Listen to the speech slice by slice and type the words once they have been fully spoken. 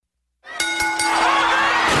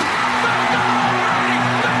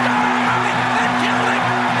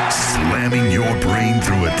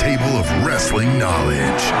a table of wrestling knowledge.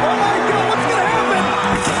 Oh my God, what's going to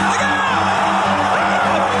happen?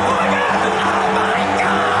 Oh my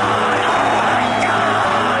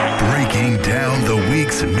God! Breaking down the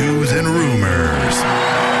week's news and rumors.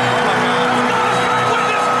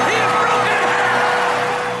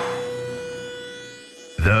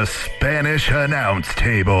 The Spanish Announce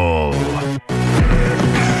Table.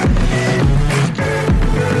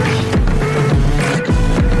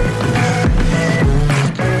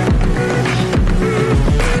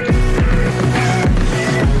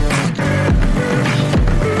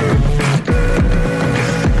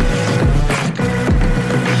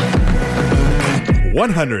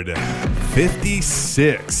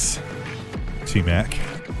 $156. T-Mac.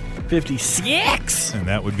 56. And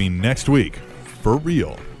that would be next week. For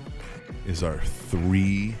real, is our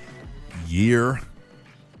 3-year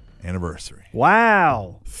anniversary.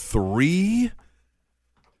 Wow. 3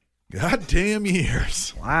 goddamn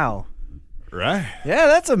years. Wow. Right? Yeah,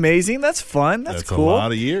 that's amazing. That's fun. That's cool. a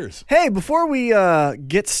lot of years. Hey, before we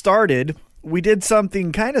get started, we did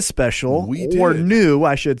something kind of special. Or did. new,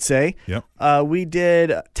 I should say. Yep. We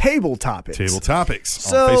did Table Topics. Table Topics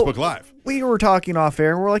So- on Facebook Live. We were talking off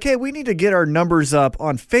air, and we're like, hey, we need to get our numbers up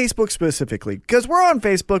on Facebook specifically. Because we're on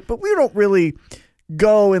Facebook, but we don't really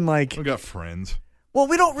go and like... We got friends. Well,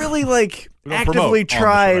 we don't really like We don't actively promote on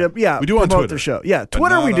try the show, to right? We do on promote Twitter, the show. Yeah, but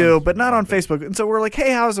Twitter not we do, on- but not on Facebook. And so we're like,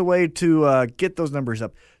 hey, how's a way to get those numbers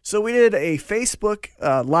up? So we did a Facebook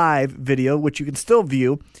live video, which you can still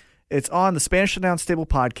view. It's on the Spanish Announce Table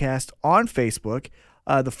podcast on Facebook.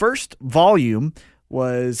 The first volume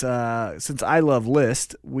was since I love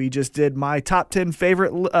list. We just did my top 10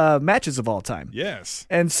 favorite matches of all time. Yes.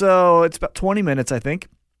 And so it's about 20 minutes, I think.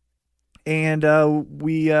 And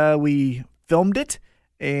we filmed it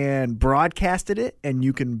and broadcasted it, and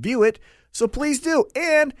you can view it. So please do.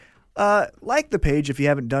 And like the page if you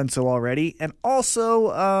haven't done so already. And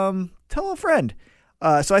also tell a friend.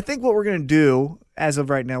 So I think what we're going to do as of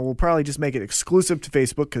right now, we'll probably just make it exclusive to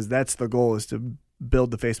Facebook because that's the goal, is to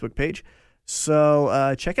build the Facebook page.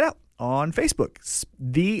 So check it out on Facebook,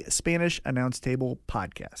 the Spanish Announce Table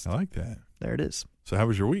podcast. I like that. There it is. So how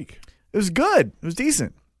was your week? It was good. It was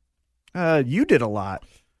decent. You did a lot.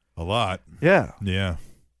 A lot. Yeah. Yeah.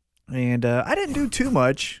 And I didn't do too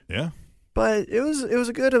much, Yeah. but it was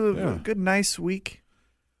a good, nice week.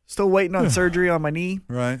 Still waiting on surgery on my knee.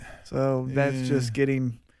 Right. So that's just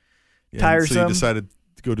getting Yeah, tiresome. So you decided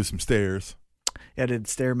to go do some stairs I did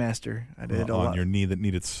Stairmaster. I did a on lot. your knee that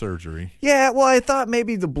needed surgery. Yeah, well, I thought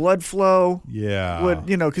maybe the blood flow Yeah. would,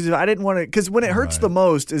 because I didn't want to, because when it hurts Right. the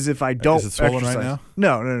most is if I don't Is it swollen right exercise. now?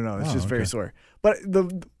 No. It's Oh, just very okay. sore. But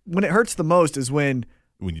when it hurts the most is when,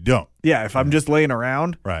 When you don't. if I'm just laying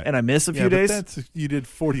around Right. and I miss a few But days. you did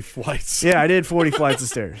 40 flights. Yeah, I did 40 flights of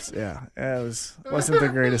stairs. Yeah, wasn't the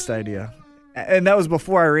greatest idea. And that was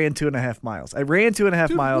before I ran 2.5 miles. I ran 2.5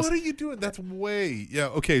 Dude, miles. what are you doing? That's way. Yeah,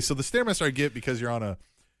 okay, so the Stairmaster I get because you're on a,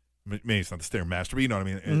 maybe it's not the Stairmaster, but you know what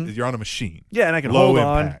I mean. Mm-hmm. You're on a machine. Yeah, and I can Low hold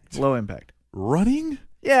impact. on. Low impact. Running?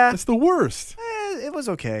 Yeah, That's the worst. it was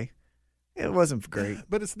okay. It wasn't great.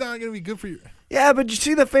 But it's not going to be good for you. Yeah, but you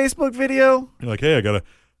see the Facebook video? You're like, hey, I got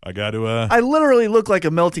to, I literally look like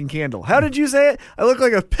a melting candle. How did you say it? I look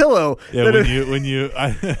like a pillow. yeah, that when you,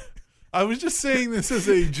 I was just saying this as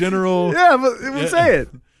a general. Yeah, but say it.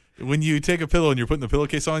 When you take a pillow and you're putting the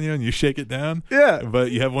pillowcase on you and you shake it down, Yeah.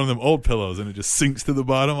 but you have one of them old pillows and it just sinks to the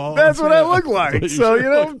bottom. That's what I look like. So,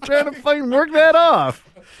 I'm trying to fucking work that off.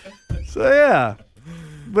 So, yeah.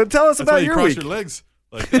 But tell us That's why about you your cross week. your legs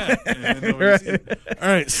like that. And nobody sees it. All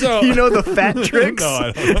right, so You know the fat tricks? No,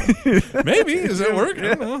 I don't know. Maybe does that work? I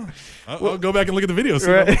don't know. I'll go back and look at the video.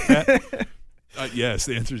 See if I look fat. Yes,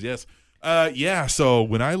 the answer is yes. So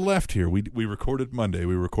when I left here, we recorded Monday.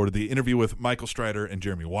 We recorded the interview with Michael Strider and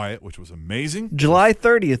Jeremy Wyatt, which was amazing. July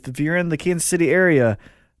 30th, if you're in the Kansas City area,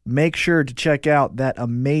 make sure to check out that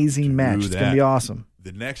amazing match. It's going to be awesome.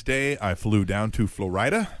 The next day, I flew down to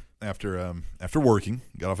Florida after working.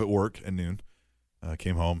 Got off at work at noon.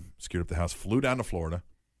 Came home, secured up the house, flew down to Florida.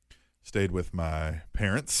 Stayed with my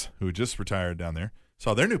parents, who just retired down there.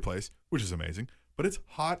 Saw their new place, which is amazing. But it's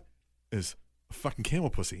hot as a fucking camel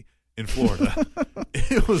pussy in Florida.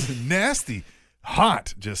 It was nasty.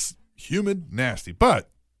 Hot. Just humid, nasty. But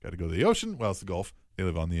got to go to the ocean. Well, it's the Gulf. They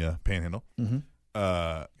live on the Panhandle. Mm-hmm.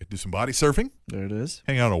 Get to do some body surfing. There it is.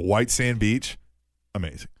 Hang out on a white sand beach.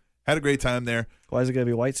 Amazing. Had a great time there. Why is it going to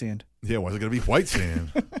be white sand? Yeah, why is it going to be white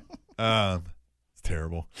sand? It's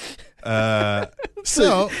terrible.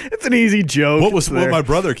 So It's an easy joke. what my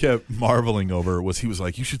brother kept marveling over was he was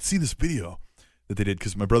like, you should see this video that they did,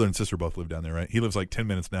 because my brother and sister both live down there, right? He lives like 10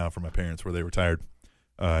 minutes now from my parents where they retired.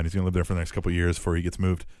 and he's going to live there for the next couple of years before he gets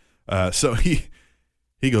moved. So he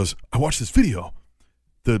goes, I watched this video.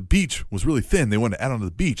 The beach was really thin. They wanted to add on to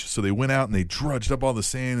the beach, so they went out and they drudged up all the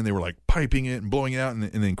sand, and they were like piping it and blowing it out, and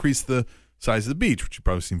they increased the size of the beach, which you've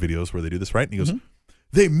probably seen videos where they do this, right? And he goes,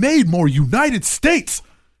 they made more United States.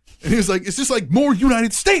 And he was like, it's just like more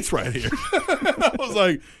United States right here. I was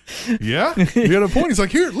like, yeah, you got a point. He's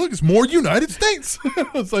like, here, look, it's more United States. I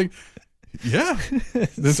was like, yeah,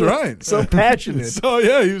 that's right. So passionate. So,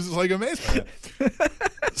 yeah, he was just like amazed by that.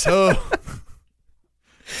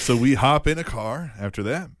 So we hop in a car after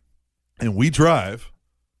that, and we drive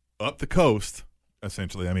up the coast,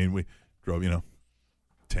 essentially. I mean, we drove,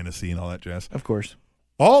 Tennessee and all that jazz. Of course.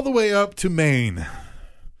 All the way up to Maine.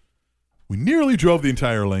 We nearly drove the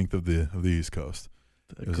entire length of the East Coast.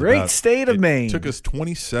 The great state of Maine. It took us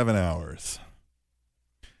 27 hours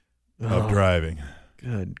of driving.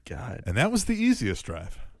 Good God. And that was the easiest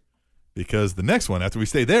drive, because the next one, after we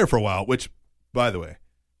stayed there for a while, which, by the way,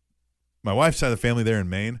 my wife's side of the family there in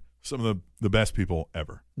Maine, some of the best people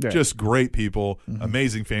ever. Yeah. Just great people,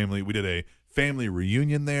 amazing family. We did a family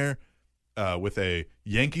reunion there with a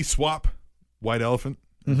Yankee swap, white elephant,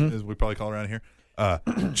 as we probably call it around here.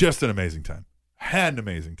 Just an amazing time. Had an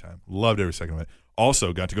amazing time. Loved every second of it.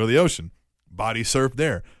 Also got to go to the ocean. Body surfed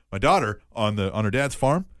there. My daughter on her dad's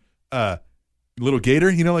farm, little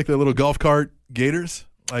gator, like the little golf cart gators.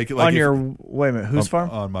 Wait a minute, whose farm?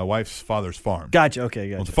 On my wife's father's farm. Gotcha. Okay,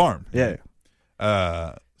 gotcha. Well, it's a farm.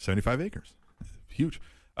 Yeah. 75 acres. Huge.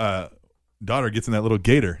 Daughter gets in that little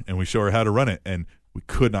gator, and we show her how to run it, and we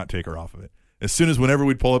could not take her off of it. Whenever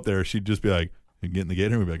we'd pull up there, she'd just be like, get in the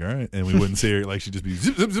gator, and we'd be like, all right. And we wouldn't see her. She'd just be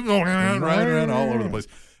zip, zip, zip, riding around all over the place.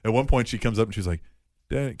 At one point, she comes up, and she's like,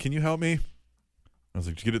 Dad, can you help me? I was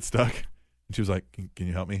like, did you get it stuck? And she was like, can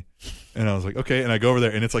you help me? And I was like, okay. And I go over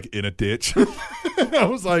there, and it's in a ditch. I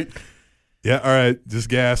was like, yeah, all right, just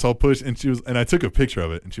gas, I'll push. And I took a picture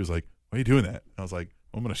of it, and she was like, why are you doing that? And I was like,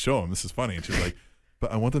 I'm going to show them. This is funny. And she was like,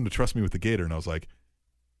 but I want them to trust me with the gator. And I was like,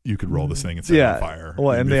 you could roll this thing and set it on fire.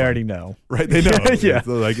 Well, and they already know. Right, they know. Yeah.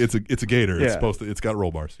 It's a gator. Yeah. It's got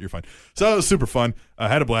roll bars. You're fine. So it was super fun. I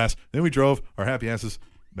had a blast. Then we drove our happy asses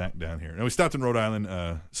back down here. And we stopped in Rhode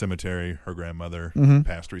Island Cemetery. Her grandmother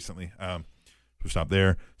passed recently. We stopped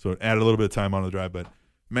there, so it added a little bit of time on the drive. But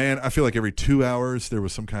man, I feel like every 2 hours there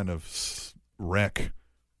was some kind of wreck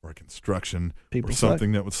or construction or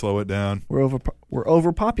something that would slow it down. We're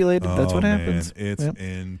overpopulated. That's what happens. Man, it's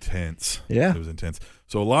intense. Yeah, it was intense.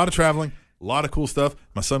 So a lot of traveling, a lot of cool stuff.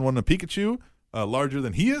 My son won a Pikachu larger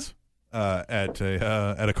than he is at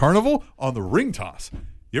a carnival on the ring toss.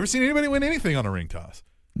 You ever seen anybody win anything on a ring toss?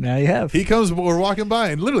 Now you have. He comes, we're walking by,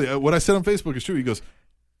 and literally what I said on Facebook is true. He goes,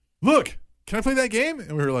 look, can I play that game?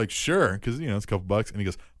 And we were like, sure, because, it's a couple bucks. And he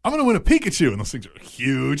goes, I'm going to win a Pikachu. And those things are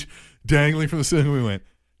huge, dangling from the ceiling. We went,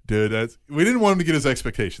 dude, we didn't want him to get his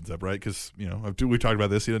expectations up, right? Because, we talked about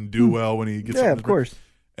this. He doesn't do well when he gets Yeah, of course.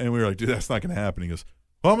 And we were like, dude, that's not going to happen. He goes,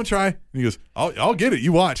 well, I'm going to try. And he goes, I'll get it.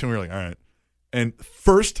 You watch. And we were like, all right. And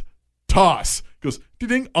first toss goes,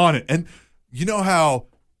 ding, on it. And you know how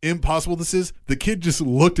impossible this is? The kid just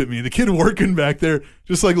looked at me. The kid working back there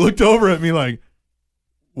just looked over at me like,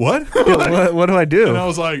 what? What do I do? And I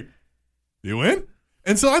was like, you win?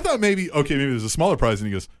 And so I thought maybe there's a smaller prize. And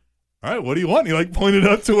he goes, all right, what do you want? And he pointed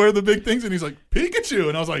up to where the big things, and he's like, Pikachu.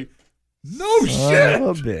 And I was like, no shit.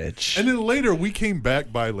 Oh, bitch. And then later, we came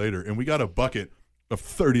back by later, and we got a bucket of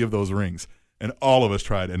 30 of those rings. And all of us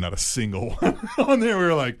tried, and not a single one on there. We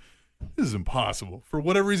were like, this is impossible. For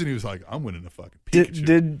whatever reason, he was like, I'm winning a fucking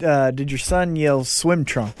Pikachu. Did your son yell swim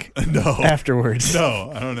trunk no. afterwards?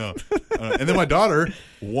 No, I don't know. And then my daughter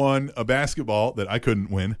won a basketball that I couldn't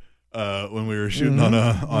win when we were shooting on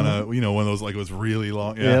a one of those it was really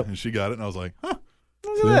long. Yeah, Yep. And she got it, and I was like, huh.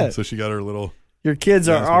 Look at that. So she got her little. Your kids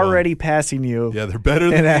are basketball. already passing you. Yeah, they're better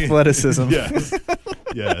than in me. athleticism. Yes.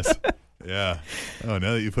 Yes. Yeah. Oh,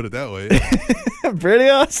 now that you put it that way. Pretty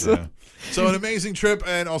awesome. Yeah. So an amazing trip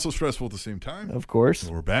and also stressful at the same time. Of course.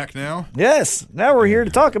 So we're back now. Yes. Now we're here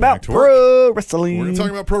to talk about Back to work. pro wrestling. We're going to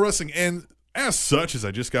talk about pro wrestling. And as such, as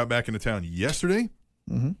I just got back into town yesterday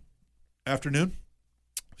afternoon,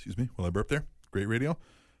 while I burped there, great radio,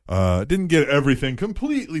 didn't get everything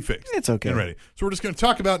completely fixed. It's okay. And ready. So we're just going to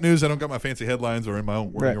talk about news. I don't got my fancy headlines or in my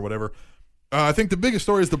own wording or whatever. I think the biggest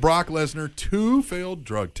story is the Brock Lesnar 2 failed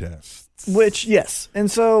drug tests. Which, yes.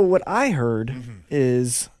 And so what I heard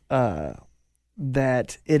is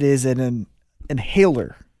that it is an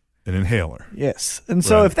inhaler. An inhaler. Yes. And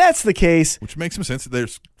so if that's the case. Which makes some sense.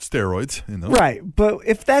 There's steroids in those. Right. But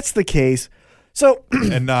if that's the case, So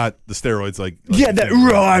and not the steroids like yeah, that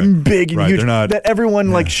I'm big and right, huge. they're not, that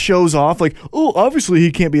everyone like shows off like, oh, obviously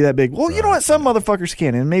he can't be that big. Well, you know what? Some motherfuckers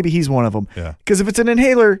can, and maybe he's one of them. Yeah. Because if it's an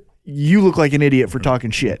inhaler, you look like an idiot for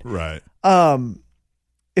talking shit. Right.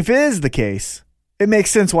 If it is the case, it makes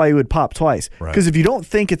sense why he would pop twice. Right. Because if you don't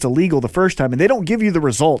think it's illegal the first time, and they don't give you the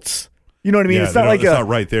results, you know what I mean? Yeah, it's not like it's not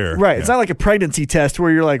right there. Right. Yeah. It's not like a pregnancy test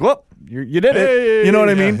where you're like, well, you did it. Hey, You know what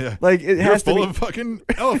I mean? yeah. Like it You're has to full be of fucking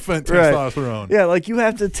elephant Right. testosterone. Yeah, like you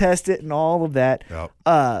have to test it and all of that. Yep.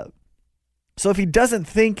 So if he doesn't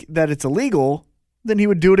think that it's illegal, then he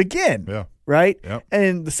would do it again. Yeah. Right? Yep.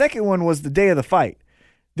 And the second one was the day of the fight.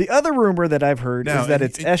 The other rumor that I've heard Now, is that and-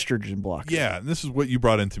 it's estrogen blocker. Yeah, and this is what you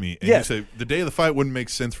brought into me. And Yes. you say the day of the fight wouldn't make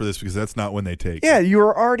sense for this because that's not when they take. Yeah, you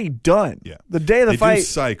were already done. Yeah. The day of the They fight. do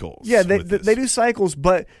cycles. Yeah, they with this. they do cycles,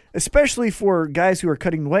 but especially for guys who are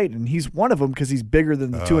cutting weight, and he's one of them because he's bigger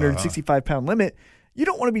than the 265-pound limit. You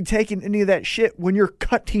don't want to be taking any of that shit when you're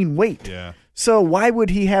cutting weight. Yeah. So why would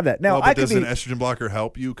he have that? Now, Well, I but could does be an estrogen blocker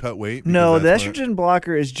help you cut weight? no. Because The that's what- estrogen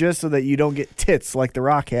blocker is just so that you don't get tits like The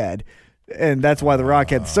Rock had. And that's why The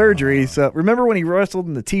Rock had surgery. So remember when he wrestled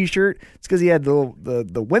in the T-shirt? It's because he had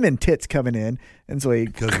the women tits coming in, and so he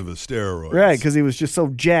because of the steroids. right because he was just so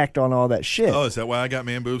jacked on all that shit. Oh, is that why I got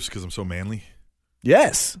man boobs? Because I'm so manly?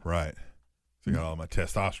 Yes, Right. So I got all my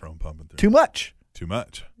testosterone pumping through. too much. Too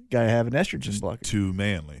much. Got to have an estrogen blocker. Too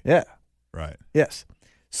manly. Yeah. Right. Yes.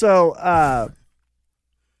 So,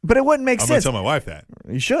 but it wouldn't make I'm going sense. to tell my wife that.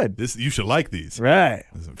 You should. You should like these. Right.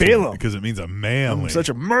 Feel them. Because it means I'm manly. I'm such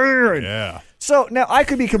a man. Yeah. So now I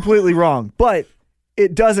could be completely wrong, but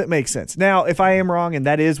it doesn't make sense. Now, if I am wrong and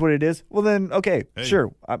that is what it is, well then, okay, Hey.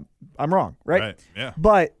 sure, I'm wrong, right? Yeah.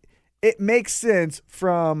 But it makes sense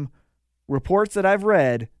from reports that I've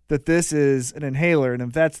read that this is an inhaler, and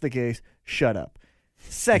if that's the case, shut up.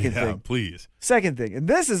 Second Yeah, thing, please. Second thing, and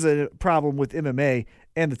this is a problem with MMA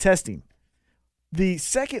and the testing. The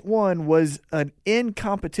second one was an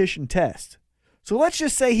in-competition test. So let's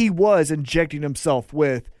just say he was injecting himself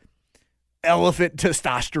with elephant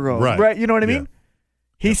testosterone, right? You know what I mean?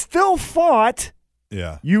 He still fought.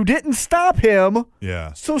 Yeah. You didn't stop him.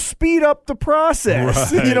 Yeah. So speed up the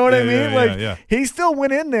process. Right. You know what I Yeah, mean? yeah, like yeah. he still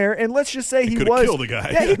went in there, and let's just say he could have was killed a guy.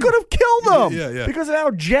 Yeah, he could have killed him. Yeah. Because of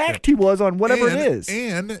how jacked he was on whatever it is.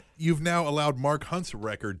 And you've now allowed Mark Hunt's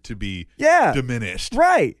record to be Yeah. diminished.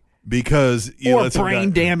 Right. Because you Or let some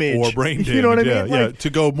brain damage. Or brain damage. You know what I yeah, mean? Yeah, Like- to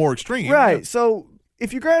go more extreme. Right. Yeah. So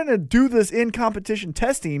if you're going to do this in competition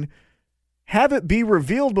testing, have it be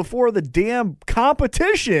revealed before the damn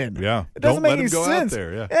competition. Yeah. It doesn't Don't make let any him go sense. out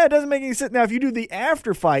there. Yeah. Yeah, it doesn't make any sense. Now, if you do the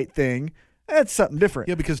after fight thing, that's something different.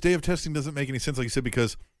 Yeah, because day of testing doesn't make any sense, like you said,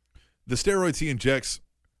 because the steroids he injects,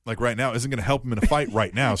 like right now, isn't going to help him in a fight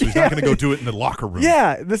right now. So he's not going to go do it in the locker room.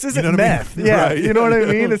 Yeah, this isn't know what I mean? meth. Yeah, Right. you know what I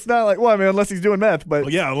mean? It's not like, well, I mean, unless he's doing meth. But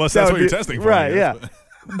Well, yeah, unless that that's would what you're be- testing for. Right, I yeah.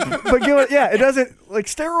 guess. But it doesn't, like,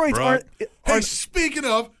 steroids Bro. aren't. Hey, speaking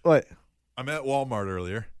of, What? I'm at Walmart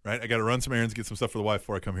earlier, right? I got to run some errands, get some stuff for the wife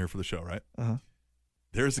before I come here for the show, right? Uh-huh.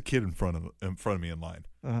 There's a kid in front of me in line.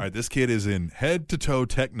 All right, this kid is in head to toe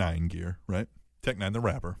Tech 9 gear, right? Tech 9, the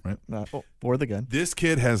rapper, right? Or the gun, This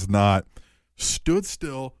kid has not stood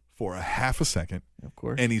still for a half a second, of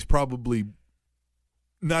course. and he's probably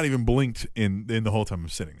not even blinked in the whole time I'm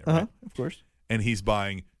sitting there, right? Of course. And he's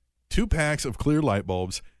buying 2 packs of clear light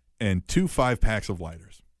bulbs and 2 5-packs of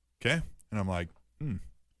lighters. Okay, and I'm like,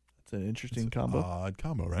 It's an interesting combo. odd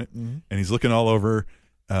combo, right? Mm-hmm. And he's looking all over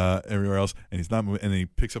everywhere else, and he's not moving. And then he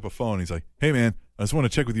picks up a phone. And he's like, "Hey, man, I just want to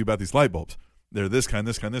check with you about these light bulbs. They're this kind,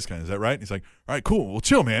 this kind, this kind. Is that right?" And he's like, "All right, cool. Well,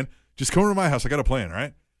 chill, man. Just come over to my house. I got a plan, all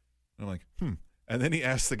right?" And I'm like, And then he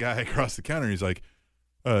asks the guy across the counter. He's like,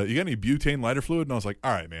 "You got any butane lighter fluid?" And I was like,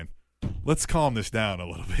 "All right, man. Let's calm this down a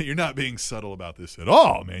little bit. You're not being subtle about this at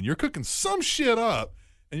all, man. You're cooking some shit up,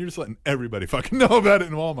 and you're just letting everybody fucking know about it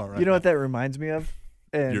in Walmart, right?" You know what that reminds me of?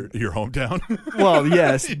 And Your hometown? well,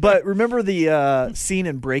 yes, but remember the scene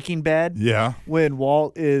in Breaking Bad Yeah. when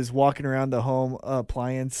Walt is walking around the home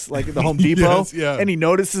appliance, like the Home Depot, Yes, yeah. and he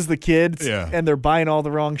notices the kids, Yeah. and they're buying all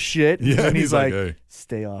the wrong shit, Yeah, and he's like, "Hey,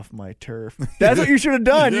 "Stay off my turf." That's what you should have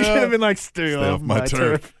done. You Yeah. should have been like, "Stay off my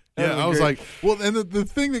turf." That Yeah, would've I was been like, well, and the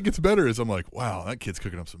thing that gets better is I'm like, wow, that kid's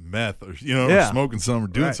cooking up some meth, or or Yeah. smoking some, or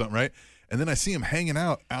doing Right. something, right? And then I see him hanging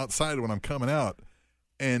out outside when I'm coming out,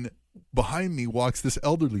 and behind me walks this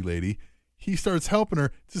elderly lady. He starts helping her,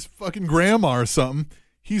 just fucking grandma or something.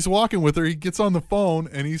 He's walking with her. He gets on the phone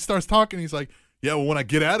and he starts talking. He's like, "Yeah, well, when I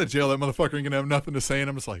get out of jail, that motherfucker ain't gonna have nothing to say." And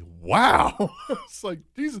I'm just like, wow. It's like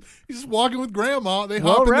he's just walking with grandma. They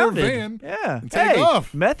hop in their Well-rounded. van, Yeah. and take Hey,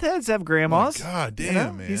 off. meth heads have grandmas. God damn, You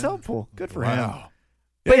know, man. He's helpful. Good for him. Wow.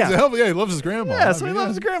 But yeah. he's a hell of a guy. He loves his grandma. Yeah, so he loves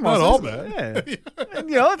his grandma. Not So all it's- bad. Yeah. And,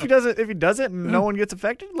 if he does it and no one gets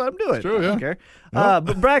affected, let him do it. true, I don't yeah. care. Nope.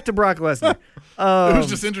 But back to Brock Lesnar. It was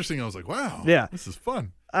just interesting. I was like, wow. Yeah. This is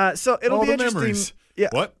fun. So it'll all be the interesting. memories. Yeah.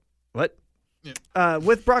 What?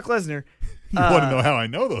 With Brock Lesnar. You want to know how I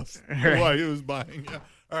know those? Why he was buying. Yeah.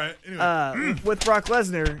 All right. Anyway. With Brock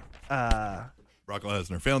Lesnar. Brock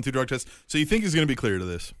Lesnar failing 2 drug tests. So you think he's going to be clear to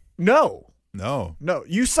this? No.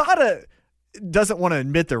 USADA doesn't want to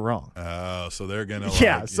admit they're wrong. Oh, so they're going to.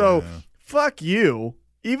 Yeah. So fuck you.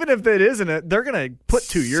 Even if it isn't, they're going to put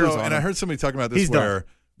 2 years on. And him. I heard somebody talking about this He's where done.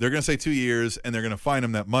 they're going to say 2 years and they're going to fine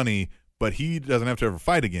him that money, but he doesn't have to ever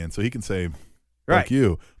fight again. So he can say, Right. fuck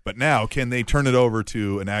you. But now, can they turn it over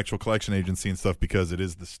to an actual collection agency and stuff because it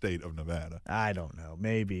is the state of Nevada? I don't know.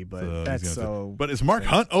 Maybe, but So that's he's gonna so. But is Mark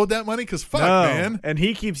Hunt owed that money? Because fuck, No. man. And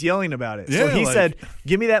he keeps yelling about it. So Yeah, he like- said,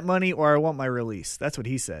 give me that money or I want my release. That's what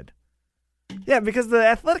he said. Yeah, because the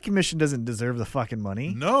athletic commission doesn't deserve the fucking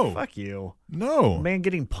money. No. Fuck you. No. Man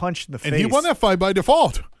getting punched in the And face. he won that fight by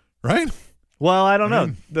default, right? Well, I don't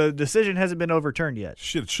know. The decision hasn't been overturned yet.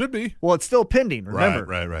 Shit, it should be. Well, it's still pending, remember?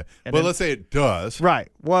 Right. And But then- let's say it does.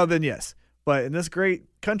 Right. Well, then yes. But in this great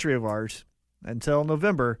country of ours, until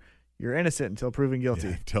November, you're innocent until proven Yeah, guilty.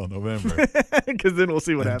 until November. Because then we'll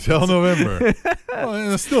see what happens. Until November. Well,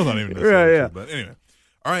 and it's still not even necessarily Right, true, yeah. But anyway.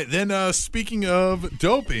 All right, then speaking of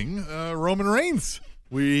doping, Roman Reigns.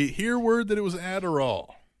 We hear word that it was Adderall.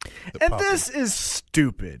 that And popped this is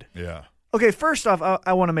stupid. in. Yeah. Okay, first off,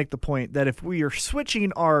 I want to make the point that if we are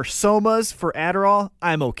switching our Somas for Adderall,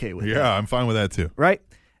 I'm okay with that. Yeah, I'm fine with that too. Right?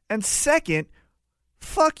 And second,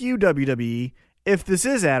 fuck you, WWE, if this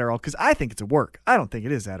is Adderall, because I think it's a work. I don't think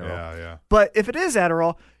it is Adderall. Yeah. But if it is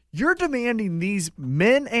Adderall, you're demanding these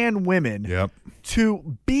men and women Yep.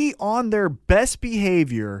 to be on their best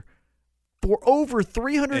behavior for over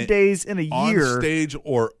 300 And days in a year. On stage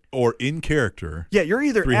or in character. Yeah, you're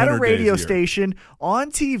either at 300 a radio days a year. station,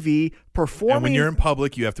 on TV, performing. And when you're in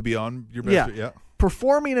public, you have to be on your best. Yeah.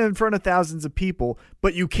 Performing in front of thousands of people,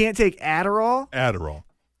 but you can't take Adderall? Adderall.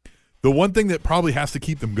 The one thing that probably has to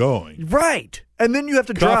keep them going. Right. And then you have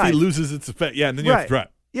to Coffee drive. loses its effect. Yeah, and then you have to drive.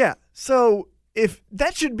 Yeah. So if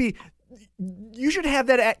that should be, you should have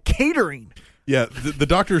that at catering. Yeah, the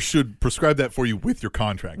doctor should prescribe that for you with your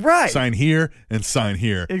contract. Right. Sign here and sign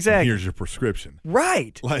here. Exactly. And here's your prescription.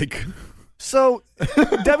 Right. Like, So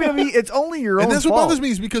WWE, it's only your own and that's fault. what bothers me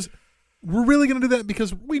is because we're really going to do that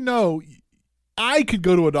because we know I could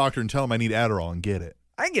go to a doctor and tell him I need Adderall and get it.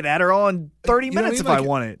 I can get Adderall in 30 You know what minutes I mean? if I Like,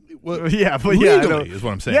 want it. well, Yeah, but yeah, I know. legally is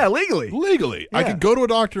what I'm saying. Yeah, legally. Legally. I Yeah. could go to a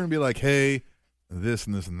doctor and be like, hey, this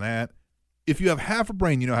and this and that. If you have half a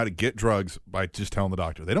brain, you know how to get drugs by just telling the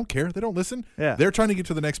doctor. They don't care. They don't listen. Yeah. They're trying to get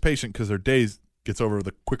to the next patient because their days gets over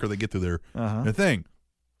the quicker they get to their thing.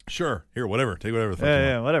 Sure. Here, whatever. Take whatever the fuck you want.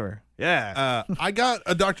 Yeah, whatever. Yeah. I got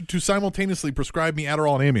a doctor to simultaneously prescribe me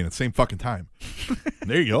Adderall and Ambien at the same fucking time.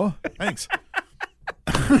 There you go. Thanks.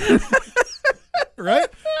 Right?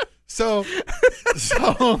 So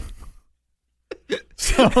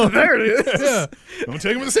There it is. yeah. Don't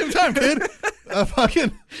take them at the same time, kid.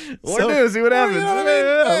 Fucking Or do, see what happens. You know what I mean?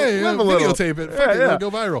 Yeah, Hey, live a little. videotape it. Yeah, Fuck it, yeah. it'll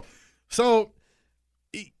go viral. So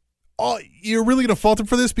you're really going to fault him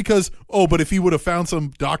for this because, but if he would have found some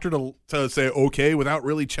doctor to say okay without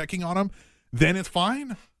really checking on him, then it's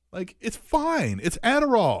fine? Like, it's fine. It's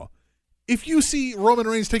Adderall. If you see Roman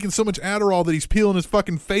Reigns taking so much Adderall that he's peeling his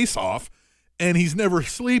fucking face off and he's never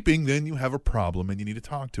sleeping, then you have a problem and you need to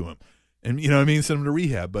talk to him. And, you know what I mean? Send him to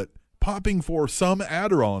rehab. But popping for some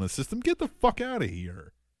Adderall in his system, get the fuck out of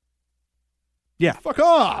here. Yeah. Fuck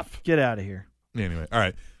off. Get out of here. Anyway, all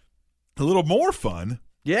right. A little more fun.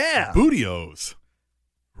 Yeah. Bootios.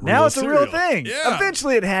 Now it's a real cereal. thing. Yeah.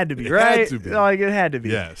 Eventually it had to be, It right? had to be. Like, it had to be.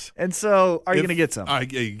 Yes. And so, are you If- going to get some?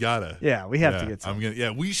 You gotta. Yeah, we have to get some.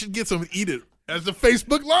 We should get some and eat it as a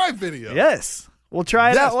Facebook Live video. Yes. We'll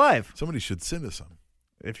try it Yes. out live, Somebody should send us some.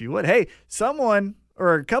 if you would. Hey, someone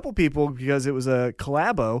or a couple people, because it was a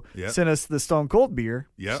collabo, Yep. sent us the Stone Cold beer.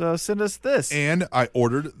 Yep. So send us this. And I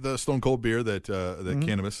ordered the Stone Cold beer that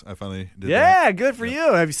cannabis. I finally did that. yeah, good for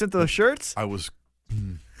you. Have you sent those shirts? I was,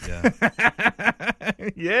 yeah.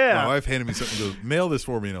 Yeah. My wife handed me something and goes, mail this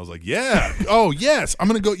for me. And I was like, yeah. Oh, yes. I'm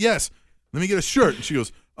going to go, yes. Let me get a shirt. And she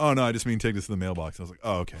goes, oh, no, I just mean take this to the mailbox. And I was like,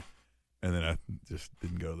 oh, okay. And then I just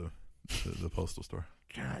didn't go to the postal store.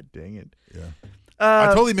 God dang it. Yeah. I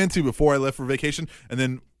totally meant to before I left for vacation. And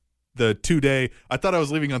then the 2-day, I thought I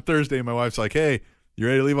was leaving on Thursday. And my wife's like, hey, you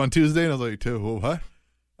ready to leave on Tuesday? And I was like, well, what?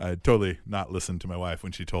 I had totally not listened to my wife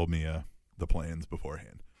when she told me the plans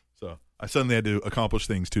beforehand. So I suddenly had to accomplish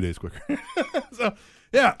things 2 days quicker. So,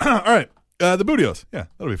 yeah. All right. The Bootios. Yeah,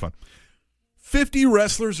 that'll be fun. 50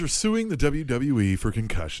 wrestlers are suing the WWE for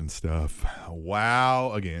concussion stuff.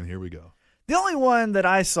 Wow. Again, here we go. The only one that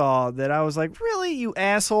I saw that I was like, really, you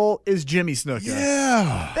asshole, is Jimmy Snuka.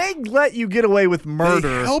 Yeah. They let you get away with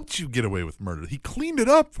murder. They helped you get away with murder. He cleaned it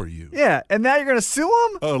up for you. Yeah, and now you're going to sue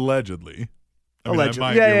him? Allegedly. Allegedly. I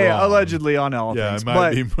might be wrong. Allegedly on all things.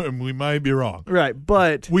 We might be wrong. Right,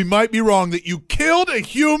 but We might be wrong that you killed a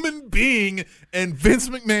human being and Vince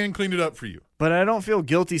McMahon cleaned it up for you. I don't feel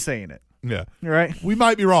guilty saying it. Yeah. Right? We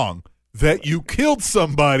might be wrong that you killed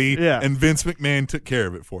somebody Yeah. and Vince McMahon took care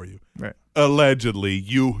of it for you. Right. Allegedly,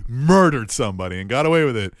 you murdered somebody and got away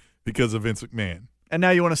with it because of Vince McMahon. And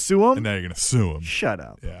now you want to sue him? And now you're going to sue him. Shut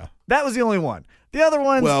up. Yeah. That was the only one. The other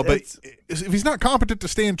ones, Well, but if he's not competent to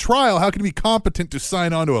stand trial, how can he be competent to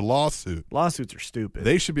sign on to a lawsuit? lawsuits are stupid.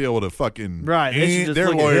 They should be able to fucking Right, they should just their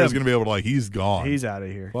look at lawyer is him. going to be able to he's gone. He's out of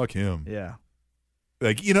here. Fuck him. Yeah.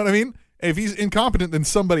 Like, you know what I mean? If he's incompetent, then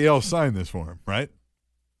somebody else signed this for him, right?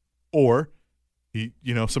 Or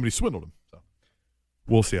somebody swindled him. So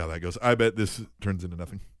we'll see how that goes. I bet this turns into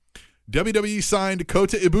nothing. WWE signed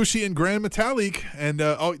Kota Ibushi and Grand Metalik, and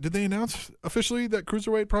did they announce officially that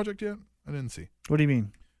cruiserweight project yet? I didn't see. What do you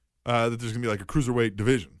mean? That there's gonna be like a cruiserweight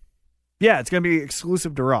division. Yeah, it's going to be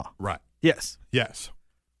exclusive to Raw. Right. Yes. Yes.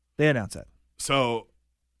 They announced that. So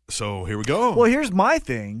here we go. Well, here's my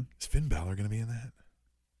thing. Is Finn Balor gonna be in that?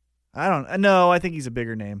 I don't know. I think he's a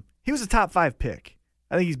bigger name. He was a top 5 pick.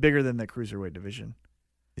 I think he's bigger than the cruiserweight division.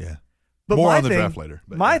 Yeah. But more my on the thing, draft later.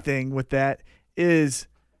 But my yeah. thing with that is,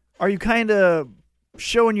 are you kind of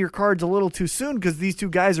showing your cards a little too soon because these two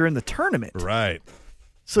guys are in the tournament? Right.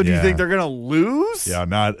 So do you Yeah. think they're going to lose? Yeah,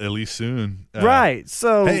 not at least soon. Right.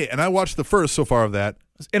 So Hey, and I watched the first so far of that.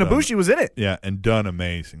 and Ibushi was in it. Yeah, and done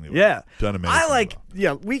amazingly well. Yeah. Done amazingly I like. well.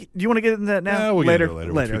 Yeah. Do you want to get into that now? Yeah, we'll later. get into it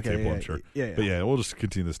later. Later. We'll Okay. table, Yeah, I'm sure. Yeah. But yeah, we'll just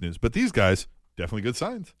continue this news. But these guys, definitely good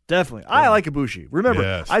signs. Definitely. I like Ibushi. Remember,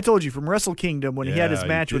 Yes. I told you from Wrestle Kingdom when he had his Yeah,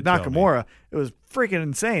 match you with did tell me. Nakamura, it was freaking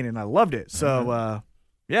insane, and I loved it. So,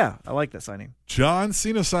 yeah, I like that signing. John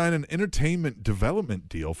Cena signed an entertainment development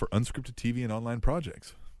deal for unscripted TV and online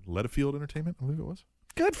projects. Letterfield Entertainment, I believe it was.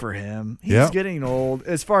 Good for him. He's Yeah. getting old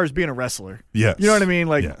as far as being a wrestler. Yes. You know what I mean?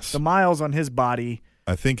 Like Yes. the miles on his body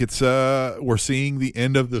I think it's we're seeing the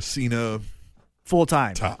end of the Cena full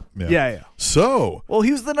time. top. Yeah. So Well,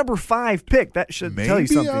 he was the number 5 pick. That should tell you maybe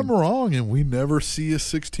something. I'm wrong and we never see a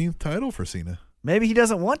 16th title for Cena. Maybe he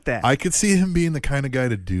doesn't want that. I could see him being the kind of guy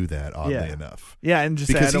to do that, oddly Yeah. enough. yeah, and just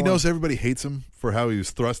say, Because I he don't knows everybody hates him for how he was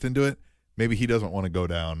thrust into it. Maybe he doesn't want to go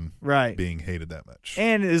down right. being hated that much.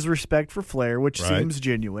 And his respect for Flair, which Right. seems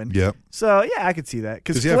genuine. Yep. So yeah, I could see that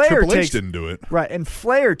because Because Flair Triple H takes didn't do it. right, and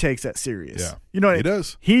Flair takes that serious. Yeah. You know what He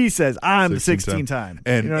does. He says, "I'm the 16 16 time,"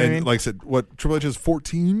 And, you know what and I mean? like I said, what Triple H is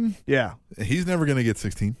 14? Yeah, He's never going to get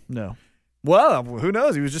 16. no. Well, who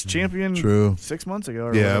knows? He was just champion True. 6 months ago,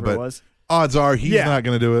 or Yeah, whatever but it was. Odds are he's Yeah. not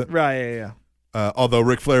going to do it. Right? Yeah. Although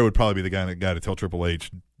Ric Flair would probably be the guy to tell Triple H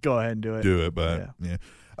Go ahead and do it. do it. But yeah.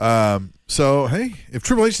 So hey, if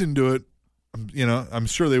Triple H didn't do it, I'm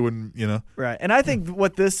sure they wouldn't. Right. And I think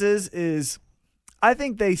what this is I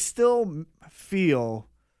think they still feel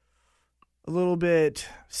a little bit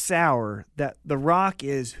sour that The Rock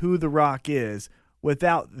is who The Rock is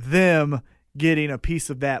without them getting a piece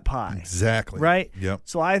of that pie. Exactly. Right? Yep.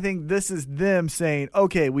 So I think this is them saying,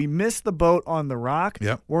 okay, we missed the boat on The Rock.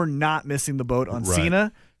 Yep. We're not missing the boat on Right.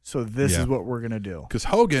 Cena. So this Yeah. is what we're going to do. Because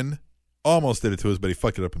Hogan almost did it to us, but he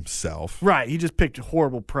fucked it up himself. Right. He just picked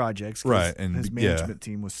horrible projects. 'Cause Right, and his yeah. management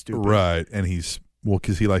team was stupid. Right. And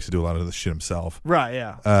because he likes to do a lot of the shit himself. Right.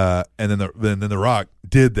 Yeah. And then the Rock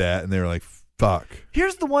did that, and they were like, "Fuck."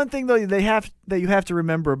 Here's the one thing though you have to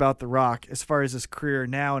remember about The Rock as far as his career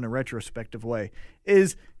now in a retrospective way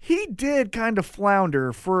is he did kind of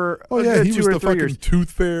flounder for a good he 2 was or the 3 fucking years.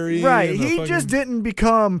 Tooth Fairy. Right. and the He fucking- just didn't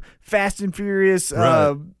become Fast and Furious,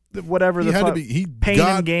 Right. whatever He the had fuck, to be. He Pain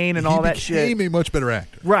got, and Gain and he all that shit. Became a much better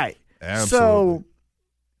actor. Right. Absolutely. So,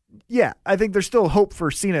 yeah, I think there's still hope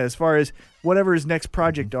for Cena as far as whatever his next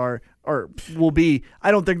project will be.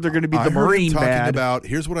 I don't think they're going to be I the heard him Marine talking bad. about.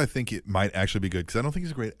 Here's what I think it might actually be good because I don't think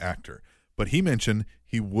he's a great actor, but he mentioned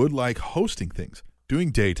he would like hosting things,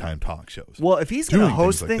 doing daytime talk shows. Well, if he's going to doing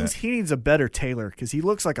host things like things, that. he needs a better tailor because he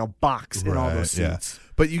looks like a box in all those yeah. suits.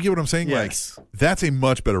 But you get what I'm saying? Yes. Like that's a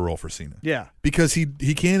much better role for Cena. Yeah. Because he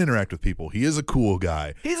can interact with people. He is a cool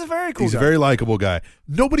guy. He's a very cool He's guy. a very likable guy.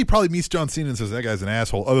 Nobody probably meets John Cena and says that guy's an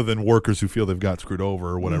asshole other than workers who feel they've got screwed over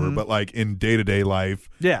or whatever. But like in day-to-day life,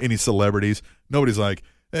 Yeah. any celebrities, nobody's like,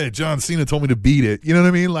 hey, John Cena told me to beat it. You know what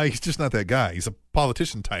I mean? Like he's just not that guy. He's a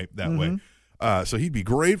politician type that way. So he'd be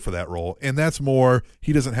great for that role. And that's more,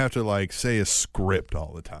 he doesn't have to like say a script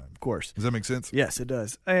all the time. Of course. Does that make sense? Yes, it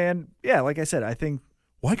does. And yeah, like I said, I think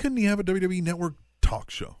Why couldn't he have a WWE Network talk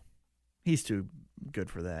show? he's too good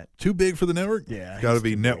for that. Too big for the network? Yeah, Got to he's be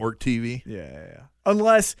too big. network TV. Yeah.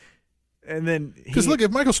 Unless, and then Because look,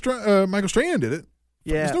 if Michael Strahan did it,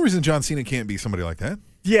 yeah, there's no reason John Cena can't be somebody like that.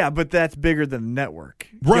 yeah, but that's bigger than network.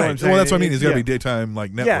 You know what I'm Right. saying? Well, that's what I mean. He's got to Yeah. be daytime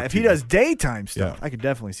like network. Yeah, if he TV. does daytime stuff, Yeah. I could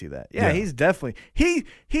definitely see that. Yeah, Yeah. he's definitely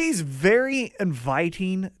he's very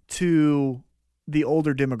inviting to the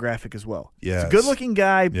older demographic as well. He's Yes. a good-looking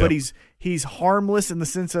guy, Yep. but he's harmless in the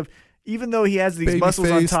sense of even though he has these muscles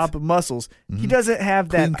on Baby-faced. top of muscles, he doesn't have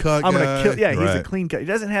that Clean-cut I'm going guy. to kill. Yeah, he's a Right. clean cut. He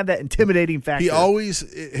doesn't have that intimidating factor. He always,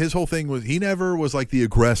 his whole thing was, he never was like the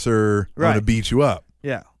aggressor. I'm going to Right. beat you up.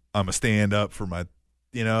 yeah. I'm going to stand up for my,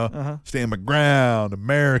 Uh-huh. stand my ground,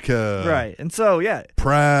 America. Right. And so, yeah.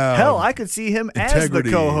 Proud. Hell, I could see him as the integrity.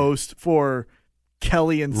 co-host for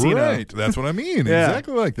Kelly and Cena. Right. That's what I mean. Yeah.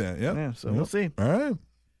 Exactly like that. Yep. Yeah, so Yep. we'll see. All right.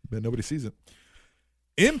 Bet nobody sees it.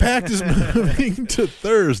 Impact is moving to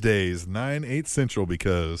Thursdays, 9/8 Central,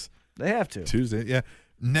 because They have to. Tuesday, yeah.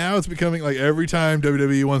 Now it's becoming like every time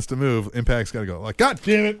WWE wants to move, Impact's got to go. Like, God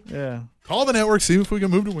damn it. Yeah. Call the network, see if we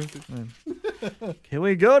can move to Wednesday. Here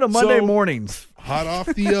we go to Monday So- mornings. Hot off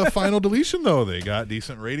the final deletion, though. They got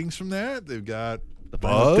decent ratings from that. They've got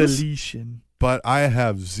buzz. Deletion. But I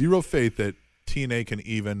have zero faith that TNA can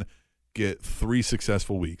even get 3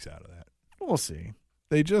 successful weeks out of that. We'll see.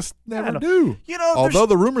 They just never don't- do. You know, Although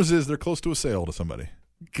the rumors is they're close to a sale to somebody.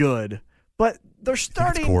 good, but they're I think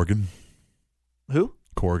starting. it's Corgan. Who?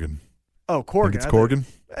 Corgan. Oh, Think Corgan. it's Corgan.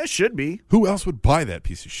 It should be. Who else would buy that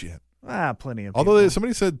piece of shit? Plenty of. Although people.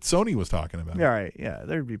 somebody said Sony was talking about it. Yeah, right. Yeah,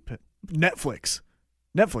 there'd be Netflix.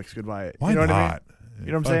 Netflix could buy it. Why you know not? what I mean?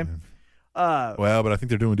 You know what I'm saying? Well, but I think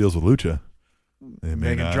they're doing deals with Lucha. They may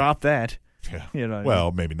They can not. drop that. Yeah. You know. What I mean?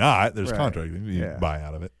 Well, maybe not. There's Right. contract. You Yeah. buy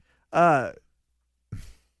out of it.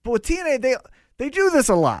 But with TNA, they do this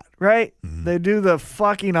a lot, right? Mm-hmm. They do the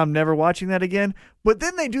fucking I'm never watching that again. But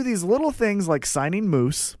then they do these little things like signing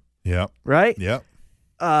Moose, Yep. right? Yep.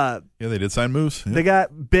 Yeah. Yeah, they did sign Moose. Yep. They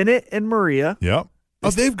got Bennett and Maria. Yep. Oh,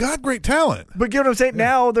 they've got great talent. But get what I'm saying?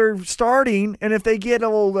 Now they're starting, and if they get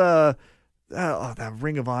old, that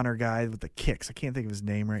Ring of Honor guy with the kicks, I can't think of his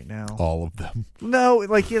name right now. All of them. No,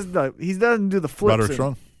 like he doesn't do the flips. Roderick and-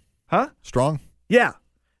 Strong. Huh? Strong. Yeah.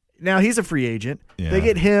 Now he's a free agent. Yeah. They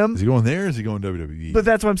get him, Is he going there? Or is he going WWE? but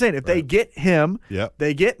that's what I'm saying. If they Right. get him, Yep.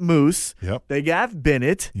 they get Moose, Yep. they got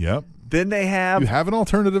Bennett, Yep. then they have You have an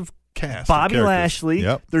alternative cast. of Bobby characters. Lashley.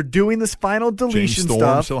 Yep. They're doing this final James deletion Storm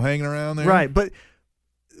stuff. still hanging around there. Right, but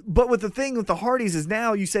with the thing with the Hardys is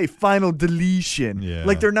now you say final deletion. Yeah.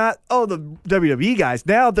 Like they're not the WWE guys.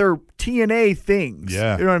 Now they're TNA things.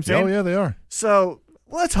 Yeah. You know what I'm saying? Oh, yeah, they are. So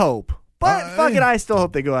let's hope. But fuck it, I still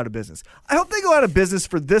hope they go out of business. I hope they go out of business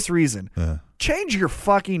for this reason. Change your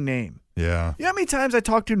fucking name. Yeah. You know how many times I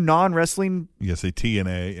talk to non-wrestling You gotta say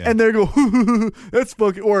TNA. Yeah. and they go, that's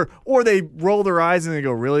fucking, or they roll their eyes and they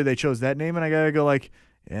go, really? They chose that name? And I gotta go like,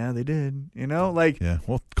 yeah, they did. You know, like, yeah.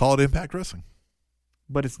 Well, call it Impact Wrestling.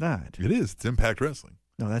 but it's not. It is. It's Impact Wrestling.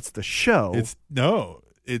 No, that's the show. It's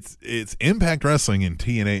Impact Wrestling and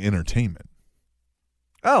TNA Entertainment.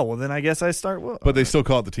 Oh, well, then I guess I start. Well, But they still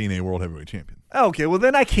call it the TNA World Heavyweight Champion. okay, well,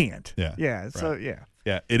 then I can't. Yeah. Yeah. So, Right. yeah.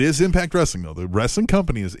 Yeah, it is Impact Wrestling, though. The wrestling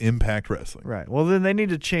company is Impact Wrestling. Right. Well, then they need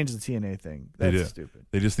to change the TNA thing. They That's do. stupid.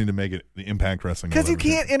 They just need to make it the Impact Wrestling. Because you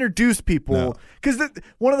can't introduce people. No. Because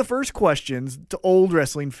one of the first questions to old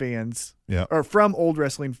wrestling fans, Yeah. or from old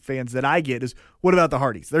wrestling fans that I get is, what about the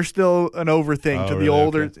Hardys? They're still an over thing Oh, to the really?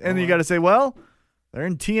 older. Okay. And you got to say, well, they're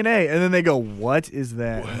in TNA. And then they go, what is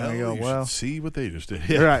that? and I go, you well, should see what they just did.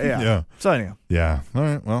 right, yeah. Yeah. So, anyhow. Yeah. All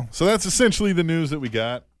right. Well, so that's essentially the news that we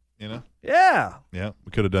got, you know? Yeah. Yeah.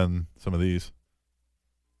 We could have done some of these.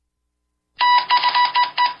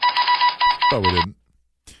 But we didn't.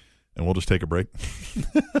 And we'll just take a break.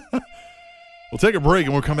 We'll take a break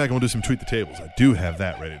and we'll come back and we'll do some Tweet the Tables. I do have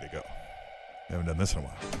that ready to go. I haven't done this in a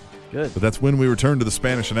while. Good. But that's when we return to the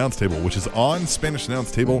Spanish Announce Table, which is on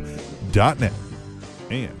SpanishAnnounceTable.net.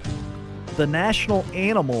 And The national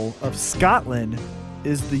animal of Scotland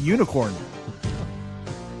is the unicorn.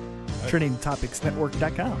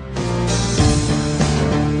 TrendingTopicsNetwork.com.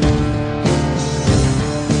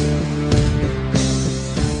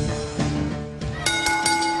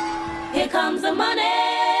 Here comes the money.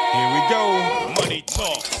 Here we go. Money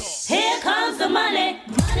talk. Here comes the money.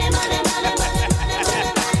 Money, money, money,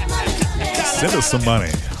 money, money. send us some money.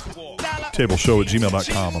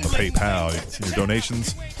 Tableshow@gmail.com on the PayPal. You can send your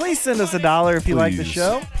donations. Please send us $1 if you like the Please.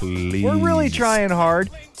 show. Please. We're really trying hard.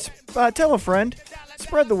 Tell a friend.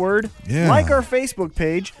 spread the word. Yeah. Like our Facebook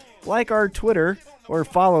page. Like our Twitter. Or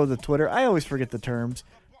follow the Twitter. I always forget the terms.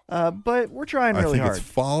 But we're trying really I think hard. it's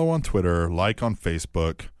follow on Twitter, like on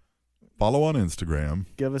Facebook, follow on Instagram.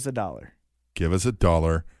 Give us $1. Give us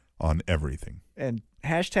 $1 on everything. And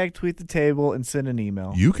hashtag tweet the table and send an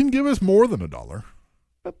email. You can give us more than $1.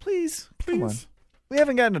 But please, come on. Please. We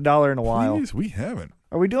haven't gotten $1 in a while. Please, we haven't.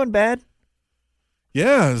 Are we doing bad?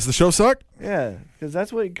 Yeah, does the show suck? Yeah, because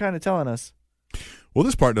that's what you're kind of telling us. Well,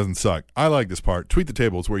 this part doesn't suck. I like this part. Tweet the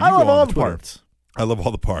table is where you I go love on all the the Twitter. parts. I love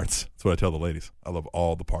all the parts. That's what I tell the ladies. I love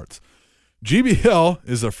all the parts. GBL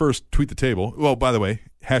is our first tweet the table. Well, by the way,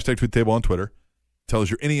 hashtag tweet the table on Twitter. Tell us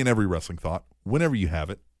your any and every wrestling thought whenever you have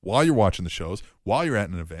it, while you're watching the shows, while you're at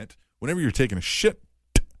an event, whenever you're taking a shit.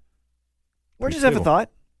 Or Tweet just the have a table. thought.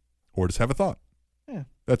 Or just have a thought. Yeah.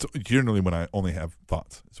 That's generally when I only have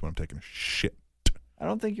thoughts. It's when I'm taking a shit. I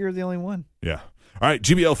don't think you're the only one. Yeah. All right.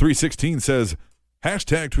 GBL316 says,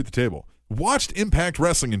 hashtag tweet the table. Watched Impact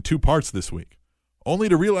Wrestling in 2 parts this week, only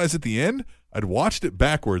to realize at the end I'd watched it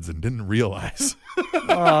backwards and didn't realize.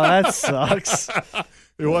 Oh, that sucks.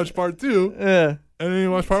 You watched part 2, Yeah, and then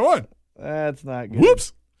you watched part 1. that's not good.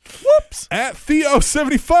 Whoops. Whoops. At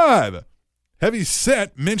Theo75, Heavy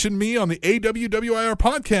Set mentioned me on the AWWIR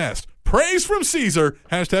podcast. Praise from Caesar.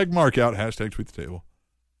 Hashtag markout. Hashtag tweet the table.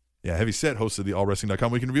 Yeah, Heavy Set hosted the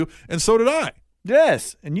AllWrestling.com Weekend Review, and so did I.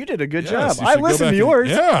 Yes, and you did a good Yes, job. you I should go listened back to and- yours.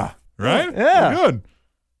 Yeah. Right? Yeah. Good.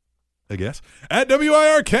 I guess. At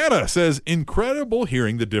WIR Canada says, incredible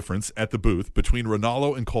hearing the difference at the booth between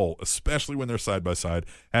Ronaldo and Cole, especially when they're side by side.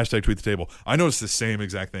 Hashtag tweet the table. I noticed the same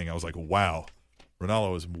exact thing. I was like, wow,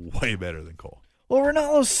 Ronaldo is way better than Cole. Well,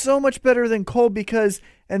 Ronaldo's so much better than Cole because,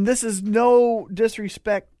 and this is no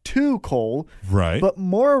disrespect to Cole, Right. but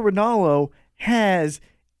Mauro Ronaldo has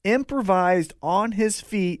improvised on his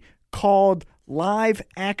feet called live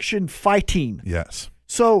action fighting. Yes.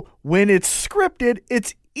 So when it's scripted,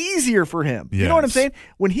 it's easier for him. You know what I'm Yes. saying?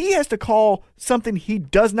 When he has to call something he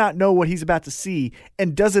does not know what he's about to see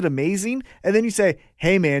and does it amazing, and then you say,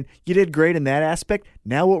 hey, man, you did great in that aspect.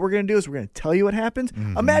 Now what we're going to do is we're going to tell you what happens.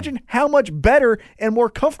 Imagine how much better and more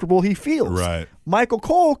comfortable he feels. Right. Michael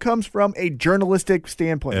Cole comes from a journalistic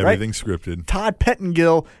standpoint, right? Everything's scripted. Todd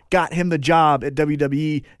Pettengill got him the job at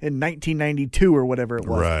WWE in 1992 or whatever it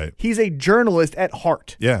was. Right. He's a journalist at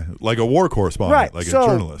heart. Yeah, like a war correspondent, Right. like so, a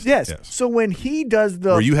journalist. Yes. So when he does the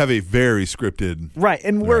Where you have a very scripted. right,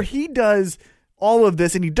 and where Right. he does all of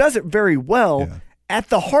this, and he does it very well. Yeah. At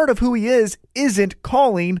the heart of who he is, isn't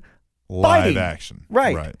calling Live fighting. action.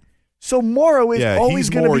 Right. Right. So Morrow is always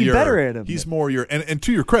going to more be your- better at him. He's more your, and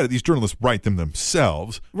to your credit, these journalists write them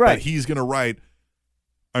themselves. Right. But he's going to write,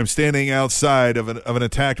 I'm standing outside of an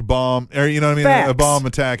attacked bomb, or you know what I mean? Facts. A bomb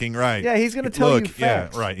attacking, right. Yeah, he's gonna tell you Look,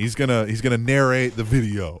 facts. Yeah, right. He's gonna narrate the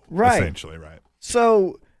video, Right. essentially, right.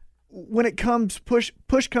 So when it comes push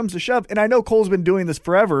comes to shove, and I know Cole's been doing this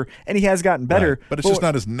forever, and he has gotten better. Right. But it's just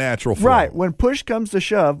not his natural flow. Right. When push comes to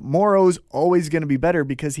shove, Morrow's always going to be better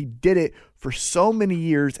because he did it for so many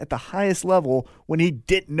years at the highest level when he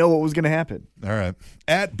didn't know what was going to happen. All right.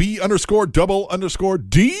 At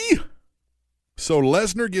B_double_D. So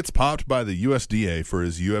Lesnar gets popped by the USDA for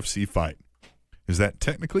his UFC fight. Is that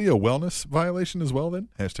technically a wellness violation as well then?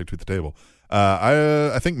 Hashtag tweet the table.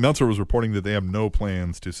 I think Meltzer was reporting that they have no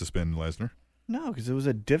plans to suspend Lesnar. No, because it was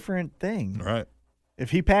a different thing. All right.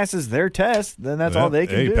 If he passes their test, then that's all they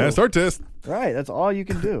can hey, do. passed our test. Right. That's all you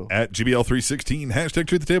can do. At GBL316, hashtag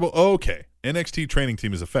tweet the table. Okay. NXT training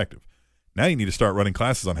team is effective. Now you need to start running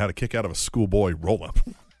classes on how to kick out of a schoolboy roll-up.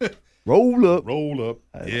 Roll up. Roll up.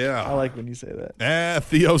 Yeah. I like when you say that.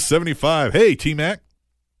 Theo75. Hey, T-Mac.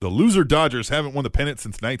 The loser Dodgers haven't won the pennant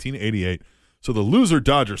since 1988. So the loser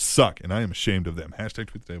Dodgers suck, and I am ashamed of them. Hashtag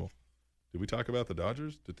tweet the table. Did we talk about the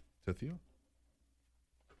Dodgers to Theo?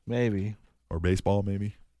 Maybe. Or baseball,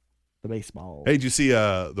 maybe? The baseball. Hey, did you see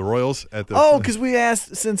the Royals at the... Oh, because we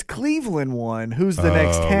asked, since Cleveland won, who's the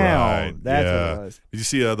next town? Right. That's Yeah. what it was. Did you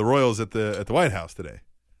see the Royals at the White House today?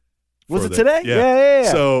 Was For it the- today? Yeah.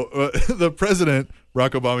 Yeah. So the president,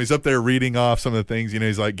 Barack Obama, he's up there reading off some of the things. You know,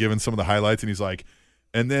 he's like giving some of the highlights, and he's like,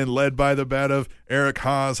 and then led by the bat of Eric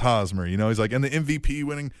Hosmer. You know, he's like, and the MVP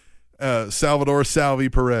winning Salvador Salvi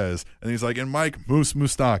Perez. And he's like, and Mike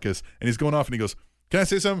Moustakis. And he's going off, and he goes, can I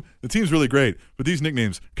say something? The team's really great, but these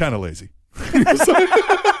nicknames kind of lazy.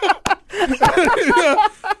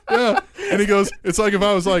 yeah. And he goes, it's like if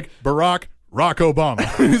I was like Rock Obama.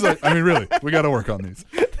 He's like, I mean, really, we got to work on these.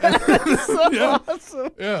 Yeah.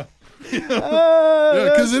 Awesome. Yeah. Yeah,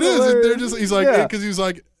 because it is. They're just. He's like, Yeah. because he was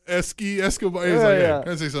like Escobar. He's Yeah, like, yeah.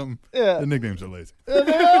 can I say something? Yeah. The nicknames are lazy. They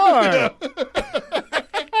are.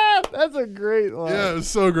 That's a great line. Yeah, it's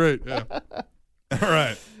so great. Yeah. All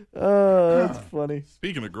right. Oh, that's funny.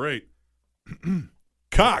 Speaking of great,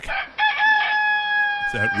 cock.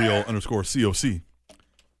 It's at real_COC.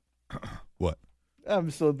 What?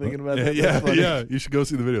 I'm still thinking about that. Yeah, That's funny. yeah. You should go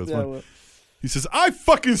see the video. It's Yeah, fun. well, He says, I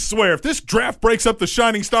fucking swear, if this draft breaks up the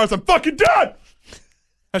Shining Stars, I'm fucking done.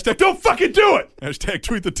 Hashtag don't fucking do it. Hashtag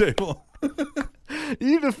tweet the table.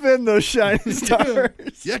 you defend those shining stars.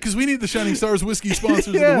 Yeah, because we need the Shining Stars whiskey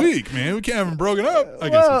sponsors Yeah. of the week, man. We can't have them broken up. I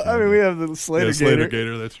guess Well, we can. I mean, we have the Slater Yeah, Slater Gator.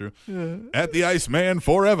 Gator, that's true. At the Iceman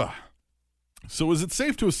forever. So is it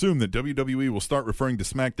safe to assume that WWE will start referring to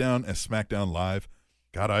SmackDown as SmackDown Live?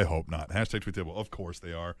 God, I hope not. Hashtag tweet table. Of course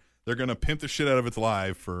they are. They're going to pimp the shit out of its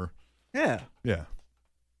live for I a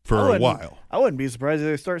wouldn't- while. I wouldn't be surprised if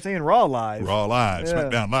they start saying Raw Live. Raw Live, Yeah.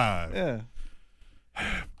 SmackDown Live. Yeah.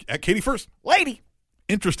 At Katie First. Lady.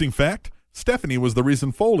 Interesting fact, Stephanie was the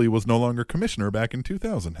reason Foley was no longer commissioner back in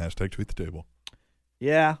 2000. Hashtag tweet the table.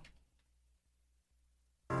 Yeah.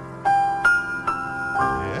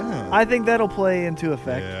 Yeah. I think that'll play into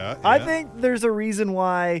effect. Yeah, I yeah. think there's a reason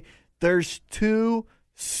why there's two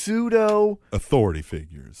pseudo. Authority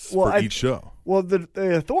figures Well, for each show. Well, the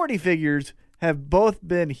authority figures have both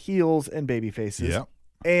been heels and baby faces. Yep.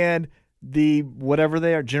 And the whatever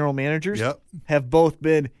they are, general managers, Yep. have both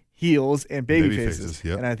been heels and baby Baby faces. faces,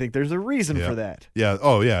 yep. And I think there's a reason Yeah. for that. Yeah.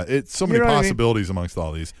 Oh, yeah. It's so many know what I mean? possibilities amongst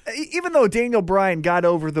all these. Even though Daniel Bryan got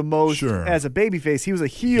over the most Sure. as a babyface, he was a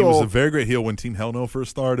He heel. was a very great heel when Team Hell No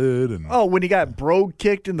first started. And Oh, when he got Brogue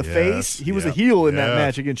kicked in the Yes, face, he was a yeah, heel in that yeah.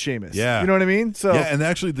 match against Sheamus. Yeah. You know what I mean? So yeah, and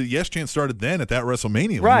actually the Yes Chant started then at that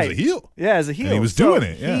WrestleMania when right. he was a heel. Yeah, as a heel. And he was So doing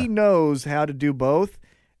it, yeah. He knows how to do both,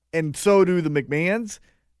 and so do the McMahons.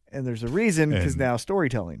 And there's a reason because And- now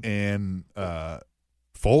storytelling. And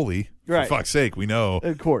Foley, Right. for fuck's sake, we know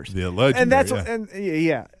Of course. the legendary. And that's yeah. what, and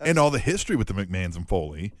yeah. and all the history with the McMahons and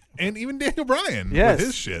Foley, and even Daniel Bryan Yes. with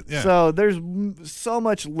his shit. Yeah. So there's so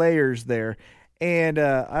much layers there. And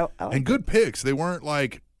I and good picks. They weren't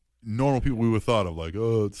like normal people we would have thought of, like,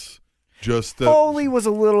 oh, it's just Foley was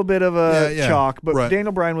a little bit of a Yeah, yeah. chalk, but Right.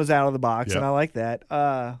 Daniel Bryan was out of the box, Yeah. and I like that.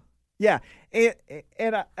 Yeah,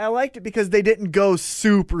 and I liked it because they didn't go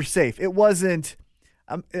super safe. It wasn't.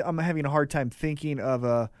 I'm having a hard time thinking of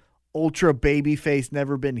a ultra babyface,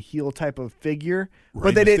 never been heel type of figure, Rey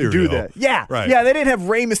but they didn't do Mysterio. that. Yeah, Right. yeah, they didn't have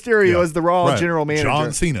Rey Mysterio Yeah. as the Raw Right. general manager.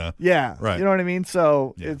 John Cena. Yeah, Right. You know what I mean?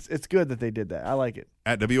 So Yeah. it's good that they did that. I like it.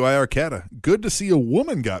 At WIR Cata, good to see a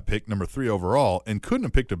woman got picked number 3 overall and couldn't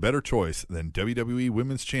have picked a better choice than WWE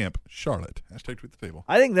Women's Champ Charlotte. Hashtag tweet the table.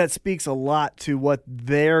 I think that speaks a lot to what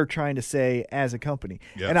they're trying to say as a company.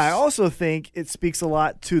 Yes. And I also think it speaks a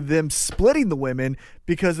lot to them splitting the women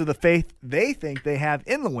because of the faith they think they have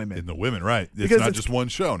in the women. In the women, right? It's Because not it's- just one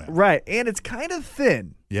show now. Right. And it's kind of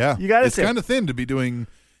thin. Yeah. You gotta It's say- kind of thin to be doing,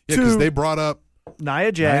 because To- they brought up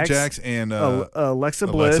Nia Jax, Nia Jax and Alexa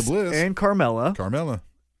Bliss, and Carmella. Carmella.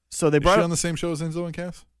 So they Is brought she up, on the same show as Enzo and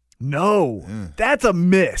Cass? No. Yeah. That's a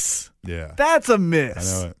miss. Yeah. That's a I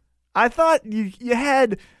miss. know it. I thought you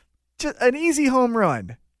had just an easy home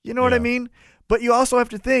run. You know what I Yeah. mean? But you also have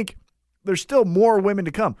to think there's still more women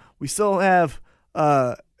to come. We still have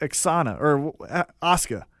Oksana or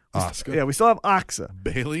Asuka. Asuka. Yeah, we still have Asuka.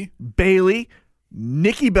 Bailey? Bailey,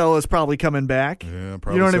 Nikki Bella is probably coming back. Yeah,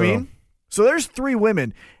 probably You know what so. I mean? So there's 3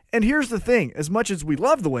 women. And here's the thing, as much as we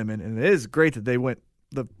love the women, and it is great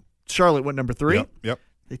that Charlotte went number 3, Yep.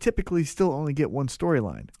 they typically still only get one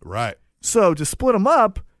storyline. Right. So to split them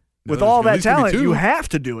up with there's all at that least gonna be talent, 2. you have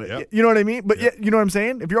to do it. Yep. You know what I mean? But Yep. you know what I'm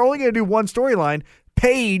saying? If you're only going to do one storyline,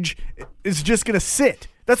 Paige is just going to sit.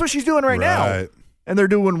 That's what she's doing right now. Right. And they're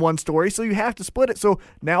doing one story, so you have to split it. So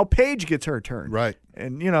now Paige gets her turn. Right.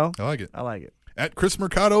 And, I like it. I like it. At Chris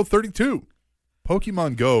Mercado 32,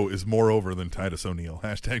 Pokemon Go is more over than Titus O'Neil.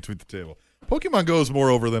 Hashtag tweet the table. Pokemon Go is more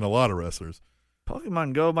over than a lot of wrestlers.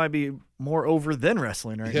 Pokemon Go might be more over than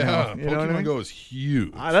wrestling right now. Yeah, You know what I Pokemon mean? Go is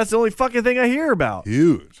huge. That's the only fucking thing I hear about.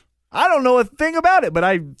 Huge. I don't know a thing about it,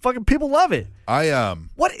 but people love it. I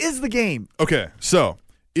What is the game? Okay, so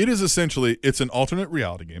it is essentially, it's an alternate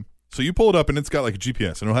reality game. So you pull it up and it's got like a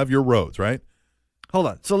GPS and it'll have your roads, right? Hold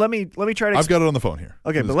on. So let me try to. I've got it on the phone here.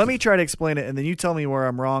 Okay, but let me try to explain it, and then you tell me where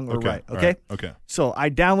I'm wrong or right. all Okay. Okay. So I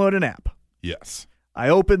download an app. Yes. I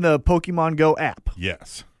open the Pokemon Go app.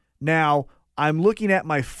 Yes. Now I'm looking at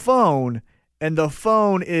my phone, and the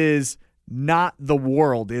phone is not the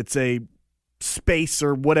world. It's a space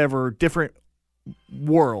or whatever, different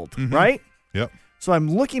world, right? Yep. So I'm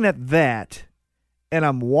looking at that, and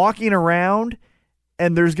I'm walking around,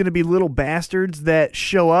 and there's going to be little bastards that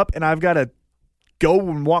show up, and I've got to go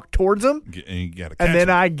and walk towards them, And you got to catch and then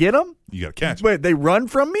them. I get them. You got to catch them. Wait, they run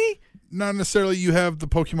from me? Not necessarily. You have the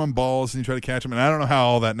Pokemon balls and you try to catch them. And I don't know how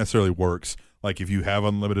all that necessarily works Like if you have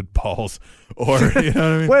unlimited balls, or you know what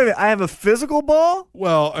I mean. Wait a minute, I have a physical ball?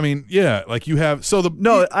 Well, I mean, yeah, like you have. So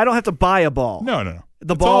No, I don't have to buy a ball. no.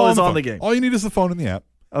 The It's ball all is on phone. the game. All you need is the phone and the app,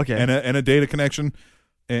 Okay. and a data connection,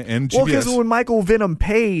 and GPS. Well, because when Michael Venom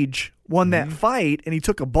Page won that fight and he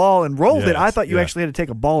took a ball and rolled it, I Yes, thought you yeah. actually had to take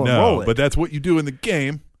a ball and roll it. but that's what you do in the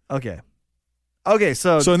game. Okay. Okay,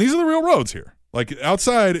 so So and these are the real roads here. Like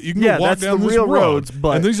outside, you can Yeah, go walk that's down the this real road, roads,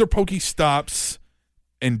 but- and these are pokey stops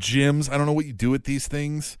and gyms. I don't know what you do at these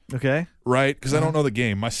things, okay. right? Because I don't know the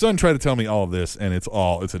game. My son tried to tell me all of this, and it's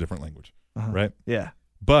a different language, right? Yeah.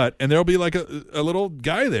 But and there'll be like a little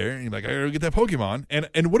guy there, and you're like, I gotta get that Pokemon,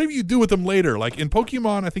 and whatever you do with them later, like in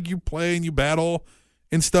Pokemon, I think you play and you battle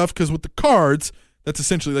and stuff. Because with the cards, that's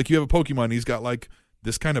essentially like you have a Pokemon, and he's got like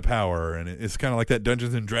this kind of power, and it's kind of like that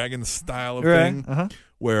Dungeons and Dragons style of Right. thing,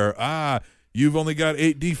 where you've only got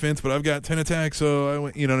 8 defense, but I've got 10 attack,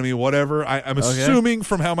 so you know what I mean. Whatever. I'm assuming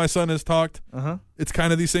from how my son has talked, it's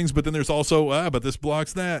kind of these things. But then there's also but this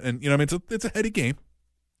blocks that, and you know what I mean. It's a heady game.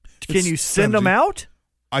 Can It's you send them strategy. out?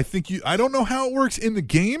 I think I don't know how it works in the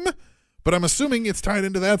game, but I'm assuming it's tied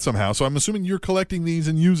into that somehow. So I'm assuming you're collecting these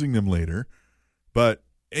and using them later.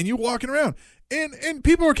 And you walking around. And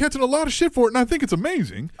people are catching a lot of shit for it, and I think it's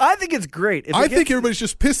amazing. I think it's great. If it I gets- think everybody's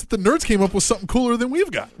just pissed that the nerds came up with something cooler than we've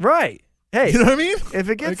got. Right. Hey, You know what I mean? if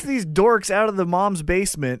it gets these dorks out of the mom's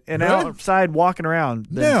basement and Right. outside walking around,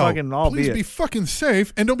 then No, fucking all please be it. be fucking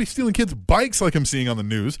safe, and don't be stealing kids' bikes like I'm seeing on the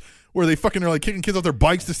news, where they fucking are like kicking kids off their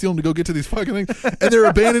bikes to steal them to go get to these fucking things, and they're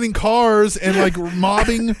abandoning cars and like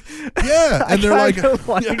mobbing. Yeah, and they're like, kinda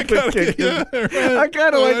like yeah, I the kinda- kicking- yeah, right. I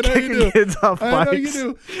kind of Oh, like I know you kicking do. kids off I know bikes.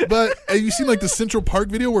 you do. But have you seen like the Central Park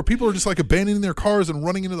video where people are just like abandoning their cars and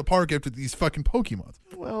running into the park after these fucking Pokemons?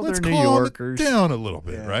 Well, Let's they're New calm Yorkers. it down a little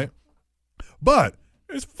bit, Yeah. right? But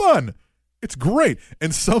it's fun. It's great.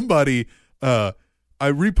 And somebody, I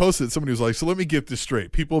reposted it. Somebody was like, so let me get this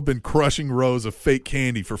straight. People have been crushing rows of fake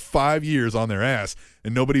candy for 5 years on their ass,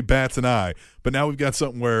 and nobody bats an eye. But now we've got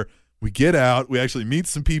something where we get out, we actually meet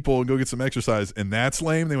some people and go get some exercise, and that's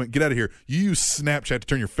lame. They went, get out of here. You use Snapchat to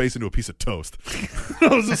turn your face into a piece of toast. I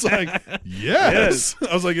was just like, yes.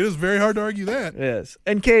 I was like, it is very hard to argue that. Yes.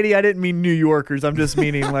 And Katie, I didn't mean New Yorkers. I'm just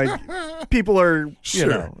meaning like people are, you Sure.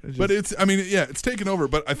 know. But it's taken over,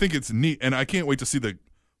 but I think it's neat, and I can't wait to see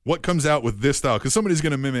what comes out with this style, because somebody's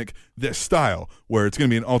going to mimic this style where it's going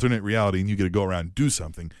to be an alternate reality and you get to go around and do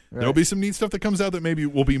something. There'll be some neat stuff that comes out that maybe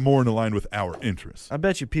will be more in line with our interests. I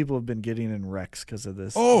bet you people have been getting in wrecks because of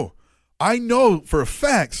this. Oh, I know for a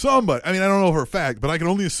fact somebody, I mean, I don't know for a fact, but I can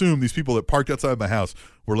only assume these people that parked outside my house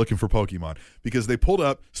were looking for Pokemon, because they pulled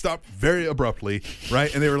up, stopped very abruptly,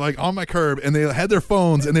 right? And they were like on my curb, and they had their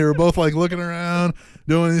phones, and they were both like looking around,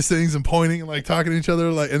 doing these things and pointing and like talking to each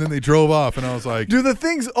other, like, and then they drove off, and I was like, Do the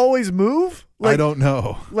things always move? I don't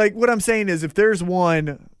know. Like what I'm saying is, if there's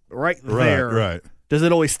one right there, Right. does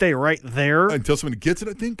it always stay right there? Until somebody gets it,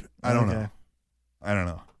 I think. I don't Okay. know. I don't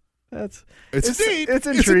know. That's It's neat. It's It's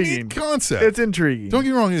a intriguing. neat concept. It's intriguing. Don't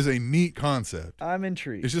get me wrong, it is a neat concept. I'm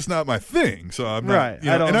intrigued. It's just not my thing, so I'm not. Right, You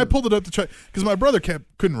know, I don't- and I pulled it up to try, because my brother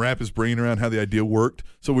couldn't wrap his brain around how the idea worked.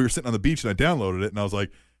 So we were sitting on the beach, and I downloaded it, and I was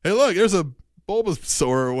like, "Hey, look, there's a Bulbasaur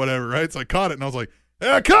or whatever, right?" So I caught it, and I was like, "Hey,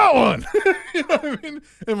 I caught one!" You know what I mean?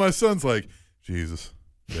 And my son's like, "Jesus,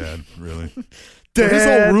 Dad, really?" So his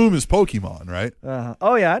whole Dad. room is Pokemon, right?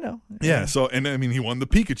 Oh yeah, I know. Yeah. So, and I mean, he won the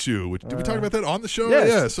Pikachu. Which, did we talk about that on the show? yes.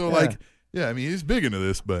 Yeah. So, Yeah. like, yeah, I mean, he's big into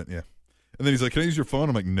this, but yeah. And then he's like, "Can I use your phone?"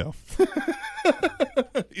 I'm like, "No."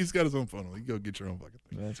 He's got his own phone. You go get your own fucking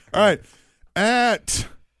thing. That's All right. At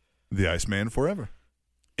the Iceman Forever,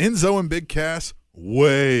 Enzo and Big Cass,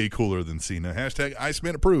 way cooler than Cena. Hashtag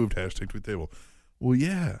Iceman approved. Hashtag tweet table. Well,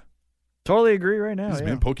 yeah. Totally agree right now. This Yeah.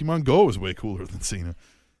 man, Pokemon Go is way cooler than Cena.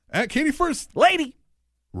 At Katie First, Lady.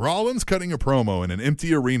 Rollins cutting a promo in an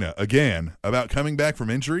empty arena again about coming back from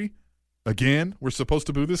injury. Again, we're supposed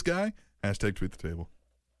to boo this guy. Hashtag tweet the table.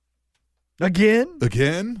 Again?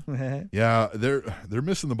 Again? Yeah, they're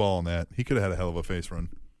missing the ball on that. He could have had a hell of a face run.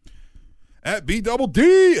 At B Double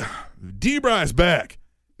D, D-Bry's back.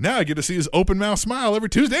 Now I get to see his open mouth smile every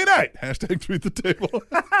Tuesday night. Hashtag tweet the table.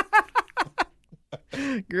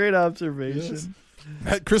 Great observation.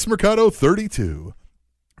 At Chris Mercado 32,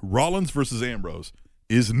 Rollins versus Ambrose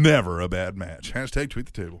is never a bad match. Hashtag tweet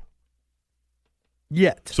the table.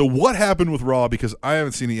 Yet. So what happened with Raw? Because I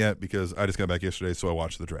haven't seen it yet because I just got back yesterday, so I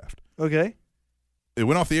watched the draft. Okay. It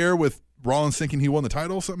went off the air with Rollins thinking he won the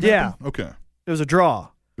title. Something Yeah. happened? Okay. It was a draw.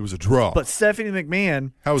 It was a draw. But Stephanie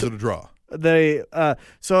McMahon, How was it a draw?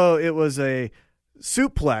 so it was a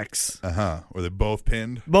suplex. Or they both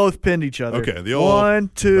pinned. Both pinned each other. Okay, the old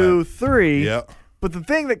 1, 2, 3. Yeah. But the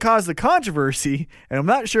thing that caused the controversy, and I'm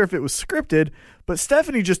not sure if it was scripted, but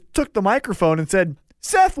Stephanie just took the microphone and said,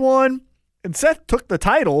 Seth won. And Seth took the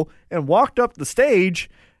title and walked up the stage,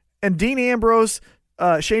 and Dean Ambrose,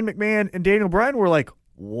 Shane McMahon, and Daniel Bryan were like,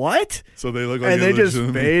 what? So they look like And they just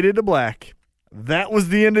faded to black. That was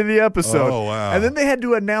the end of the episode. Oh, wow. And then they had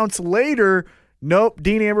to announce later, nope,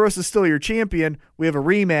 Dean Ambrose is still your champion. We have a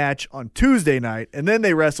rematch on Tuesday night. And then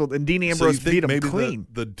they wrestled, and Dean Ambrose beat him maybe clean.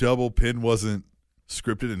 The double pin wasn't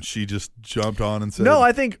scripted, and she just jumped on and said, No,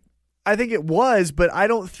 I think it was, but I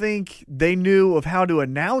don't think they knew of how to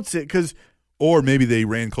announce it because or maybe they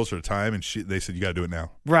ran closer to time, and they said, you got to do it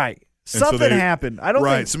now. right. so Something happened. I don't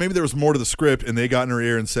Right. think. So maybe there was more to the script, and they got in her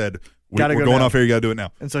ear and said, we're Gotta go going now. off air. You got to do it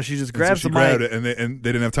now. And so she just And grabs so she the mic. grabbed it, and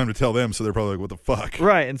they didn't have time to tell them, so they're probably like, what the fuck?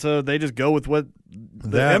 Right. And so they just go with what the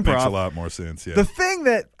That improv. makes a lot more sense, yeah. The thing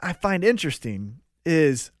that I find interesting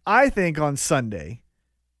is I think on Sunday,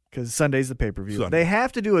 because Sunday's the pay-per-view, Sunday. they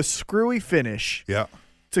have to do a screwy finish yeah.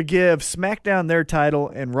 to give SmackDown their title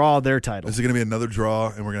and Raw their title. Is it going to be another draw,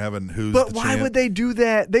 and we're going to have a who's But the why champ? would they do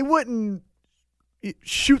that? They wouldn't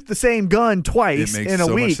shoot the same gun twice It makes in a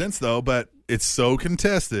so week. much sense, though, but it's so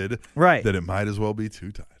contested Right. that it might as well be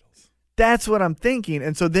two titles. That's what I'm thinking.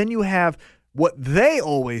 And so then you have what they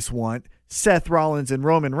always want, Seth Rollins and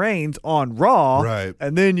Roman Reigns on Raw. Right.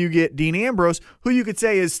 And then you get Dean Ambrose, who you could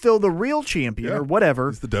say is still the real champion Yeah. or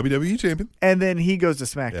whatever. He's the WWE champion. And then he goes to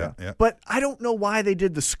SmackDown. Yeah, yeah. But I don't know why they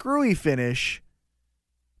did the screwy finish,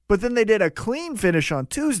 but then they did a clean finish on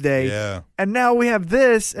Tuesday. Yeah. And now we have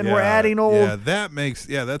this, and we're Yeah, adding old. Yeah, that makes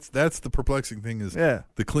that's the perplexing thing is Yeah.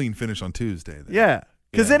 the clean finish on Tuesday. Then. Yeah.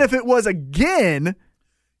 Because Yeah. then if it was again,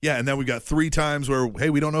 Yeah, and then we got 3 times where hey,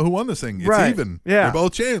 we don't know who won this thing. It's Right. even. Yeah. They're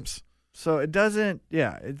both champs. so it doesn't.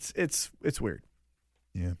 Yeah, it's weird.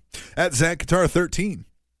 Yeah. At Zach Guitar 13,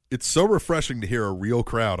 it's so refreshing to hear a real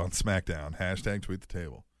crowd on SmackDown. # tweet the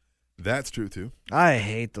table. That's true too. I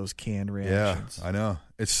hate those canned reactions. Yeah, I know.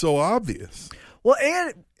 It's so obvious. Well,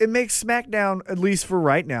 and it makes SmackDown, at least for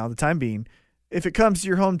right now, the time being, if it comes to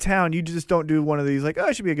your hometown, you just don't do one of these like, oh,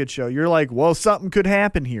 it should be a good show. You're like, well, something could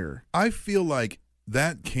happen here. I feel like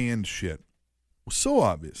that canned shit was so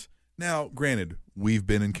obvious. Now, granted, we've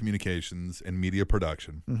been in communications and media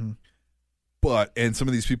production, and some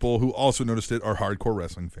of these people who also noticed it are hardcore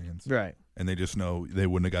wrestling fans, Right. and they just know they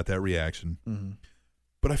wouldn't have got that reaction.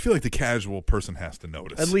 But I feel like the casual person has to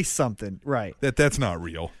notice At least something. Right. that's not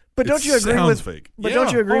real. But don't you agree with? Fake. But Yeah,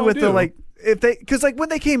 don't you agree I with the do. like if they because like when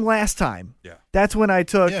they came last time, Yeah. that's when I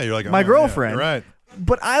took Yeah, you're like my oh, girlfriend. Yeah, right.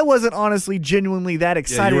 But I wasn't honestly genuinely that Yeah,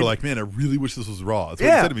 excited. you were like, man, I really wish this was Raw. That's what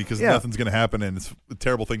Yeah, you said to me because yeah. nothing's going to happen, and it's a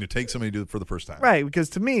terrible thing to take somebody to do it for the first time. right? Because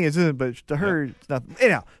to me it's but to her it's nothing.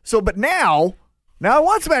 Anyhow, so but now I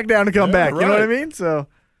want SmackDown to come Yeah, back. You know what I right. mean? So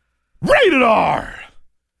Rated R.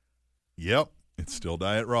 Yep, it's still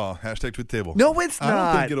Diet Raw. # tweet the table. no, it's not.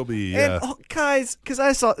 I don't think it'll be. And guys, because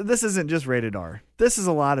I saw this isn't just rated R. This is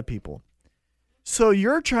a lot of people. So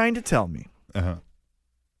you're trying to tell me uh-huh.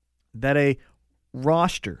 that a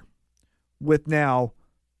roster with now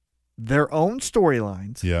their own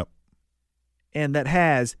storylines Yep. and that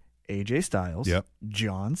has AJ Styles, Yep.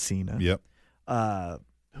 John Cena, Yep.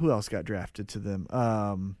 who else got drafted to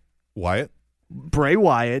them? Wyatt. Bray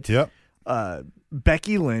Wyatt, Yep.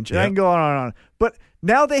 Becky Lynch, and I Yep. can go on and on. But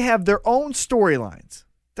now they have their own storylines.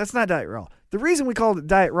 That's not Diet Raw. The reason we called it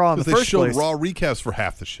Diet Raw in the Because they first showed place. Raw recaps for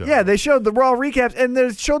half the show. Yeah, they showed the Raw recaps, and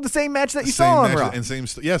they showed the same match that you Same saw on match Raw.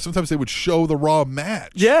 and sometimes they would show the Raw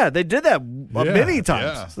match. Yeah, they did that Yeah, many times.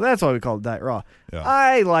 yeah. So that's why we call it Diet Raw. Yeah.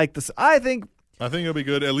 I like this. I think, I think it'll be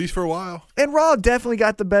good at least for a while. and Raw definitely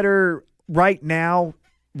got the better right now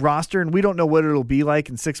roster, and we don't know what it'll be like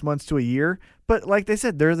in 6 months to a year. But like they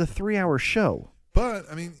said, they're the 3-hour show.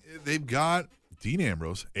 But I mean, they've got Dean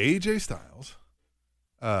Ambrose, AJ Styles,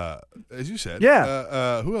 as you said.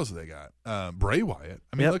 Yeah. Who else have they got? Bray Wyatt.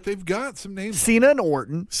 I mean, Yep. look, they've got some names. Cena and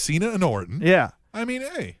Orton. Cena and Orton. Yeah. I mean,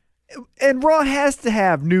 hey, And Raw has to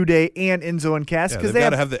have New Day and Enzo and Cass yeah, because they've they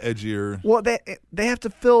got have, to have the edgier. well, they have to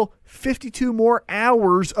fill 52 more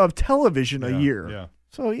hours of television a Yeah, year. yeah.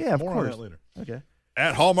 So yeah, of More on course. that later. Okay.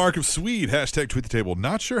 At Hallmark of Swede, # tweet the table.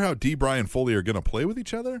 Not sure how D-Bry and Foley are going to play with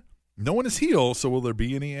each other. No one is heel, so will there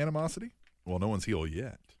be any animosity? Well, no one's heel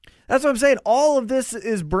yet. That's what I'm saying. All of this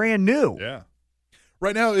is brand new. Yeah.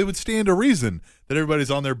 Right now, it would stand to reason that everybody's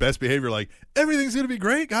on their best behavior, like, everything's going to be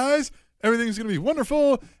great, guys. Everything's going to be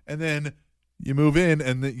wonderful. And then you move in,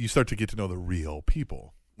 and then you start to get to know the real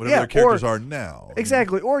people, whatever Yeah, their characters or- are now.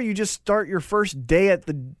 Exactly. Or you just start your first day at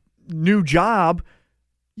the new job.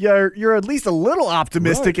 You're at least a little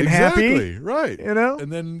optimistic Right, and happy. exactly, right. You know?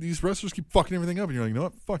 And then these wrestlers keep fucking everything up, and you're like, you know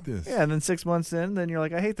what? Fuck this. Yeah, and then 6 months in, then you're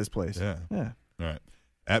like, I hate this place. Yeah. Yeah. All right.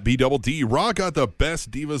 At B-double-D, Raw got the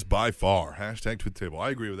best divas by far. Hashtag tweet the table. I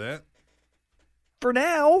agree with that. For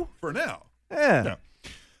now. For now. Yeah. Yeah.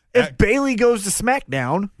 If Bailey goes to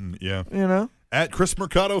SmackDown, Yeah. you know. At Chris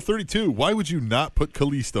Mercado 32, why would you not put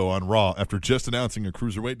Kalisto on Raw after just announcing a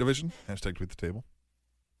cruiserweight division? Hashtag tweet the table.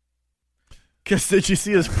 Because did you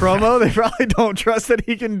see his promo? They probably don't trust that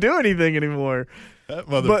he can do anything anymore. That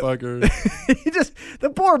motherfucker. The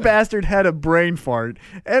poor bastard had a brain fart.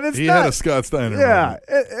 And it's He not. had a Scott Steiner. Yeah,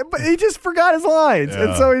 but he just forgot his lines. Yeah.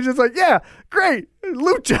 And so he's just like, yeah, great.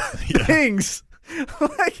 Lucha things.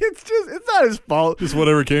 Like, it's not his fault. Just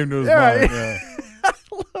whatever came to his Yeah. mind. Yeah.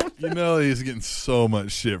 You know he's getting so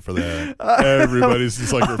much shit for that. Everybody's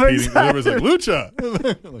just like repeating. excited. Everybody's like,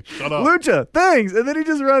 Lucha. Like, shut up. Lucha, things. And then he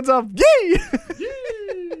just runs off, yay!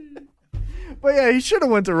 But yeah, he should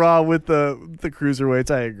have went to Raw with the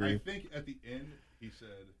cruiserweights. I I agree. think at the end he said.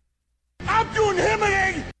 I'm doing him an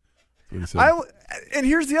egg. What he said. And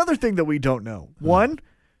here's the other thing that we don't know. One,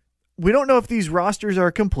 we don't know if these rosters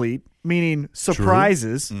are complete, meaning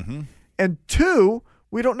surprises. Mm-hmm. And two,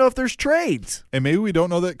 we don't know if there's trades. And maybe we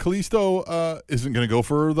don't know that Kalisto isn't going to go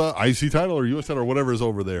for the IC title or US title or whatever is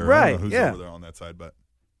over there. I Right, don't know who's yeah. over there on that side, but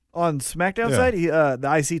On SmackDown Yeah. side, the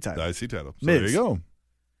IC title. the IC title. So Miz. there you go.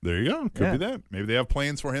 There you go. Could Yeah. be that. Maybe they have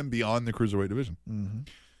plans for him beyond the cruiserweight division. Mm-hmm.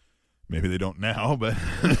 Maybe they don't now, but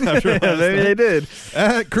after Yeah, last maybe night. they did.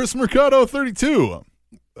 At Chris Mercado 32.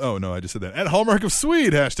 Oh, no, I just said that. At Hallmark of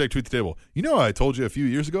Swede, hashtag tweet the table. You know, I told you a few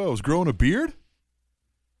years ago I was growing a beard?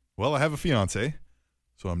 Well, I have a fiance,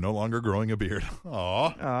 so I'm no longer growing a beard.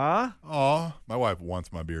 Aw. Aw, My wife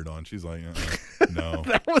wants my beard on. She's like, no.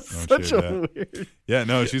 that was Don't such shave a that. weird. Yeah,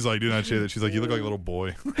 no, she's like, do not shave that. She's like, you look like a little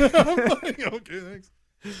boy. I'm like, okay, thanks.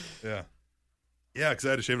 Yeah. Yeah, because I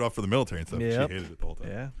had to shave it off for the military and stuff. Yep. She hated it the whole time.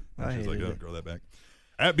 Yeah, And I she's like, hated oh, it. grow that back.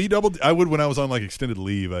 At B-double-D, I would when I was on like extended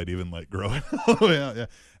leave, I'd even like grow it all the way out. Yeah.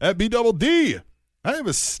 At B-double-D, I have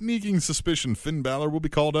a sneaking suspicion Finn Balor will be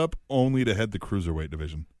called up only to head the cruiserweight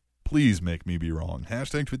division. Please make me be wrong.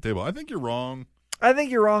 Hashtag tweet table. I think you're wrong. I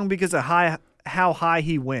think you're wrong because of how high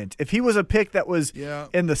he went. If he was a pick that was Yeah.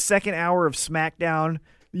 in the second hour of SmackDown,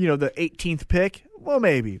 the 18th pick, well,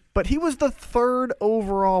 maybe. But he was the third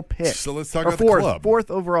overall pick. So let's talk Or about the fourth, club.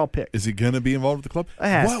 Fourth overall pick. Is he going to be involved with the club? It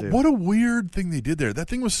has to. What a weird thing they did there. That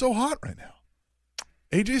thing was so hot right now.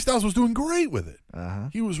 AJ Styles was doing great with it. Uh-huh.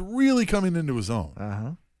 He was really coming into his own.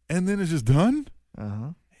 Uh-huh. And then it's just done? Uh-huh.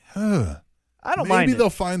 Huh. I don't Maybe mind it. they'll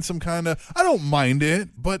find some kind of... I don't mind it,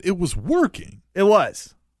 but it was working. It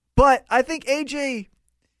was. But I think AJ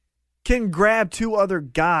can grab two other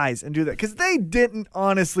guys and do that because they didn't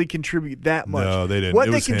honestly contribute that much. No, they didn't. What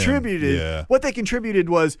It they was him. contributed, Yeah. what they contributed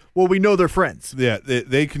was, well, we know they're friends. Yeah,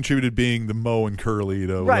 they contributed being the Mo and Curly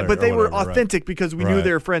to Right, but they were whatever, right. authentic because we knew Right.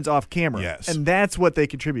 they were friends off camera. Yes. And that's what they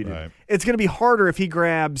contributed. Right. It's going to be harder if he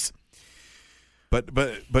grabs.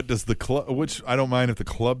 But does the club... Which I don't mind if the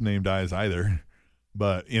club name dies either.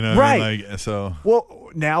 But, you know, Right. I mean, like, so... Well,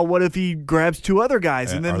 now what if he grabs two other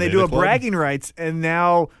guys and then Are they they do the a club? bragging rights and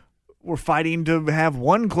now we're fighting to have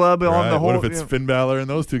one club on Right. the whole. What if it's Finn Balor and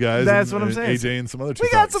those two guys? That's and, what I'm saying. AJ and some other two We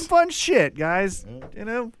got fucks? some fun shit, guys.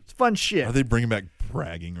 It's fun shit. Are they bringing back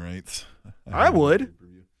bragging rights? I would.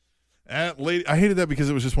 I hated that because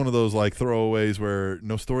it was just one of those like throwaways where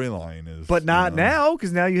no storyline is. But not now,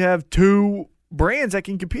 because now you have two brands that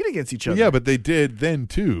can compete against each other. Yeah, but they did then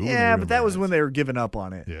too. when they Yeah, were but in that was when brands. they were giving up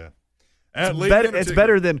on it. Yeah. At It's Lady better, it's Undertaker-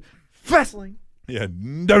 better than wrestling. Yeah,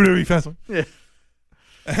 WWE Festival. Yeah.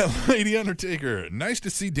 At Lady Undertaker, nice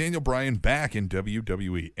to see Daniel Bryan back in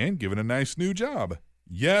WWE and given a nice new job.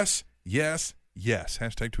 Yes, yes, yes.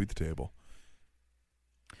 Hashtag tweet the table.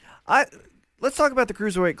 Let's talk about the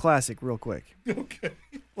Cruiserweight Classic real quick. Okay.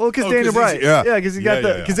 Well, because Oh, Daniel 'cause he's- Bryan, yeah. because he got Yeah, the,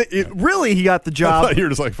 yeah, because really he got the I job. thought you were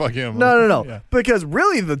just like, fuck him. No, Yeah. because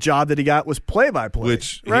really the job that he got was play-by-play,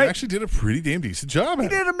 Which right? he actually did a pretty damn decent job at. He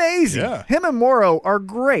did amazing. Yeah. Him and Morrow are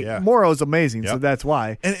great. Yeah. Morrow's amazing, so Yep. that's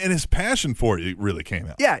why. And his passion for it really came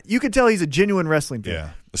out. Yeah, you could tell he's a genuine wrestling fan. Yeah.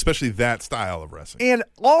 Especially that style of wrestling. And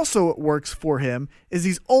also what works for him is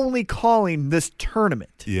he's only calling this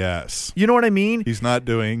tournament. Yes. You know what I mean? He's not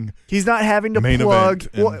doing He's not having to Main plug,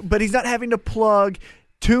 event and- well, but he's not having to plug,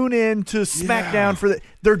 tune in to SmackDown Yeah. for the.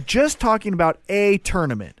 They're just talking about a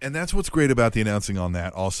tournament. and that's what's great about the announcing on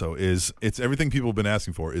that also is it's everything people have been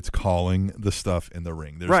asking for. It's calling the stuff in the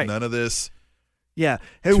ring. There's Right. none of this. Yeah.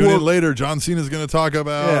 Hey, Tune well, in later. John Cena's going to talk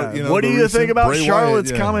about, yeah. you know, What do the you recent think about Bray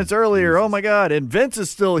Charlotte's Wyatt? Yeah. comments earlier? Oh my God! And Vince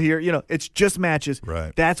is still here. You know, it's just matches.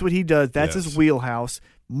 Right. That's what he does. That's Yes. his wheelhouse.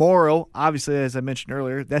 Morrow, obviously, as I mentioned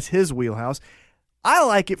earlier, that's his wheelhouse. I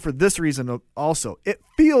like it for this reason also. It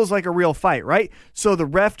feels like a real fight, right? So the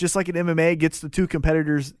ref, just like in MMA, gets the two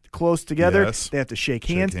competitors close together. Yes. They have to shake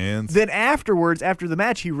hands. hands. Then afterwards, after the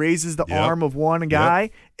match, he raises the Yep. arm of one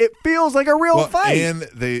guy. It feels like a real fight. And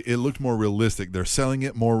it looked more realistic. They're selling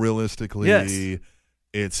it more realistically.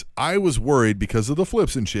 Yes. I was worried because of the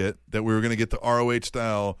flips and shit that we were going to get the ROH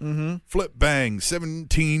style flip bang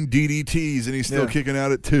 17 DDTs and he's still kicking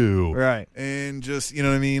out at 2. Right. And just, you know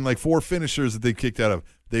what I mean, like 4 finishers that they kicked out of.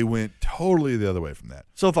 They went totally the other way from that.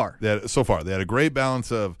 So far. They had a great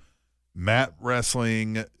balance of mat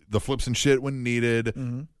wrestling, the flips and shit when needed,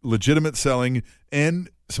 legitimate selling, and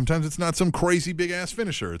sometimes it's not some crazy big ass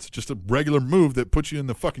finisher. It's just a regular move that puts you in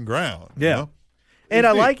the fucking ground. Yeah. You know?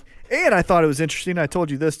 And I thought it was interesting. I told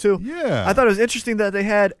you this too. Yeah. I thought it was interesting that they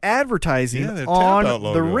had advertising Yeah, they had on Tap Out the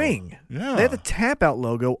logo. ring. Yeah. They had the Tap Out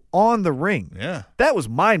logo on the ring. Yeah. That was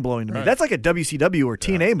mind blowing to me. Right. That's like a WCW or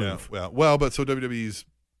TNA move. Yeah. Well, but so WWE's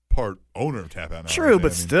part owner of Tap Out now. True,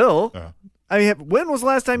 but still. Yeah. I mean, when was the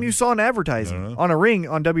last time you saw an advertising I don't know. on a ring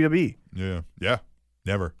on WWE? Yeah.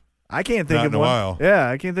 Never. I can't think Not of in a one. while. Yeah,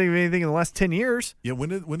 I can't think of anything in the last 10 years. Yeah, when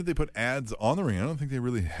did they put ads on the ring? I don't think they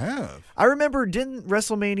really have. I remember, didn't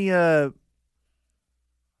WrestleMania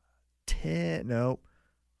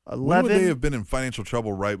 11? When would they have been in financial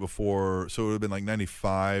trouble right before? So it would have been like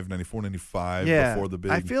 95, 94, 95 yeah, before the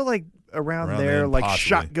big. I feel like around around there, then, like possibly.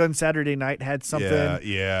 Shotgun Saturday Night had something.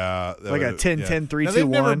 Yeah. Like a 10, 10, 3, Now, 2, they've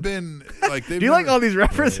never 1. been like. Do you like all these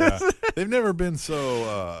references? Yeah. They've never been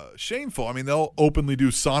so shameful. I mean, they'll openly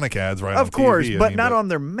do Sonic ads right on Of course, TV. but not on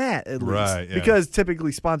their mat at least. Right, yeah. Because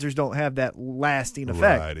typically sponsors don't have that lasting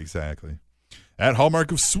effect. Right, exactly. At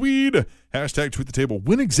Hallmark of Swede, hashtag tweet the table.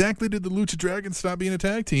 When exactly did the Lucha Dragons stop being a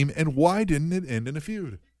tag team, and why didn't it end in a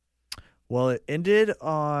feud? Well, it ended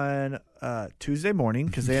on Tuesday morning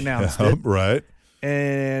because they announced it. Right.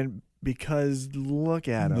 And because look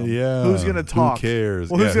at them. Yeah. Who's going to talk? Who cares?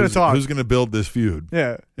 Well, who's going to talk? Who's going to build this feud?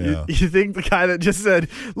 Yeah. Yeah. You think the guy that just said,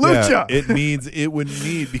 Lucha. Yeah, it would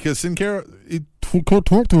need, because Sin Cara, can't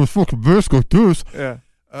talk to his fucking best like this. Yeah.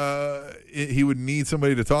 He would need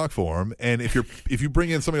somebody to talk for him, and if you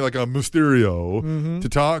bring in somebody like a Mysterio to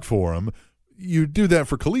talk for him, you do that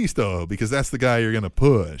for Kalisto because that's the guy you're going to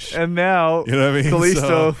push. And now, You know what I mean? Kalisto,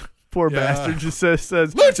 So, poor yeah. bastard, just says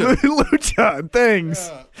Lucha. Lucha and things.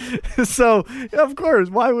 Yeah. So, of course,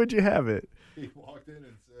 why would you have it? He walked in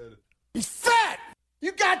and said, He's fat!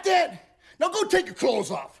 You got that? Now go take your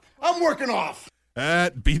clothes off. I'm working off.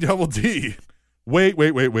 at B-double-D. Wait.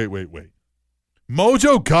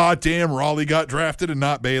 Mojo goddamn Raleigh got drafted and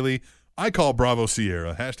not Bailey. I call Bravo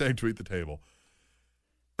Sierra. Hashtag tweet the table.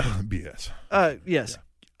 BS. Yes.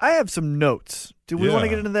 I have some notes. Do we want to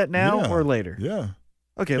get into that now Yeah. or later? Yeah.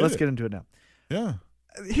 Okay, let's get into it now. Yeah.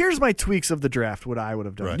 Here's my tweaks of the draft, what I would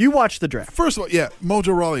have done. Right. You watched the draft. First of all, yeah,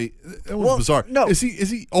 Mojo Rawley, that was Well, bizarre. no. Is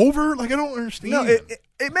he over? Like, I don't understand. No,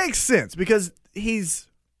 it makes sense because he's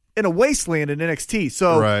in a wasteland in NXT.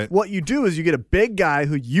 So Right. what you do is you get a big guy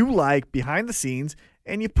who you like behind the scenes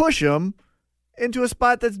and you push him into a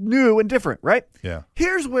spot that's new and different, right? Yeah.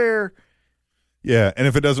 Here's where Yeah, and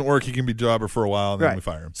if it doesn't work, he can be jobber for a while, and then we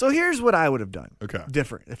fire him. So here's what I would have done. Okay.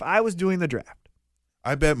 Different. If I was doing the draft.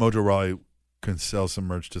 I bet Mojo Rawley can sell some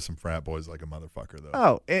merch to some frat boys like a motherfucker, though.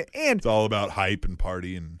 Oh, and It's all about hype and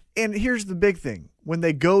party and here's the big thing. When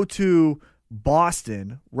they go to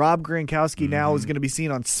Boston, Rob Gronkowski now is going to be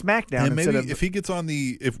seen on SmackDown and instead maybe of if he gets on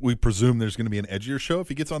if we presume there's going to be an edgier show, if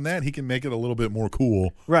he gets on that, he can make it a little bit more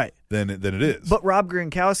cool right. than it is. But Rob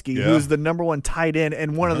Gronkowski, Yeah. who's the number one tight end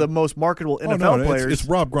and one of the most marketable NFL players, it's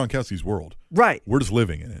Rob Gronkowski's world. right? We're just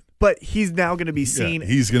living in it. But he's now going to be seen Yeah,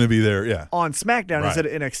 he's going to be there. Yeah, on SmackDown Right. instead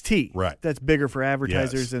of NXT. Right. That's bigger for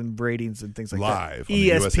advertisers Yes. and ratings and things like Live that. on the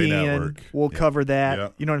USA ESPN Network. will Yeah. cover that. Yeah.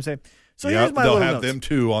 You know what I'm saying? So Yep, here's my they'll little have notes. them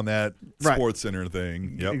too on that Right. Sports Center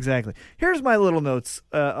thing. Yep. Exactly. Here's my little notes.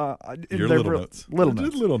 Your They're little notes. Little Just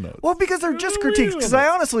notes. little notes. Well, because they're just Little critiques. Because I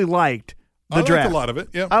honestly liked the I draft. liked a lot of it.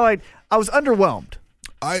 Yeah, I was underwhelmed.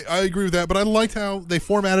 I agree with that, but I liked how they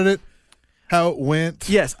formatted it, how it went.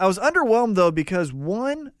 Yes, I was underwhelmed though because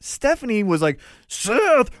one, Stephanie was like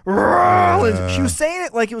Seth Rollins. She was saying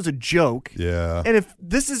it like it was a joke. Yeah. And if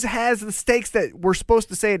this has the stakes that we're supposed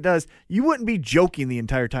to say it does, you wouldn't be joking the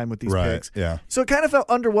entire time with these Right, picks. yeah. So it kind of felt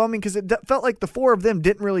underwhelming because it felt like the four of them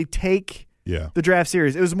didn't really take Yeah. the draft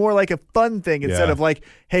serious. It was more like a fun thing instead Yeah. of like,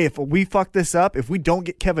 hey, if we fuck this up, if we don't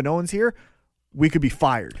get Kevin Owens here, we could be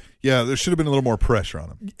fired. Yeah, there should have been a little more pressure on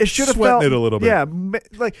him. It should have Sweating felt it a little bit. Yeah,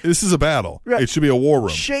 like This is a battle. Right. It should be a war room.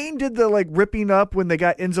 Shane did the ripping up when they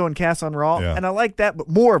got Enzo and Cass on Raw, Yeah. and I like that, but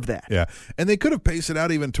more of that. Yeah, and they could have paced it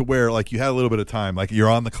out even to where you had a little bit of time, you're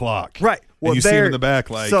on the clock, Right. Well, and you see him there- in the back,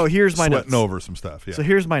 so here's my sweating notes. over some stuff. Yeah, So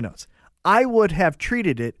here's my notes. I would have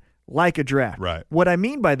treated it like a draft. Right. What I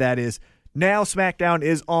mean by that is now SmackDown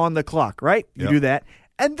is on the clock, right? You Yep. do that.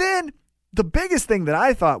 And then the biggest thing that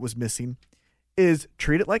I thought was missing is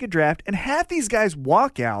treat it like a draft and have these guys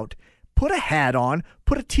walk out, put a hat on,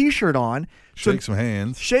 put a T-shirt on, shake some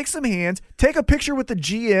hands. shake some hands, take a picture with the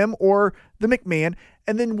GM or the McMahon,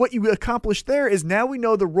 and then what you accomplish there is now we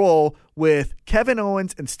know the role with Kevin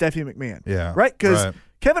Owens and Stephanie McMahon. Yeah, Right? Because right.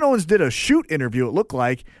 Kevin Owens did a shoot interview, it looked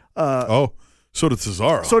like. So did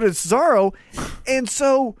Cesaro. So did Cesaro. And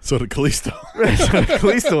so So did Kalisto.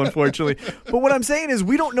 Kalisto, unfortunately. But what I'm saying is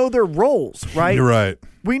we don't know their roles, right? You're right.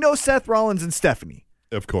 We know Seth Rollins and Stephanie.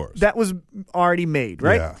 Of course. That was already made,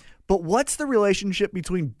 right? Yeah. But what's the relationship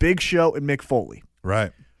between Big Show and Mick Foley?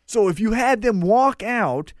 Right. So if you had them walk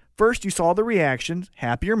out, first you saw the reactions,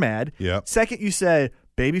 happy or mad. Yep. Second, you said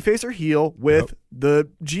babyface or heel with the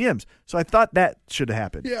GMs. So I thought that should have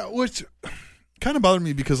happened. Yeah, which kind of bothered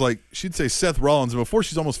me because she'd say Seth Rollins, and before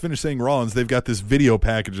she's almost finished saying Rollins, they've got this video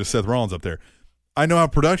package of Seth Rollins up there. I know how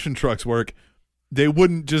production trucks work. They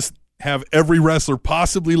wouldn't just have every wrestler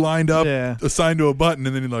possibly lined up, assigned to a button,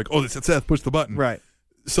 and then you're like, oh, that's Seth, push the button. Right.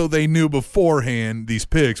 So they knew beforehand these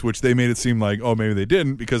picks, which they made it seem like, oh, maybe they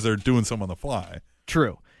didn't because they're doing some on the fly.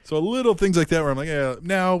 True. So little things like that where I'm like, yeah,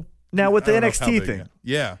 now with the I don't know how NXT big- thing.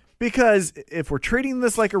 Yeah. Because if we're treating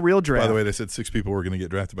this like a real draft. By the way, they said 6 people were going to get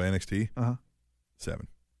drafted by NXT. 7.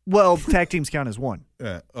 Well, tag teams count as one.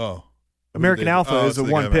 Yeah. Oh. American Alpha is so a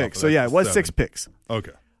they one got pick. Alpha. So yeah, it was 7. 6 picks.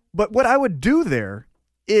 Okay. But what I would do there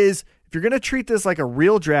is if you're going to treat this like a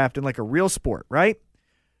real draft and like a real sport, right?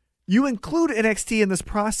 You include NXT in this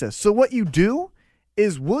process. So what you do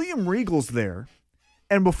is William Regal's there,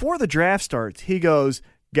 and before the draft starts, he goes,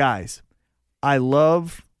 guys, I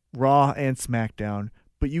love Raw and SmackDown,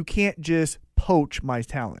 but you can't just poach my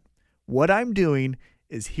talent. What I'm doing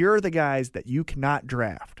is here are the guys that you cannot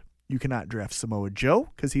draft. You cannot draft Samoa Joe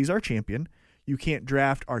because he's our champion. You can't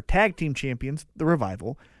draft our tag team champions, the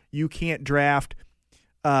Revival. You can't draft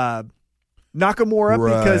Nakamura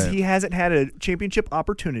because he hasn't had a championship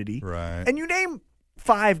opportunity. Right. And you name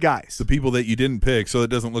 5 guys. The people that you didn't pick, so it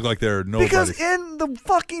doesn't look like they're nobody. Because in the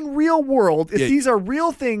fucking real world, if these are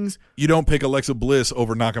real things, you don't pick Alexa Bliss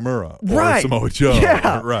over Nakamura or right. Samoa Joe.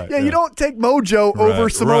 Yeah. Right. Yeah, you don't take Mojo over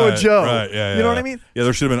Samoa Joe. Right. Yeah. You know what I mean? Yeah,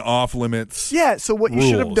 there should have been off limits. Yeah, so what you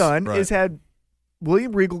should have rules. done Right. is had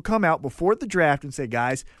William Regal come out before the draft and say,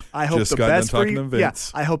 guys, I hope Just the got done best for talking you. to Yeah,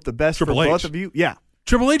 Vince. I hope the best Triple for H. both of you. Yeah.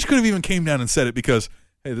 Triple H could have even came down and said it because,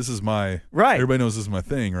 hey, this is my Right. Everybody knows this is my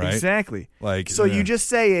thing, right? Exactly. So you just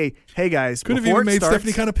say, hey guys, could have before even it made starts,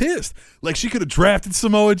 Stephanie kind of pissed. She could have drafted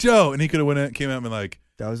Samoa Joe, and he could have came out and been like,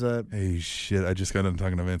 that was hey, shit, I just got done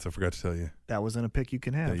talking to Vince. I forgot to tell you that wasn't a pick you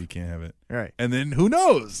can have. that you can't have it. Right. And then who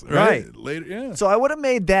knows, Right. Later, yeah. So I would have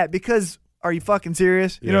made that because are you fucking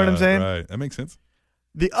serious? You know what I'm saying? Right. That makes sense.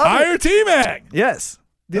 The other, Hire T-Mac. yes.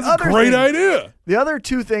 The That's other a great thing- idea. The other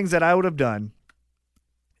 2 things that I would have done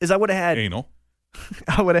is I would have had Anal.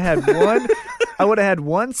 I would have had one I would have had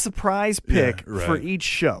one surprise pick Yeah, right. for each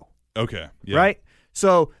show. Okay. Yeah. Right?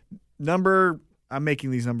 So I'm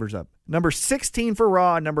making these numbers up. Number 16 for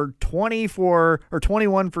Raw, number 21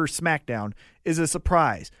 for SmackDown is a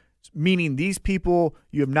surprise, meaning these people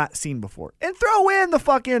you have not seen before. And throw in the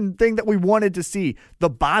fucking thing that we wanted to see, the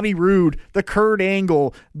Bobby Roode, the Kurt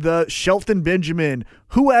Angle, the Shelton Benjamin,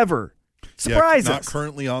 whoever. Surprise not us.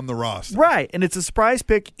 currently on the roster. Right, and it's a surprise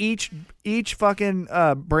pick each fucking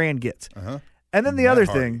brand gets. Uh-huh. And then the Matt other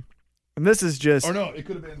Hardy. thing, and this is just Or no, it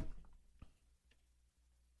could have been.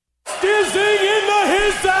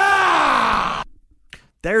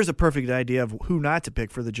 there's a perfect idea of who not to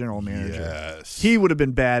pick for the general manager. Yes. He would have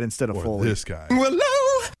been bad instead of or Foley. this guy.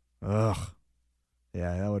 Ugh.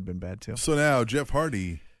 Yeah, that would have been bad too. So now Jeff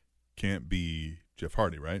Hardy can't be Jeff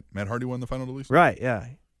Hardy, right? Matt Hardy won the final release? Right, yeah.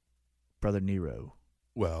 Brother Nero.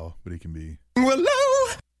 Well, but he can be.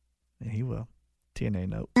 Yeah, he will. TNA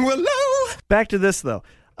note. Back to this though.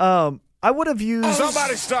 I would have used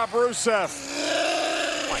Somebody stop Rusev.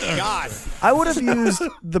 Oh my God. I would have used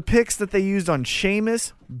the picks that they used on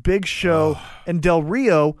Sheamus, Big Show, and Del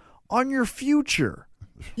Rio on your future.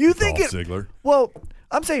 You think Dolph it? Ziggler. Well,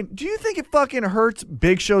 I'm saying, do you think it fucking hurts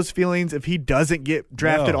Big Show's feelings if he doesn't get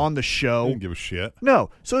drafted No. on the I show? didn't give a shit. No.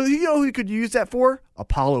 So you know who you could use that for?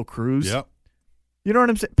 Apollo Crews. Yep. You know what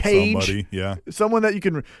I'm saying? Paige. Somebody, yeah. Someone that you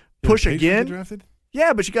can push Did Paige get again. drafted?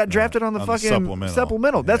 Yeah, but she got drafted on the on the fucking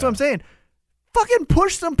supplemental. That's Yeah. what I'm saying. Fucking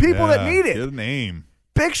push some people that need it. Get a name.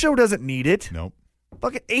 Big Show doesn't need it. Nope.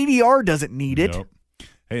 Fucking ADR doesn't need it. Nope.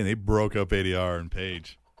 Hey, and they broke up ADR and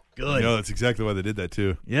Paige. Good. That's exactly why they did that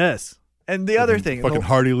too. Yes. And the other thing, Fucking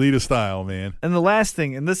Hardy Lita style, man. and the last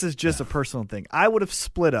thing, and this is just a personal thing, I would have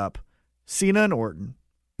split up Cena and Orton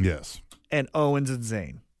Yes. and Owens and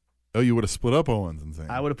Zayn. Oh, you would have split up Owens and Zayn.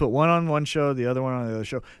 I would have put one on one show, the other one on the other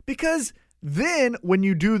show. Because then when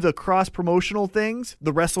you do the cross-promotional things,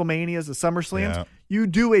 the WrestleManias, the SummerSlams, Yeah. you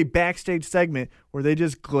do a backstage segment where they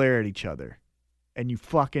just glare at each other. And you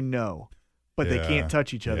fucking know. But they Yeah. can't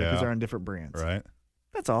touch each other because Yeah. they're on different brands. Right.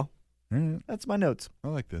 That's all. All right. That's my notes. I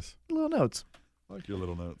like this. Little notes. I like your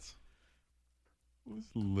little notes. Those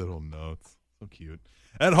little notes. So cute.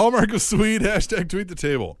 At Hallmark of Sweet, hashtag tweet the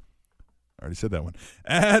table. I already said that one.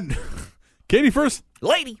 And Katie first.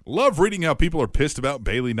 Lady. Love reading how people are pissed about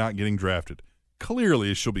Bailey not getting drafted.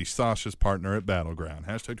 Clearly, she'll be Sasha's partner at Battleground.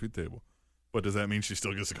 Hashtag tweet the table. What does that mean? She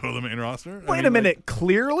still gets to go to the main roster? Wait a minute.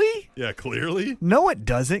 Clearly? Yeah, clearly. No, it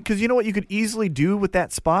doesn't. Because you know what you could easily do with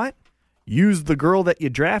that spot? Use the girl that you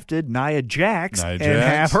drafted, Nia Jax, and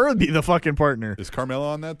have her be the fucking partner. Is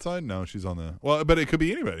Carmella on that side? No, she's on the. Well, but it could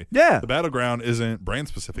be anybody. Yeah. The Battleground isn't brand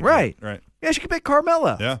specific. Right. Yet. Right. Yeah, she could pick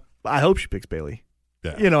Carmella. Yeah. I hope she picks Bailey.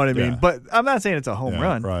 Yeah. You know what I mean? Yeah. But I'm not saying it's a home Yeah,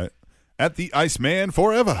 run. Right. At the Iceman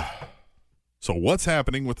forever. So what's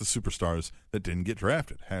happening with the superstars that didn't get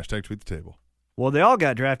drafted? Hashtag tweet the table. Well, they all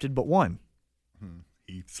got drafted but one.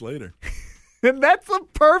 Heath Slater. And that's the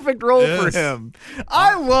perfect role Yes. for him.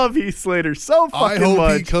 I love Heath Slater so I fucking hope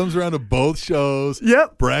much. he comes around to both shows.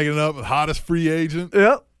 Yep. Bragging up hottest free agent.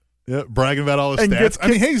 Yep. Yeah, bragging about all his And stats. gets I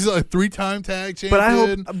mean, hey, he's a 3-time tag champion. But I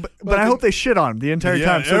hope, but I hope they shit on him the entire Yeah,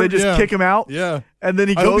 time. So they just yeah. kick him out. Yeah. And then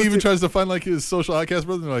he I goes. hope he even to- tries to find like his social outcast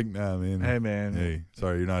brother. And they're like, nah, man. Hey, man. Hey,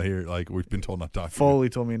 sorry, you're not here. Like we've been told not to talk to you. Foley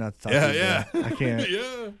told me not to talk to you. Yeah, bro. I can't.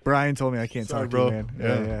 yeah. Brian told me I can't Sorry, talk bro. to you, man.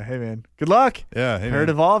 Yeah. Yeah. Hey, man. Good luck. Yeah. Hey, Heard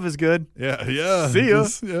man. Evolve is good. Yeah. Yeah. See ya.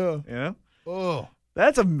 Yeah. You know? Oh.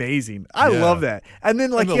 That's amazing. I Yeah. love that. And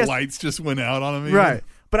then like And the yes, lights just went out on him. even. right.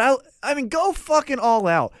 But I mean, go fucking all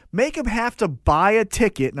out. Make him have to buy a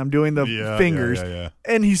ticket, and I'm doing the Yeah, fingers. yeah.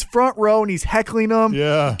 And he's front row, and he's heckling them.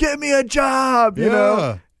 Yeah. Get me a job. You Yeah.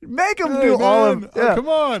 know, make him Hey, do all man. of. Oh, Yeah. come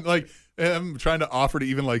on. Like, I'm trying to offer to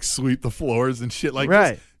even like sweep the floors and shit. Like,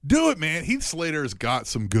 Right. just do it, man. Heath Slater's got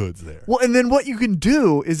some goods there. Well, and then what you can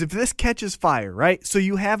do is if this catches fire, right? So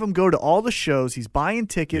you have him go to all the shows. He's buying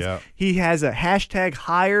tickets. Yeah. He has a hashtag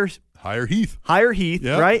hire Hire Heath. Heath,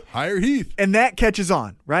 right? Hire Heath. And that catches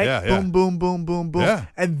on, right? Yeah, yeah. Boom, boom, boom, boom, boom. Yeah.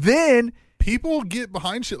 And then, People get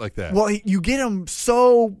behind shit like that. well, you get him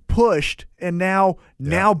so pushed, and now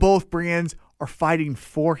both brands are fighting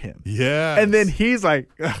for him. Yeah. And then he's like,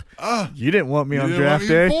 "Ugh, you didn't want me you on didn't draft want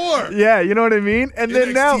day. me before." Yeah, you know what I mean? And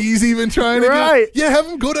then now, NXT's even trying to Right. get, have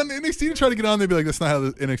him go down to NXT to try to get on. They'd be like, that's not how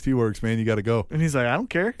the NXT works, man. You got to go. and he's like, I don't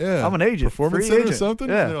care. Yeah. I'm an agent. Performance free center agent. or something.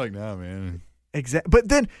 Yeah. And they're like, nah, man. Exactly. But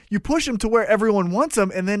then you push him to where everyone wants him,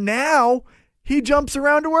 and then now he jumps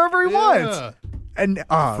around to wherever he wants. Yeah. And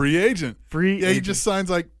Free agent. free Yeah, he agent. just signs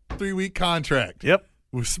like 3-week contract. Yep.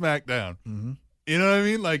 With SmackDown. Mm-hmm. You know what I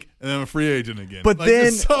mean? Like, and then I'm a free agent again. But like, then,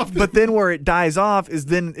 just something. but then where it dies off is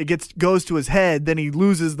then it goes to his head. Then he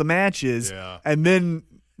loses the matches, Yeah. and then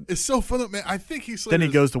it's so fun, man. I think Heath Slater.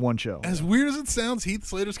 he goes to one show. As weird as it sounds, Heath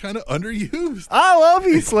Slater's kind of underused. I love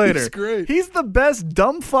Heath Slater. He's great. He's the best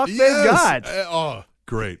dumb fuck they've Yes. got. Oh,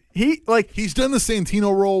 great. He's done the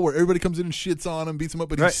Santino role where everybody comes in and shits on him, beats him up,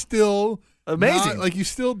 but Right. he's still Amazing. like, you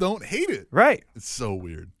still don't hate it. right. It's so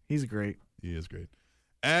weird. He's great. He is great.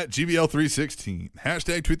 At GBL316,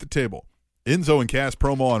 hashtag tweet the table. Enzo and Cass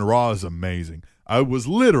promo on Raw is amazing. I was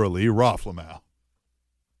literally Rafflemow.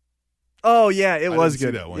 Oh yeah, it was didn't see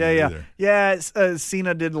good. that one Yeah, yet yeah, either. yeah.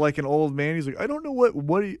 Cena did like an old man. He's like, I don't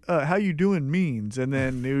know how you doing means. And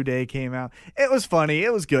then New Day came out. It was funny.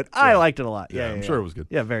 It was good. I liked it a lot. Yeah, Yeah, I'm sure it was good.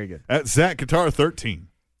 Yeah, very good. At Zach Qatar 13.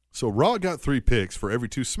 So Raw got 3 picks for every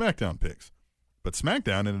 2 SmackDown picks. But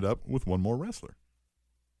SmackDown ended up with 1 more wrestler.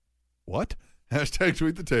 What? Hashtag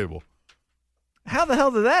tweet the table. How the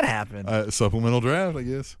hell did that happen? Supplemental draft, I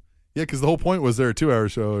guess. Yeah, because the whole point was there a 2-hour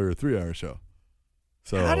show or a 3-hour show.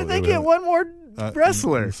 So How did they would get have- one more in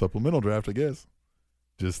wrestler? the supplemental draft, I guess.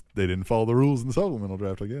 Just they didn't follow the rules in the supplemental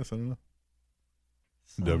draft, I guess. I don't know.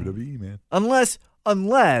 WWE, man. Unless,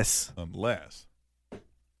 Unless.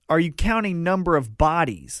 are you counting number of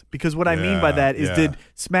bodies? Because what I mean by Yeah, that is, yeah. did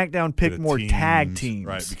SmackDown pick Get a more tag teams, teams?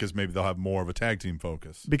 Right, because maybe they'll have more of a tag team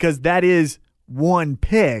focus. Because that is one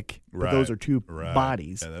pick, but Right, those are 2 right.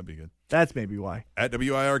 bodies. Yeah, that'd be good. That's maybe why. At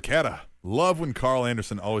WIR Cata, Love when Carl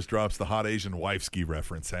Anderson always drops the hot Asian wife ski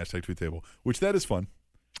reference, hashtag tweet table, which that is fun.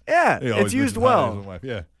 Yeah, He always it's used mentions hot well. Asian wife.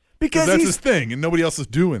 Yeah. Because that's he's- his thing, and nobody else is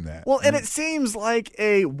doing that. Well, and it seems like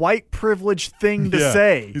a white privileged thing to Yeah.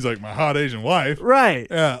 say. He's like, my hot Asian wife. Right.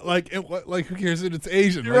 Yeah, like who cares if it's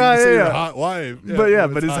Asian? Like, Right, you say yeah. your hot wife.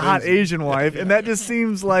 But his hot Asian wife, and that just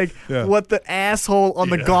seems like Yeah. what the asshole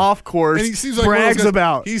on the Yeah. golf course And he seems like one of those brags guys-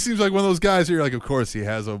 about. He seems like one of those guys who you're like, of course he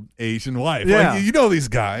has an Asian wife. Yeah. Like, you know these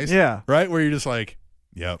guys. Yeah. Right? Where you're just like,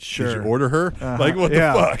 yeah, Sure. did you order her? Like, what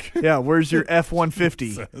yeah. the fuck? Yeah, where's your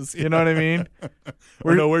F-150? You know what I mean?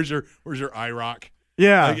 Or no, where's your IROC?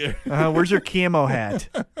 Yeah. Like- Where's your camo hat?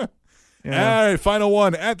 Yeah. All right, final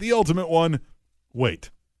one. At the ultimate one. Wait,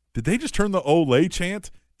 did they just turn the Olay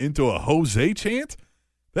chant into a Jose chant?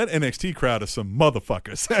 That NXT crowd is some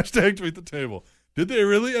motherfuckers. Hashtag tweet the table. Did they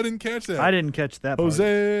really? I didn't catch that. I didn't catch that part.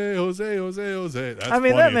 Jose. That's I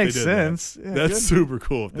mean, funny that if makes they did sense. that. Yeah, That's good. super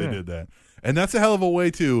cool if they Yeah. did that. And that's a hell of a way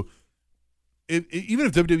to, even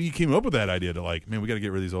if WWE came up with that idea to like, man, we got to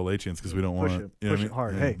get rid of these Olay chants because we don't want Push to. it, You know push what it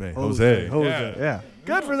hard. I mean? Hey, Jose. yeah.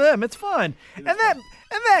 Good for them. It's fun. And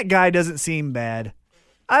that guy doesn't seem bad.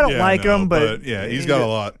 I don't like him, but yeah, he's got a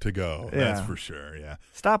lot to go. That's Yeah. for sure. Yeah.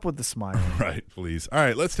 Stop with the smile. Right, please. All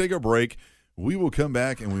right, let's take a break. We will come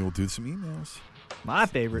back and we will do some emails. My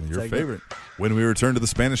favorite. Your segment. favorite. When we return to the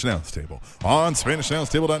Spanish Announce Table on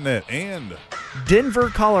SpanishAnnounceTable.net. And Denver,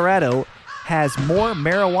 Colorado has more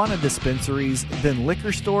marijuana dispensaries than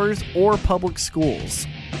liquor stores or public schools.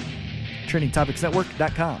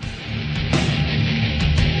 TrendingTopicsNetwork.com.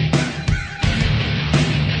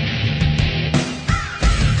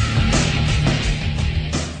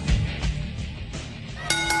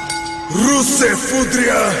 Rusev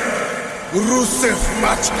Fudria, Rusev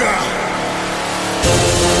Machka.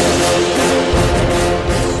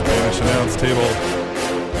 Spanish Announce Table.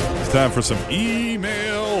 It's time for some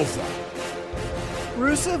emails.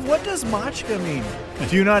 Rusev, what does Machka mean?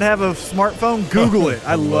 Do you not have a smartphone? Google it.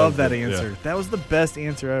 I love that it, answer. yeah. That was the best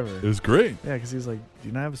answer ever. It was great. Yeah, because he's like, do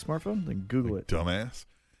you not have a smartphone? Then Google it. Dumbass.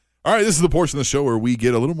 All right, this is the portion of the show where we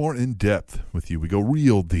get a little more in depth with you. We go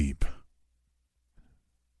real deep.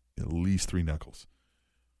 At least 3 knuckles.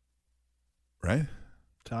 Right?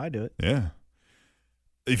 That's how I do it. Yeah.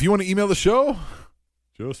 If you want to email the show,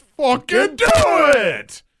 just fucking do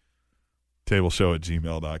it.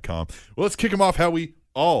 Tableshow@gmail.com. Well, let's kick them off how we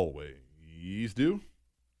always do.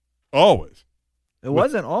 Always. It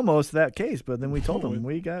wasn't almost that case, but then we told Oh, him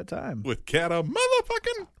we got time. With Cata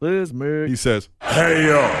motherfucking. Liz Mook. He says, Hey,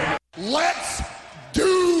 yo. Let's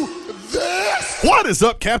do this. what is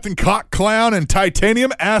up, Captain Cock Clown and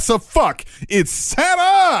Titanium Ass of Fuck? It's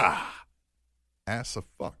Santa. Ass of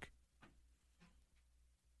Fuck.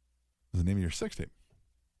 That's the name of your sex tape.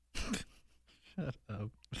 Shut up.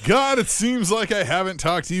 God, it seems like I haven't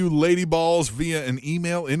talked to you lady balls via an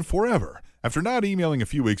email in forever. After not emailing a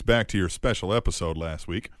few weeks back to your special episode last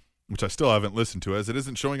week, which I still haven't listened to as it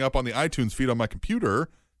isn't showing up on the iTunes feed on my computer.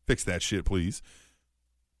 Fix that shit, please.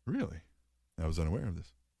 Really? I was unaware of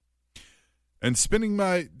this. And spinning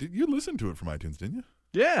my... You listened to it from iTunes, didn't you?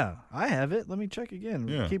 Yeah, I have it. Let me check again.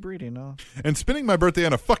 Yeah. Keep reading. And spending my birthday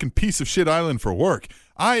on a fucking piece of shit island for work.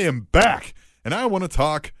 I am back, and I want to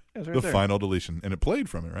talk Yeah, it's right the there. final deletion. And it played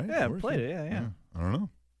from it, right? Yeah, Where's it played it. Yeah. I don't know.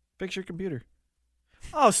 Fix your computer.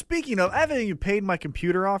 Oh, speaking of, I haven't even paid my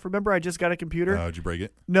computer off. Remember, I just got a computer? Did you break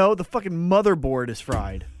it? No, the fucking motherboard is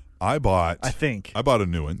fried. I bought I think. a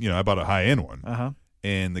new one. I bought a high-end one. Uh-huh.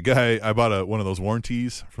 And the guy, I bought one of those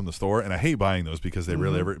warranties from the store, and I hate buying those because they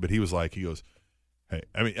really but he was like, he goes, hey,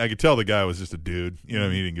 I mean, I could tell the guy was just a dude. You know what I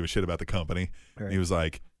mean? He didn't give a shit about the company. Right. And he was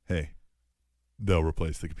like, hey, they'll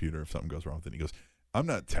replace the computer if something goes wrong with it. He goes, I'm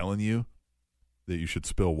not telling you that you should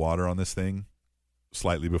spill water on this thing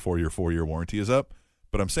slightly before your 4-year warranty is up.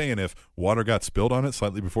 But I'm saying if water got spilled on it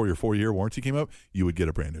slightly before your 4-year warranty came up, you would get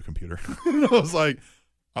a brand new computer. I was like,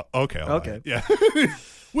 okay. I'll buy it. Yeah.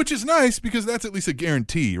 Which is nice because that's at least a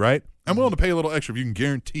guarantee, right? I'm willing to pay a little extra if you can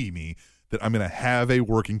guarantee me that I'm going to have a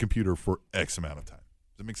working computer for X amount of time.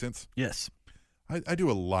 Does that make sense? Yes. I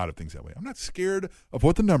do a lot of things that way. I'm not scared of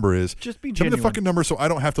what the number is. Just be Tell me the genuine. fucking number so I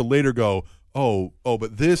don't have to later go, oh,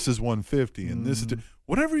 but this is 150 and this is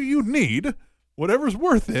whatever you need, whatever's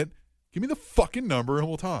worth it. Give me the fucking number and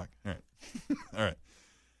we'll talk. All right. All right.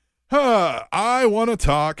 I want to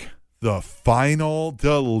talk the final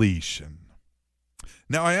deletion.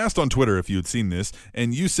 Now, I asked on Twitter if you had seen this,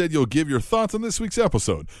 and you said you'll give your thoughts on this week's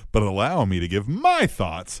episode, but allow me to give my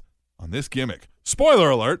thoughts on this gimmick. Spoiler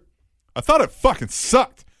alert, I thought it fucking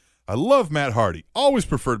sucked. I love Matt Hardy. Always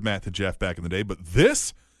preferred Matt to Jeff back in the day, but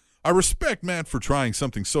this, I respect Matt for trying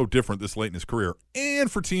something so different this late in his career,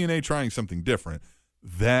 and for TNA trying something different.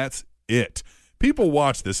 That's it. People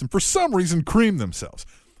watch this and for some reason cream themselves.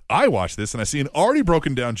 I watch this and I see an already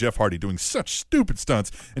broken down Jeff Hardy doing such stupid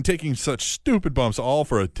stunts and taking such stupid bumps, all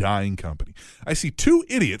for a dying company. I see two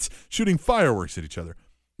idiots shooting fireworks at each other.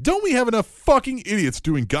 Don't we have enough fucking idiots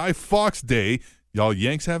doing Guy Fawkes Day? Y'all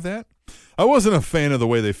Yanks have that? I wasn't a fan of the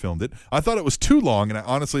way they filmed it. I thought it was too long, and I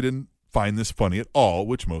honestly didn't find this funny at all,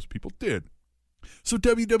 which most people did. So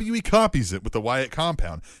WWE copies it with the Wyatt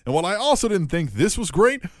compound, and while I also didn't think this was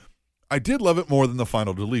great, I did love it more than the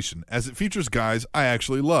final deletion, as it features guys I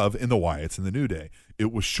actually love in the Wyatts and the New Day.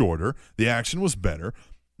 It was shorter, the action was better.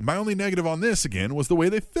 My only negative on this, again, was the way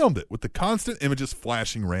they filmed it, with the constant images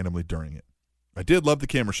flashing randomly during it. I did love the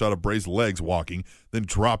camera shot of Bray's legs walking, then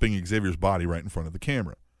dropping Xavier's body right in front of the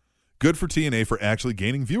camera. Good for TNA for actually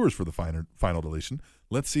gaining viewers for the final deletion.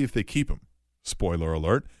 Let's see if they keep them. Spoiler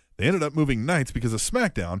alert, they ended up moving nights because of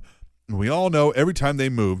SmackDown, and we all know every time they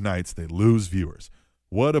move nights, they lose viewers.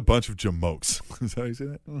 What a bunch of jamokes. Is that how you say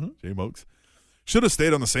that? Mm-hmm. Jamokes. Should have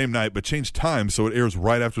stayed on the same night, but changed time so it airs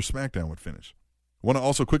right after SmackDown would finish. Want to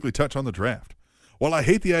also quickly touch on the draft. While I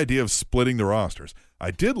hate the idea of splitting the rosters,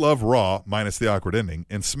 I did love Raw, minus the awkward ending,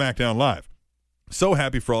 and SmackDown Live. So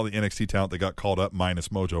happy for all the NXT talent that got called up, minus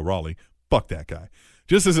Mojo Rawley. Fuck that guy.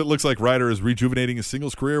 Just as it looks like Ryder is rejuvenating his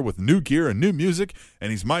singles career with new gear and new music,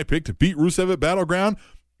 and he's my pick to beat Rusev at Battleground,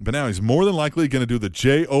 but now he's more than likely going to do the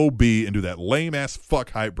J.O.B. and do that lame-ass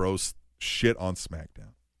fuck hype bros shit on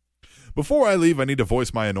SmackDown. Before I leave, I need to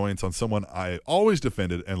voice my annoyance on someone I always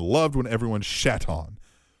defended and loved when everyone shat on.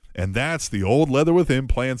 And that's the old leather with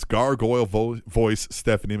implants, gargoyle voice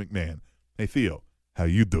Stephanie McMahon. Hey, Theo, how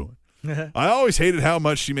you doing? I always hated how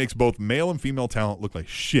much she makes both male and female talent look like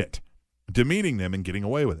shit, demeaning them and getting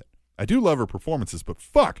away with it. I do love her performances, but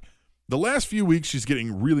fuck, the last few weeks she's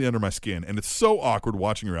getting really under my skin, and it's so awkward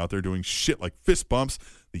watching her out there doing shit like fist bumps,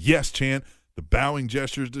 the yes chant, the bowing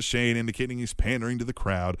gestures to Shane indicating he's pandering to the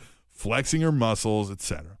crowd, flexing her muscles,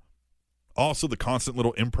 etc. Also, the constant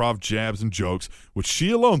little improv jabs and jokes, which she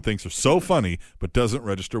alone thinks are so funny, but doesn't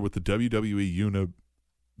register with the WWE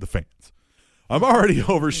the fans. I'm already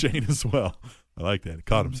over Shane as well. I like that. He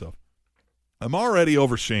caught himself. I'm already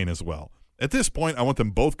over Shane as well. At this point, I want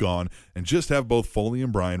them both gone and just have both Foley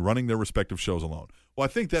and Bryan running their respective shows alone. Well, I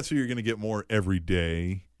think that's who you're going to get more every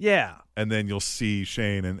day. Yeah. And then you'll see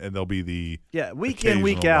Shane, and there'll be the week in,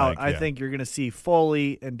 week out, I think you're going to see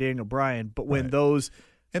Foley and Daniel Bryan. But when those...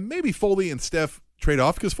 And maybe Foley and Steph trade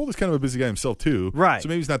off, because Foley's kind of a busy guy himself, too. Right. So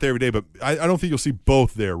maybe he's not there every day, but I don't think you'll see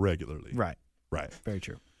both there regularly. Right. Right. Very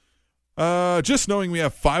true. Just knowing we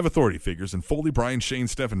have 5 authority figures, and Foley, Bryan, Shane,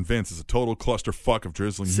 Steph, and Vince is a total clusterfuck of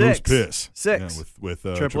drizzling moose piss. 6. Yeah, with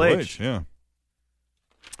Triple H. Yeah.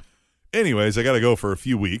 Anyways, I got to go for a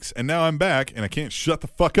few weeks, and now I'm back, and I can't shut the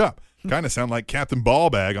fuck up. Kind of sound like Captain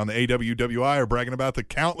Ballbag on the AWWI, bragging about the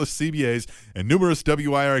countless CBAs and numerous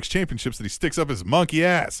WIRX championships that he sticks up his monkey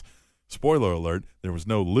ass. Spoiler alert, there was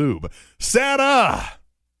no lube. Sada!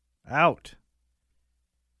 Out.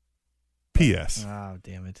 P.S. Oh,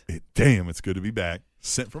 damn it. Damn, it's good to be back.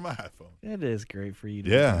 Sent from my iPhone. It is great for you to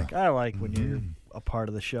be back. I like when you're a part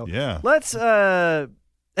of the show. Yeah. Let's,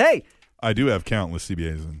 hey. I do have countless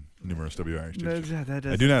CBAs and numerous WIRX championships.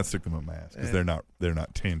 I do not stick them up my ass because they're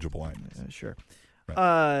not tangible items. Sure. Right.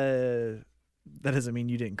 That doesn't mean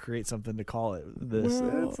you didn't create something to call it this.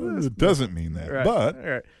 Well, it doesn't mean that, right.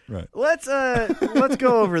 but right. Let's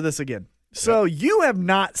go over this again. So you have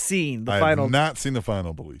not seen the final. I have not seen the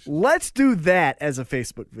final deletion. Let's do that as a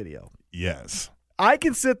Facebook video. Yes. I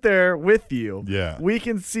can sit there with you. Yeah. We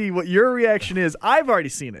can see what your reaction is. I've already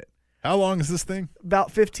seen it. How long is this thing? About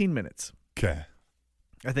 15 minutes. Okay.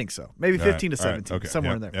 I think so. Maybe 15 to 17, okay.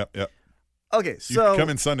 somewhere in there. Yep. Okay, so you can come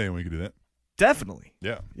in Sunday and we can do that. Definitely.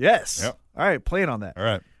 Yeah. Yes. Yep. All right, plan on that. All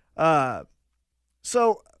right.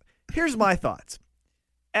 So here's my thoughts.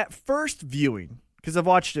 At first viewing, because I've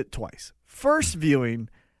watched it twice. First viewing,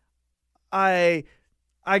 I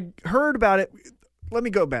heard about it. Let me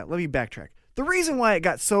go back. Let me backtrack. The reason why it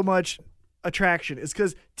got so much attraction is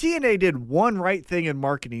because TNA did one right thing in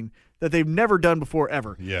marketing that they've never done before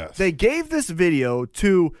ever. Yes. They gave this video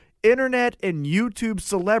to internet and YouTube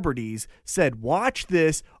celebrities, said, watch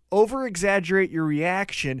this, over-exaggerate your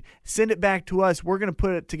reaction, send it back to us. We're going to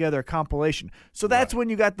put it together a compilation. So that's when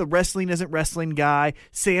you got the Wrestling Isn't Wrestling guy,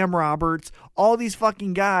 Sam Roberts, all these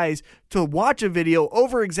fucking guys to watch a video,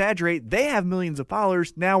 over-exaggerate. They have millions of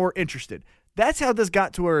followers. Now we're interested. That's how this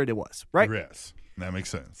got to where it was, right? Yes. That makes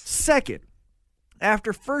sense. Second,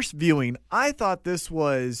 after first viewing, I thought this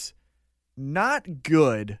was not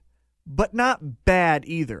good, but not bad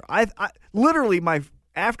either. I literally,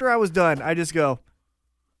 after I was done, I just go,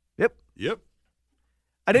 Yep.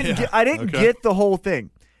 I didn't get the whole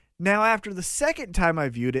thing. Now, after the second time I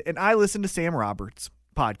viewed it, and I listened to Sam Roberts'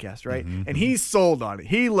 podcast, right? And he's sold on it.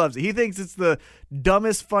 He loves it. He thinks it's the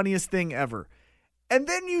dumbest, funniest thing ever. And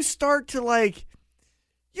then you start to like,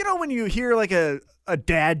 when you hear like a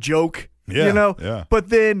dad joke, Yeah. But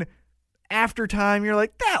then after time, you're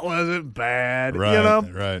like, that wasn't bad,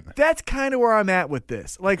 Right. That's kind of where I'm at with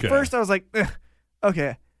this. Like, Okay. first I was like,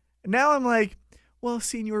 okay. Now I'm like, well,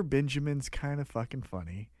 Senor Benjamin's kind of fucking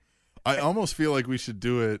funny. I almost feel like we should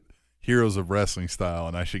do it Heroes of Wrestling style,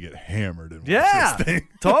 and I should get hammered and watch Yeah, this thing.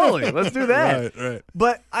 totally. Let's do that. Right.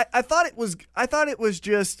 But I thought it was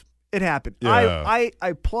just, it happened. Yeah. I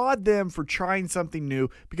applaud them for trying something new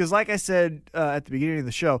because, like I said at the beginning of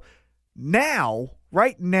the show,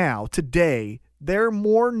 right now, today, they're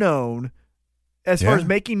more known as far as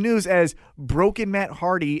making news as Broken Matt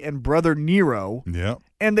Hardy and Brother Nero. Yeah.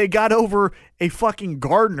 And they got over a fucking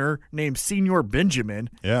gardener named Senor Benjamin.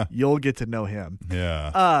 Yeah. You'll get to know him.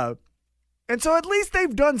 Yeah. And so at least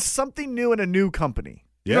they've done something new in a new company.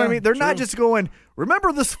 You know what I Yeah, mean? They're not true. just going,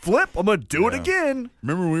 remember this flip? I'm going to do it again.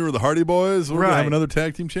 Remember when we were the Hardy Boys? We're going to Right. have another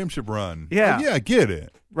tag team championship run. Yeah. Like, yeah, I get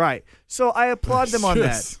it. Right. So I applaud them on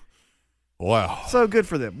that. Wow. So good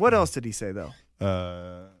for them. What else did he say, though?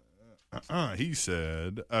 He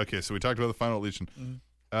said, okay, so we talked about the final edition.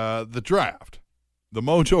 Mm-hmm. The draft. The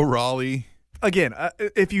Mojo Rawley. Again,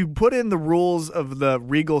 if you put in the rules of the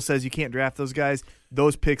Regal says you can't draft those guys,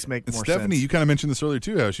 those picks make And more Stephanie, sense. you kind of mentioned this earlier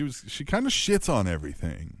too, how she kind of shits on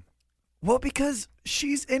everything. Well, because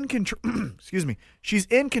she's in control. Excuse me. She's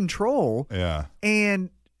in control. Yeah.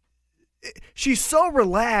 And she's so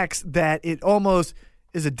relaxed that it almost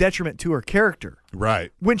is a detriment to her character.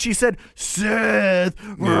 Right. When she said Seth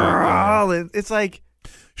Rollins, it's like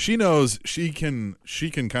She knows she can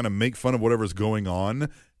kind of make fun of whatever's going on,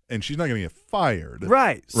 and she's not going to get fired.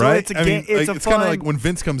 right. So Right? it's a I mean, it's a it's kind fun, of like when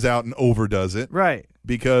Vince comes out and overdoes it. right.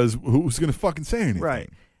 Because who's going to fucking say anything? Right.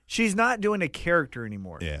 She's not doing a character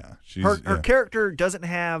anymore. Yeah. She's, Her yeah. character doesn't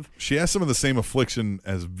have She has some of the same affliction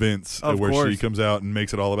as Vince, Of where she course. comes out and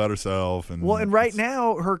makes it all about herself. And and right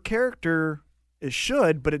now her character it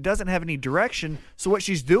should, but it doesn't have any direction. So what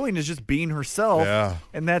she's doing is just being herself. Yeah.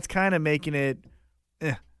 And that's kind of making it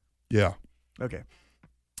Yeah. okay.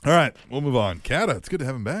 All right, we'll move on. Kata, it's good to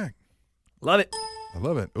have him back. Love it. I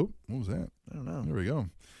love it. Oh, what was that? I don't know. There we go.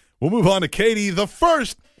 We'll move on to Katie, the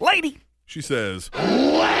first Lady. She says,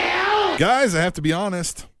 guys, I have to be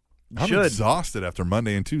honest. I'm Should. exhausted after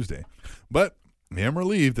Monday and Tuesday. But I am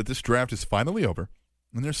relieved that this draft is finally over,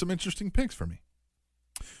 and there's some interesting picks for me.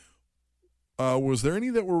 Was there any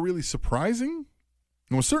that were really surprising?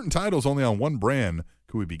 And with certain titles only on one brand,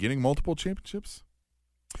 could we be getting multiple championships?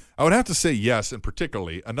 I would have to say yes, and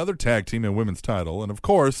particularly another tag team and women's title, and of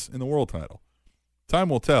course, in the world title. Time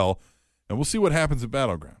will tell, and we'll see what happens at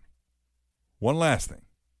Battleground. One last thing.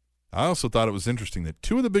 I also thought it was interesting that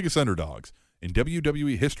two of the biggest underdogs in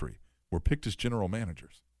WWE history were picked as general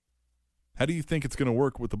managers. How do you think it's going to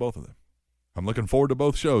work with the both of them? I'm looking forward to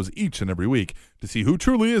both shows each and every week to see who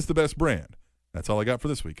truly is the best brand. That's all I got for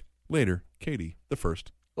this week. Later, Katie, the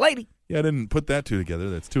first. Lady. Yeah, I didn't put that two together.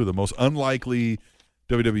 That's two of the most unlikely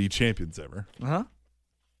WWE champions ever. Uh-huh.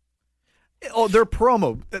 Oh, their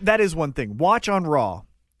promo. That is one thing. Watch on Raw.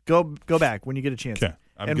 Go back when you get a chance. Okay,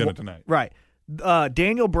 I'm going to tonight. Right.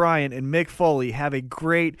 Daniel Bryan and Mick Foley have a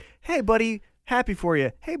great, hey, buddy, happy for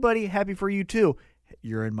you. Hey, buddy, happy for you, too.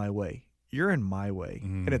 You're in my way. You're in my way.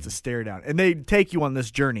 And it's a stare down. And they take you on this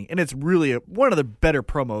journey. And it's really one of the better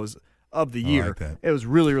promos of the year. like that. It was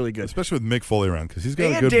really, really good. Especially with Mick Foley around, because he's got a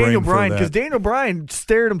And good Daniel brain Bryan, for because that. Daniel Bryan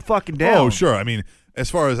stared him fucking down. Oh, sure. I mean, as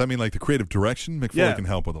far as, like the creative direction, Mick Foley Yeah. can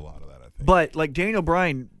help with a lot of that, I think. But, like, Daniel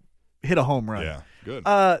Bryan hit a home run. Yeah, good.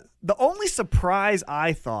 The only surprise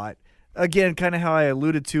I thought, again, kind of how I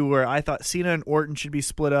alluded to, where I thought Cena and Orton should be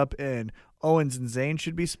split up and Owens and Zayn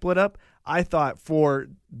should be split up. I thought for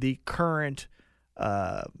the current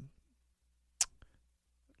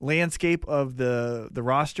landscape of the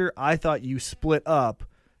roster, I thought you split up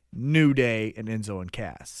New Day and Enzo and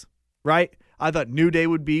Cass. Right? I thought New Day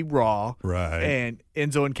would be Raw, Right. and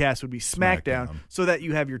Enzo and Cass would be SmackDown, SmackDown. so that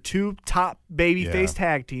you have your two top babyface Yeah.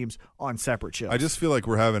 tag teams on separate shows. I just feel like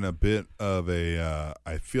we're having a bit of a.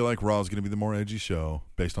 I feel like Raw is going to be the more edgy show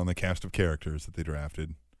based on the cast of characters that they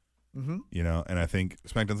drafted. Mm-hmm. You know, and I think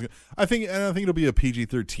SmackDown's. I think it'll be a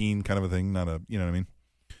PG-13 kind of a thing, not a. You know what I mean?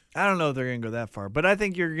 I don't know if they're going to go that far, but I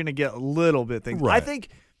think you're going to get a little bit things. Right. I think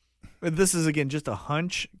this is, again, just a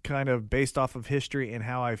hunch kind of based off of history and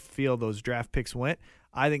how I feel those draft picks went.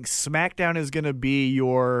 I think SmackDown is going to be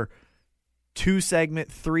your 2-segment,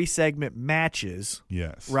 3-segment matches,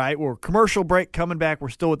 Yes. right? Or commercial break, coming back, we're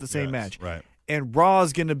still with the same Yes, match. Right. and Raw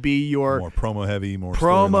is going to be your more promo heavy, more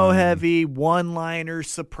promo storyline. heavy, one-liners,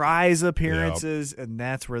 surprise appearances, and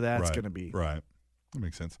that's where that's Right, going to be. Right. That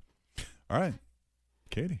makes sense. All right.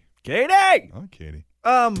 Katie. Katie! I like Katie.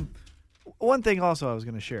 One thing also I was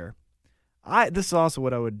going to share. This is also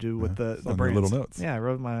what I would do with the It's on your brands. little notes. Yeah, I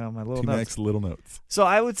wrote my little T-Max notes. little notes. So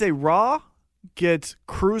I would say Raw gets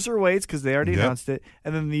cruiserweights because they already Yep. announced it,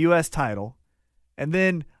 and then the U.S. title. And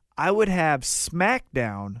then I would have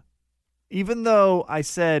SmackDown, even though I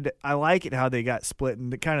said I like it how they got split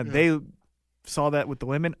and they saw that with the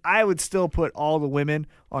women, I would still put all the women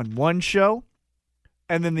on one show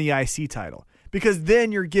and then the IC title. Because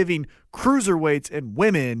then you're giving cruiserweights and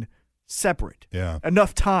women separate. Yeah.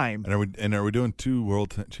 Enough time. And are we doing 2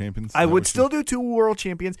 world champions? I would still do 2 world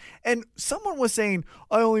champions. And someone was saying,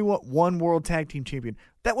 I only want 1 world tag team champion.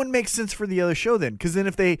 That wouldn't make sense for the other show then. Because then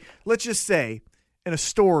if they, let's just say, in a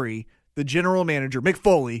story, the general manager, Mick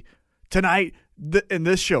Foley, tonight in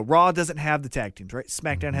this show, Raw doesn't have the tag teams, right?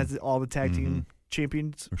 SmackDown has all the tag team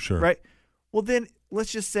champions, Sure. right? Well, then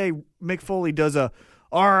let's just say Mick Foley does all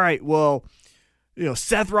right, well,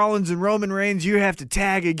 Seth Rollins and Roman Reigns, you have to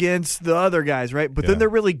tag against the other guys, right? But then they're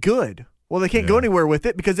really good. Well, they can't go anywhere with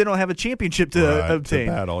it because they don't have a championship to obtain.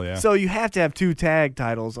 To battle, yeah. So you have to have 2 tag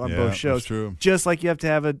titles on both shows. That's true. Just like you have to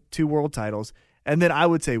have 2 world titles. And then I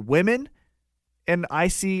would say women and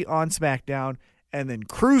IC on SmackDown, and then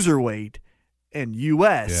Cruiserweight and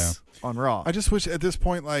US on Raw. I just wish at this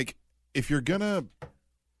point, like, if you're going to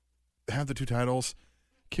have the 2 titles,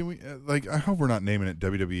 can we, I hope we're not naming it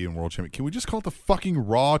WWE and World Champion. Can we just call it the fucking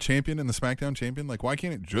Raw Champion and the SmackDown Champion? Like, why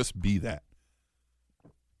can't it just be that?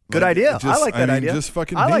 Good idea. I like that idea. Just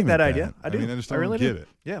fucking I like name that it idea. I do. I just I don't really get do. it.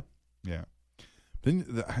 Yeah. Yeah. Then,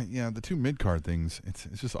 the 2 mid-card things, it's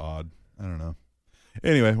just odd. I don't know.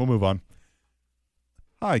 Anyway, we'll move on.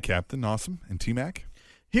 Hi, Captain Awesome and T-Mac.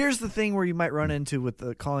 Here's the thing where you might run into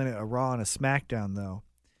with calling it a Raw and a SmackDown, though,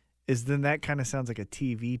 is then that kind of sounds like a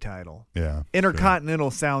TV title. Yeah. Intercontinental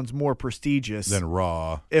sounds more prestigious Then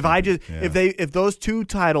Raw. If those 2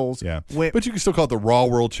 titles went, But you can still call it the Raw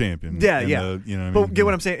World Champion. Yeah, and yeah. the, you know what I but mean? get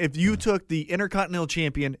what I'm saying? If you took the Intercontinental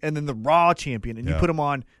Champion and then the Raw Champion and you put them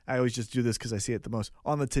on, I always just do this because I see it the most,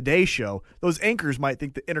 on the Today Show, those anchors might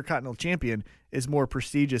think the Intercontinental Champion is more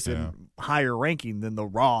prestigious and higher ranking than the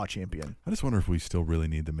Raw Champion. I just wonder if we still really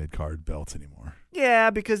need the mid-card belts anymore. Yeah,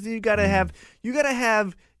 because you got to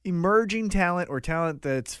have emerging talent or talent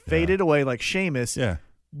that's faded away like Sheamus. Yeah.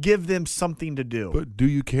 Give them something to do. But do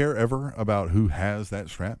you care ever about who has that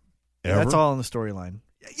strap? Ever? That's all in the storyline.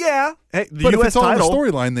 Yeah. Hey, the But US if it's all in the title.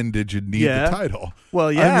 storyline, then did you need the title?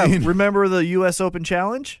 Well, yeah. I mean, remember the U.S. Open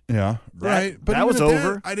Challenge? yeah. Right. But that even was at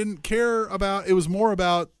over. I didn't care about, it was more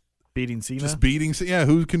about Beating Cena. just beating,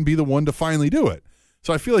 who can be the one to finally do it.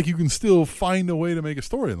 So I feel like you can still find a way to make a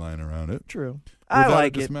storyline around it. True. I without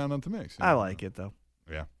like just it. mount on to mix. I like it, though.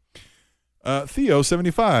 Yeah.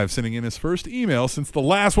 Theo75 sending in his first email since the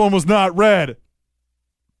last one was not read.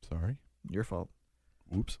 Sorry. Your fault.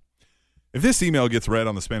 Oops. If this email gets read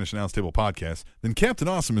on the Spanish Announce Table podcast, then Captain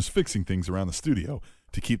Awesome is fixing things around the studio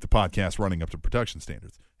to keep the podcast running up to production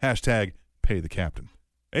standards. Hashtag pay the captain.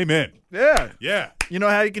 Amen. Yeah. Yeah. You know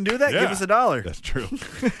how you can do that? Yeah. Give us $1. That's true.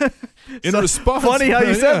 In So response, funny how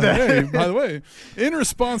you said that. Hey, by the way, in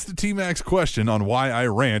response to T-Mac's question on why I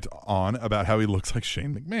rant on about how he looks like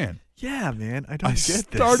Shane McMahon, Yeah, man. I don't I get this.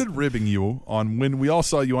 started ribbing you on when we all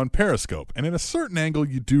saw you on Periscope, and at a certain angle,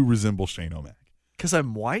 you do resemble Shane O'Mac. Because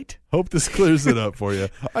I'm white? Hope this clears it up for you.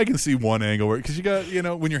 I can see one angle where, because you got,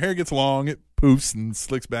 when your hair gets long, it poofs and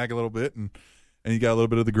slicks back a little bit, and you got a little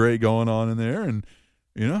bit of the gray going on in there, and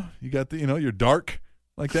you got the, you're dark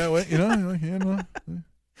like that way,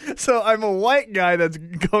 So I'm a white guy that's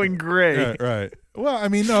going gray. Right. Well, I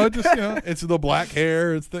mean, no, it just it's the black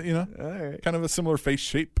hair, it's the All right. kind of a similar face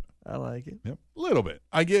shape. I like it. Yep, a little bit.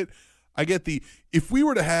 I get the, if we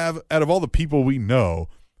were to have, out of all the people we know,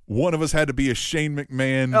 one of us had to be a Shane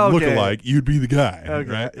McMahon lookalike, you'd be the guy,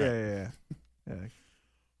 Okay. right? Yeah.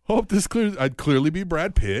 Hope this clears. I'd clearly be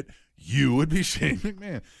Brad Pitt. You would be Shane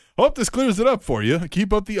McMahon. Hope this clears it up for you.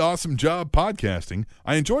 Keep up the awesome job podcasting.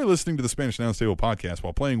 I enjoy listening to the Spanish Announce Table podcast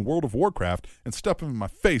while playing World of Warcraft and stuffing my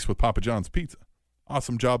face with Papa John's pizza.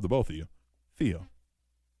 Awesome job to both of you. Theo.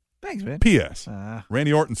 Thanks, man. P.S.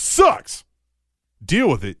 Randy Orton sucks. Deal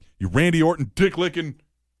with it, you Randy Orton dick-licking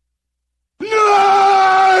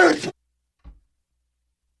nerd!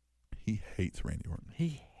 He hates Randy Orton.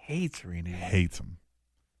 He hates Randy. Hates him.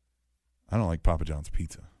 I don't like Papa John's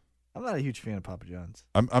pizza. I'm not a huge fan of Papa John's.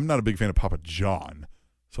 I'm not a big fan of Papa John,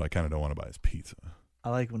 so I kind of don't want to buy his pizza. I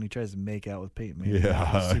like when he tries to make out with Peyton Manning.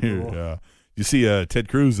 Yeah, Super Bowl. yeah. You see, Ted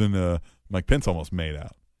Cruz and Mike Pence almost made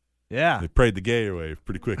out. Yeah. They prayed the gay away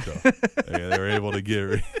pretty quick, though. they were able to get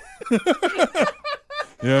rid. You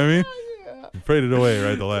know what I mean? They prayed it away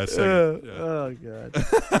right at the last second. Yeah. Oh,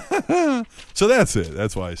 God. So that's it.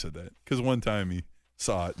 That's why I said that. Because one time he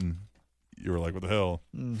saw it and you were like, what the hell?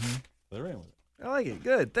 Mm-hmm. They ran with it. I like it.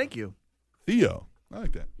 Good. Thank you. Theo. I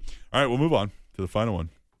like that. All right, we'll move on to the final one.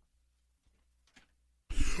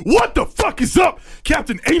 What the fuck is up,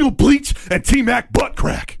 Captain Anal Bleach and T-Mac Butt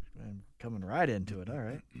Crack? I'm coming right into it. All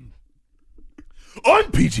right. On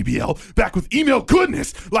PGBL, back with email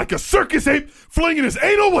goodness like a circus ape flinging his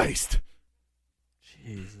anal waste.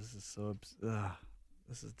 Jeez, this is so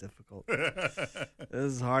this is difficult. This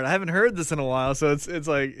is hard. I haven't heard this in a while, so it's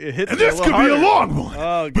like it hits. And me this a could little be a harder. long one.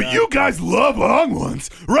 Oh, God. But you guys love long ones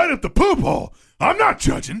right up the poop hole. I'm not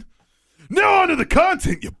judging. Now on to the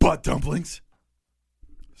content, you butt dumplings.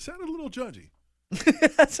 Sounded a little judgy.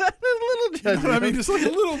 That's a little You know judgment. what I mean? Just like a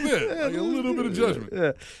little bit. Like a little bit of judgment.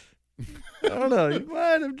 Yeah. I don't know. You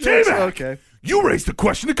might have judged. J-Mac, Okay. you raised a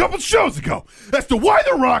question a couple shows ago as to why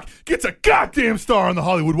The Rock gets a goddamn star on the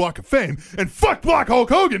Hollywood Walk of Fame and fuck Block Hulk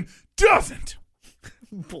Hogan doesn't.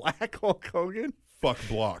 Black Hulk Hogan? Fuck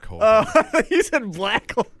Block Hulk. Oh, you said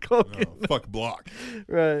Black Hulk Hogan. No, fuck Block.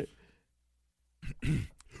 Right.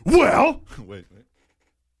 Well, wait.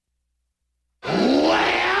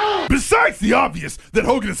 Besides the obvious that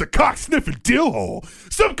Hogan is a cock-sniffing dillhole,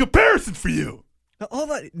 some comparisons for you.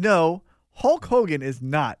 Hold on. No, Hulk Hogan is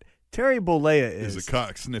not. Terry Bollea is. Is a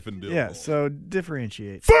cock-sniffing dillhole. Yeah, so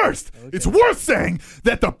differentiate. First, it's worth saying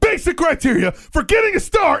that the basic criteria for getting a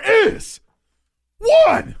star is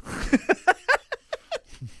 1.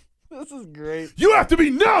 This is great. You have to be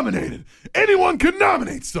nominated. Anyone can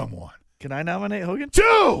nominate someone. Can I nominate Hogan?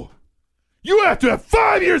 2, you have to have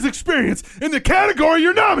 5 years experience in the category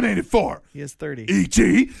you're nominated for. He is 30.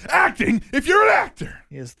 E.g., acting if you're an actor.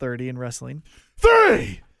 He is 30 in wrestling.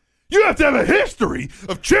 3, you have to have a history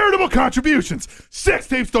of charitable contributions. Sex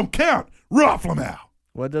tapes don't count. Ruffle 'em out.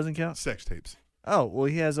 What doesn't count? Sex tapes. Oh, well,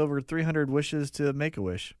 he has over 300 wishes to make a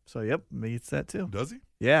wish. So, yep, meets that too. Does he?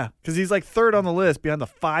 Yeah, because he's like third on the list behind the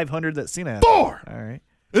 500 that Cena has. 4, All right.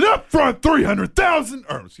 an upfront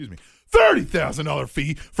 $30,000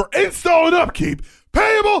 fee for install and upkeep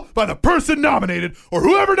payable by the person nominated or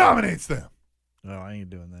whoever nominates them. Oh, I ain't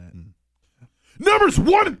doing that. Numbers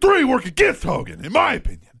 1 and 3 work against Hogan, in my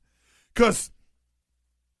opinion. Because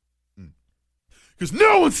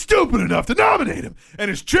no one's stupid enough to nominate him, and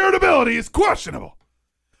his charitability is questionable.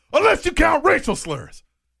 Unless you count racial slurs.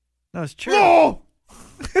 No, it's true. LOL!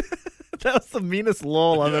 That was the meanest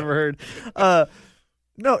lol I've ever heard.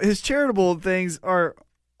 No, his charitable things are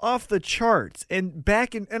off the charts. And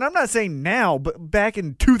and I'm not saying now, but back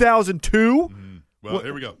in 2002. Well,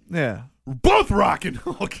 here we go. Yeah. Both Rock and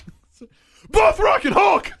Hulk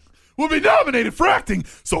will be nominated for acting,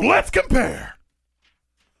 so let's compare.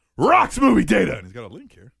 Rock's movie data, and he's got a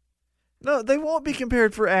link here. No, they won't be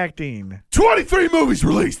compared for acting. 23 movies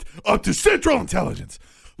released up to Central Intelligence.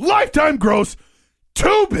 Lifetime gross,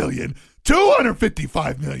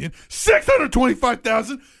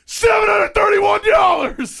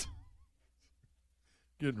 $2,255,625,731.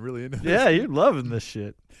 Getting really into this. Yeah, you're loving this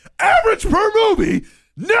shit. Average per movie,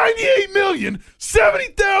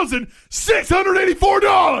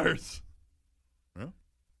 $98,070,684.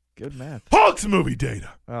 Good math. Hulk's movie data.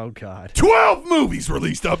 Oh, God. 12 movies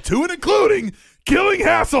released up to and including Killing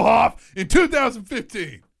Hasselhoff in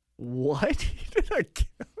 2015. What?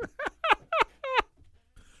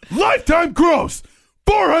 Lifetime gross,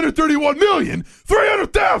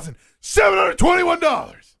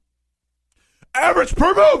 $431,300,721. Average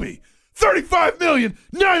per movie,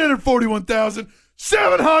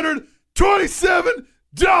 $35,941,727.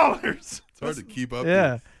 It's hard to keep up.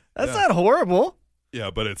 Yeah. That's Yeah. not horrible. Yeah,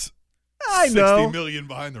 but it's I 60 know. million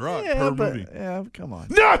behind the Rock Yeah, per but, movie. yeah, come on.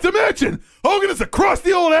 Not to mention, Hogan is a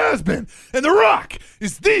crusty old has-been, and The Rock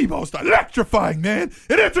is the most electrifying man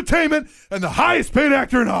in entertainment and the highest paid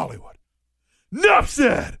actor in Hollywood. Nuff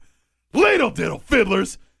said. Ladle diddle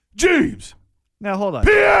fiddlers. Jeeves. Now, hold on.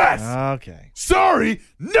 P.S. Okay. Sorry,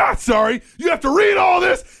 not sorry. You have to read all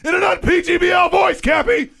this in an un-PGBL voice,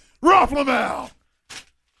 Cappy. Ruffle 'em out.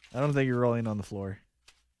 I don't think you're rolling on the floor.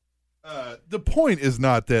 The point is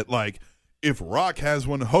not that, like, if Rock has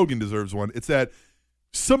one, Hogan deserves one. It's that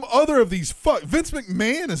some other of these Vince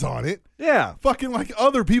McMahon is on it. Yeah. Fucking like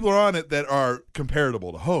other people are on it that are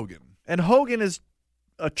comparable to Hogan. And Hogan is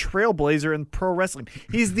a trailblazer in pro wrestling.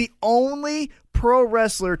 He's the only pro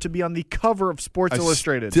wrestler to be on the cover of Sports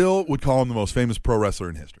Illustrated. Still would call him the most famous pro wrestler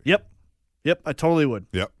in history. Yep, I totally would.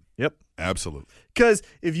 Yep. Yep. Absolutely. Because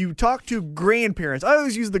if you talk to grandparents, I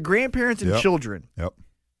always use the grandparents and Yep. children. Yep.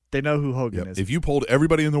 They know who Hogan Yep. is. If you polled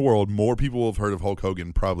everybody in the world, more people will have heard of Hulk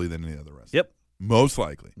Hogan probably than any other wrestler. Yep. Most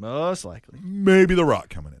likely. Most likely. Maybe The Rock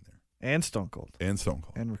coming in there. And Stone Cold. And Stone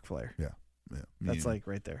Cold. And Ric Flair. Yeah. That's like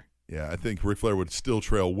right there. Yeah, I think Ric Flair would still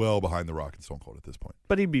trail well behind The Rock and Stone Cold at this point.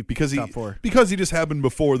 But he'd be Because top four. he just happened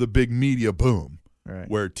before the big media boom. Right.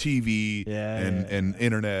 Where TV and Yeah.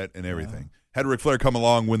 internet and everything. Had Ric Flair come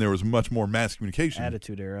along when there was much more mass communication.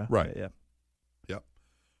 Attitude Era. Right. Yeah. Yep.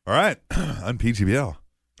 All right. On PGBL.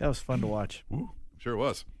 That was fun to watch. Ooh, sure it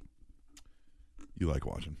was. You like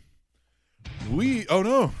watching. Oh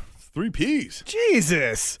no, 3 Ps.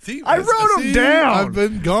 Jesus. See, I wrote them down. I've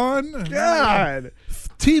been gone. God.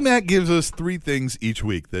 T-Mac gives us 3 things each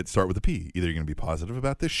week that start with a P. Either you're going to be positive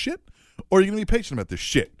about this shit or you're going to be patient about this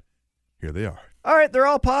shit. Here they are. All right, they're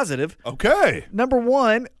all positive. Okay. Number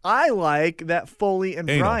 1, I like that Foley and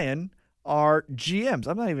Anal. Brian are GMs.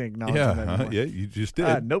 I'm not even acknowledging that anymore. Yeah, you just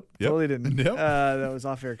did. Nope, Yep. totally didn't. Yep. That was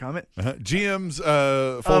off-air comment. GM's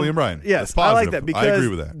Foley and Brian. Yes, That's I like positive. that because I agree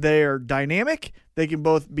with that. they're dynamic. They can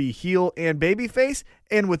both be heel and babyface.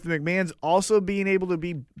 And with McMahon's also being able to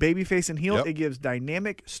be babyface and heel, Yep. it gives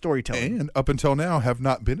dynamic storytelling. And up until now have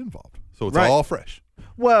not been involved. So it's Right. all fresh.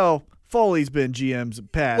 Well, Foley's been GM's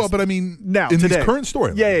past. Well, but I mean, now in today. these current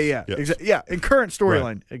storylines. Yeah. Yes. Yeah, in current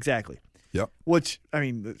storyline, exactly. Yep. Which, I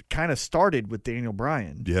mean, kind of started with Daniel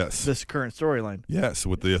Bryan. Yes. This current storyline. Yes,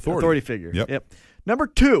 with the authority. Figure. Yep. Number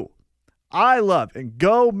 2, I love, and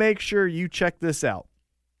go make sure you check this out.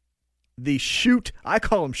 The I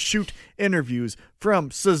call them shoot interviews from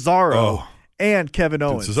Cesaro and Kevin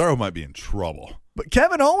Owens. Dude, Cesaro might be in trouble. But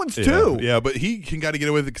Kevin Owens too. Yeah, but he can got to get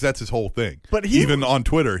away with it because that's his whole thing. But even on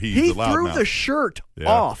Twitter, he allowed threw now. the shirt Yeah.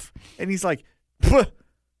 off, and he's like, "Pwah,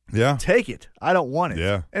 Yeah. take it. I don't want it."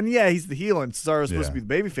 Yeah. And yeah, he's the heel, and Cesaro's supposed to be the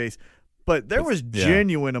babyface. But there was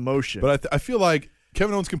genuine emotion. But I feel like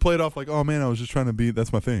Kevin Owens can play it off like, oh man, I was just trying to be.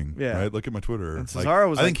 That's my thing. Yeah. Right. Look at my Twitter. And Cesaro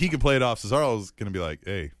was I think like- he can play it off. Cesaro's going to be like,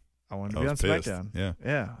 hey, I want to I be on was pissed. SmackDown. Yeah.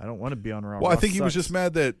 Yeah. I don't want to be on Raw. well, I Raw think he was sucks. just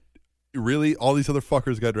mad that really all these other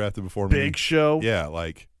fuckers got drafted before me. Big Show. Yeah,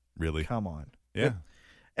 like really. Come on. Yeah.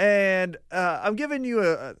 And I'm giving you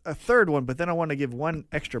a third one, but then I want to give one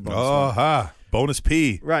extra bonus one. Bonus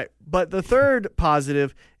P. Right. But the third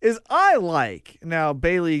positive is I like. Now,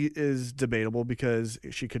 Bailey is debatable because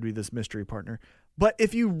she could be this mystery partner. But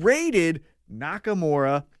if you rated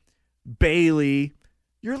Nakamura, Bailey,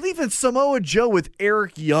 you're leaving Samoa Joe with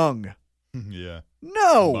Eric Young. Yeah.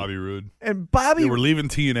 No. Bobby Roode. And Bobby. They were leaving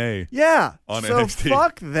TNA. Yeah. on so NXT.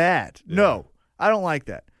 fuck that. Yeah. No, I don't like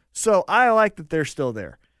that. So I like that they're still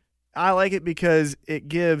there. I like it because it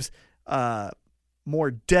gives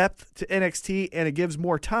more depth to NXT and it gives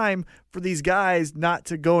more time for these guys not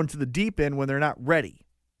to go into the deep end when they're not ready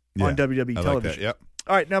on WWE I television. Like that. Yep.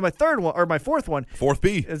 All right, now my third one or my fourth one Fourth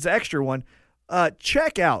P. is the extra one.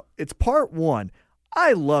 Check out. It's part 1.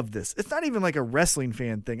 I love this. It's not even like a wrestling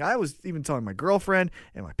fan thing. I was even telling my girlfriend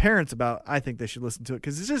and my parents about I think they should listen to it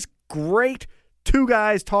because it's just great 2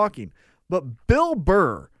 guys talking. But Bill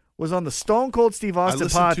Burr was on the Stone Cold Steve I Austin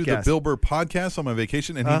listened podcast. to the Bill Burr podcast on my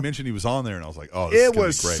vacation, and he mentioned he was on there, and I was like, "Oh, this It is gonna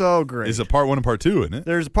was be great. so great. Is it part 1 and part 2, isn't it?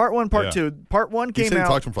 There's part 1, part Yeah. 2. Part 1 He came said he out.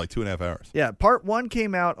 talked to him for like 2.5 hours. Yeah, part 1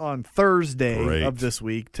 came out on Thursday Great. of this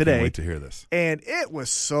week Can't today, wait to hear this. and it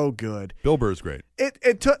was so good. Bill Burr's great.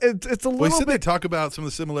 It's a Well, he little said they bit, talk about some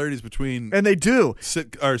of the similarities between and they do.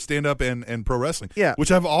 stand up and pro wrestling. Yeah.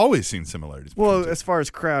 which I've always seen similarities. Well, between as far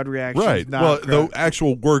as crowd reactions, right. not Well, crowd. the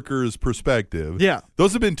actual workers' perspective. Yeah.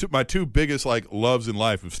 those have been my 2 biggest like loves in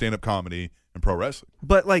life of stand up comedy and pro wrestling.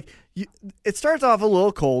 But like, it starts off a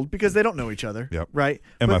little cold because they don't know each other. Yep. Right.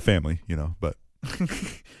 And But- my family, but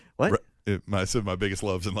what? I said my biggest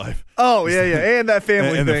loves in life. Oh yeah, and that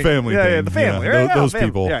family And the thing. family yeah, thing. the family. Yeah, right? Yeah, those family.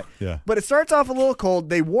 people. Yeah. Yeah. But it starts off a little cold.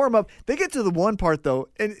 They warm up. They get to the one part though,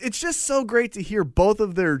 and it's just so great to hear both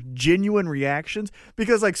of their genuine reactions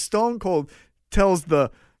because like Stone Cold tells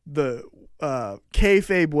the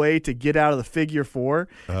kayfabe way to get out of the figure 4,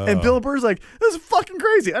 and Bill Burr's like, "This is fucking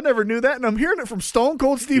crazy. I never knew that," and I'm hearing it from Stone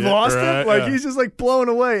Cold Steve Yeah, Austin. right, like yeah. he's just like blown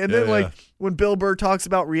away. And then Yeah, like yeah. when Bill Burr talks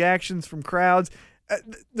about reactions from crowds.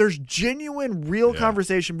 There's genuine, real Yeah.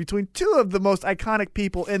 conversation between 2 of the most iconic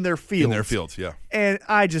people in their fields. In their fields, yeah. And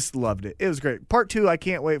I just loved it. It was great. Part 2, I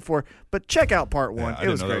can't wait for. But check out part 1. Yeah, I it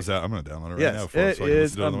didn't was know great. that was out. I'm going to download it right Yes, now. it So I can is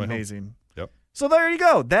listen to it on the way home. amazing. Yep. So there you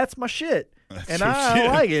go. That's my shit. That's And your I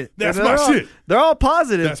shit. like it. That's And my they're all- shit. They're all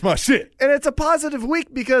positive. That's my shit. And it's a positive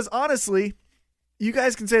week because honestly, you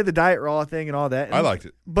guys can say the Diet Raw thing and all that. I liked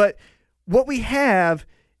it. But what we have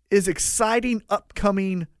is exciting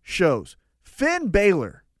upcoming shows. Finn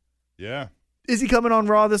Balor. Yeah. Is he coming on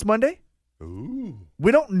Raw this Monday? Ooh.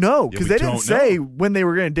 We don't know Yeah, because we they didn't don't say know. when they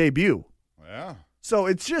were going to debut. Yeah. So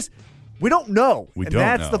it's just, we don't know. We and don't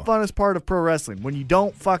that's the know. funnest part of pro wrestling, when you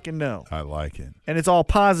don't fucking know. I like it. And it's all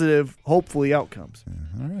positive, hopefully, outcomes.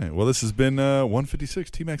 All right. Well, this has been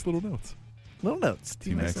 156 T-Max Little Notes. Little Notes.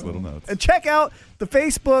 T-Max Little Notes. And check out the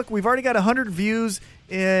Facebook. We've already got 100 views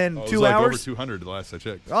in Oh, it was 2 like hours. over 200 the last I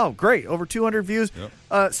checked. Oh, great. Over 200 views.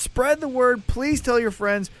 Yep. Spread the word. Please tell your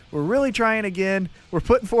friends. We're really trying again. We're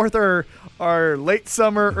putting forth our late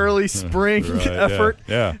summer, early spring Right, effort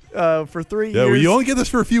yeah. for 3 Yeah, years. well, you only get this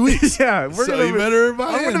for a few weeks. Yeah, so you better buy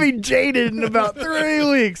I'm in. going to be jaded in about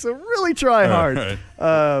 3 weeks, so really try hard. All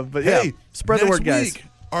right. But yeah, Hey, spread the next word, guys. week,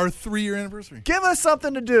 our 3-year anniversary. Give us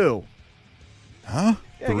something to do. Huh?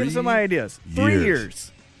 Yeah, give us 3 some ideas. 3 years.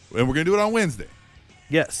 years. And we're going to do it on Wednesday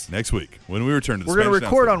Yes. next week when we return to the We're going to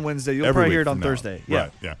Spanish record Downs on Wednesday. You'll Every probably week hear it from on now. Thursday. Yeah.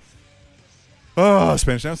 Right, yeah. Oh,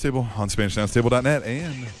 Spanish Downs Table on SpanishDownsTable.net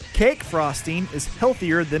and Cake frosting is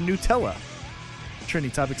healthier than Nutella.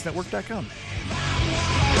 TrinityTopicsNetwork.com.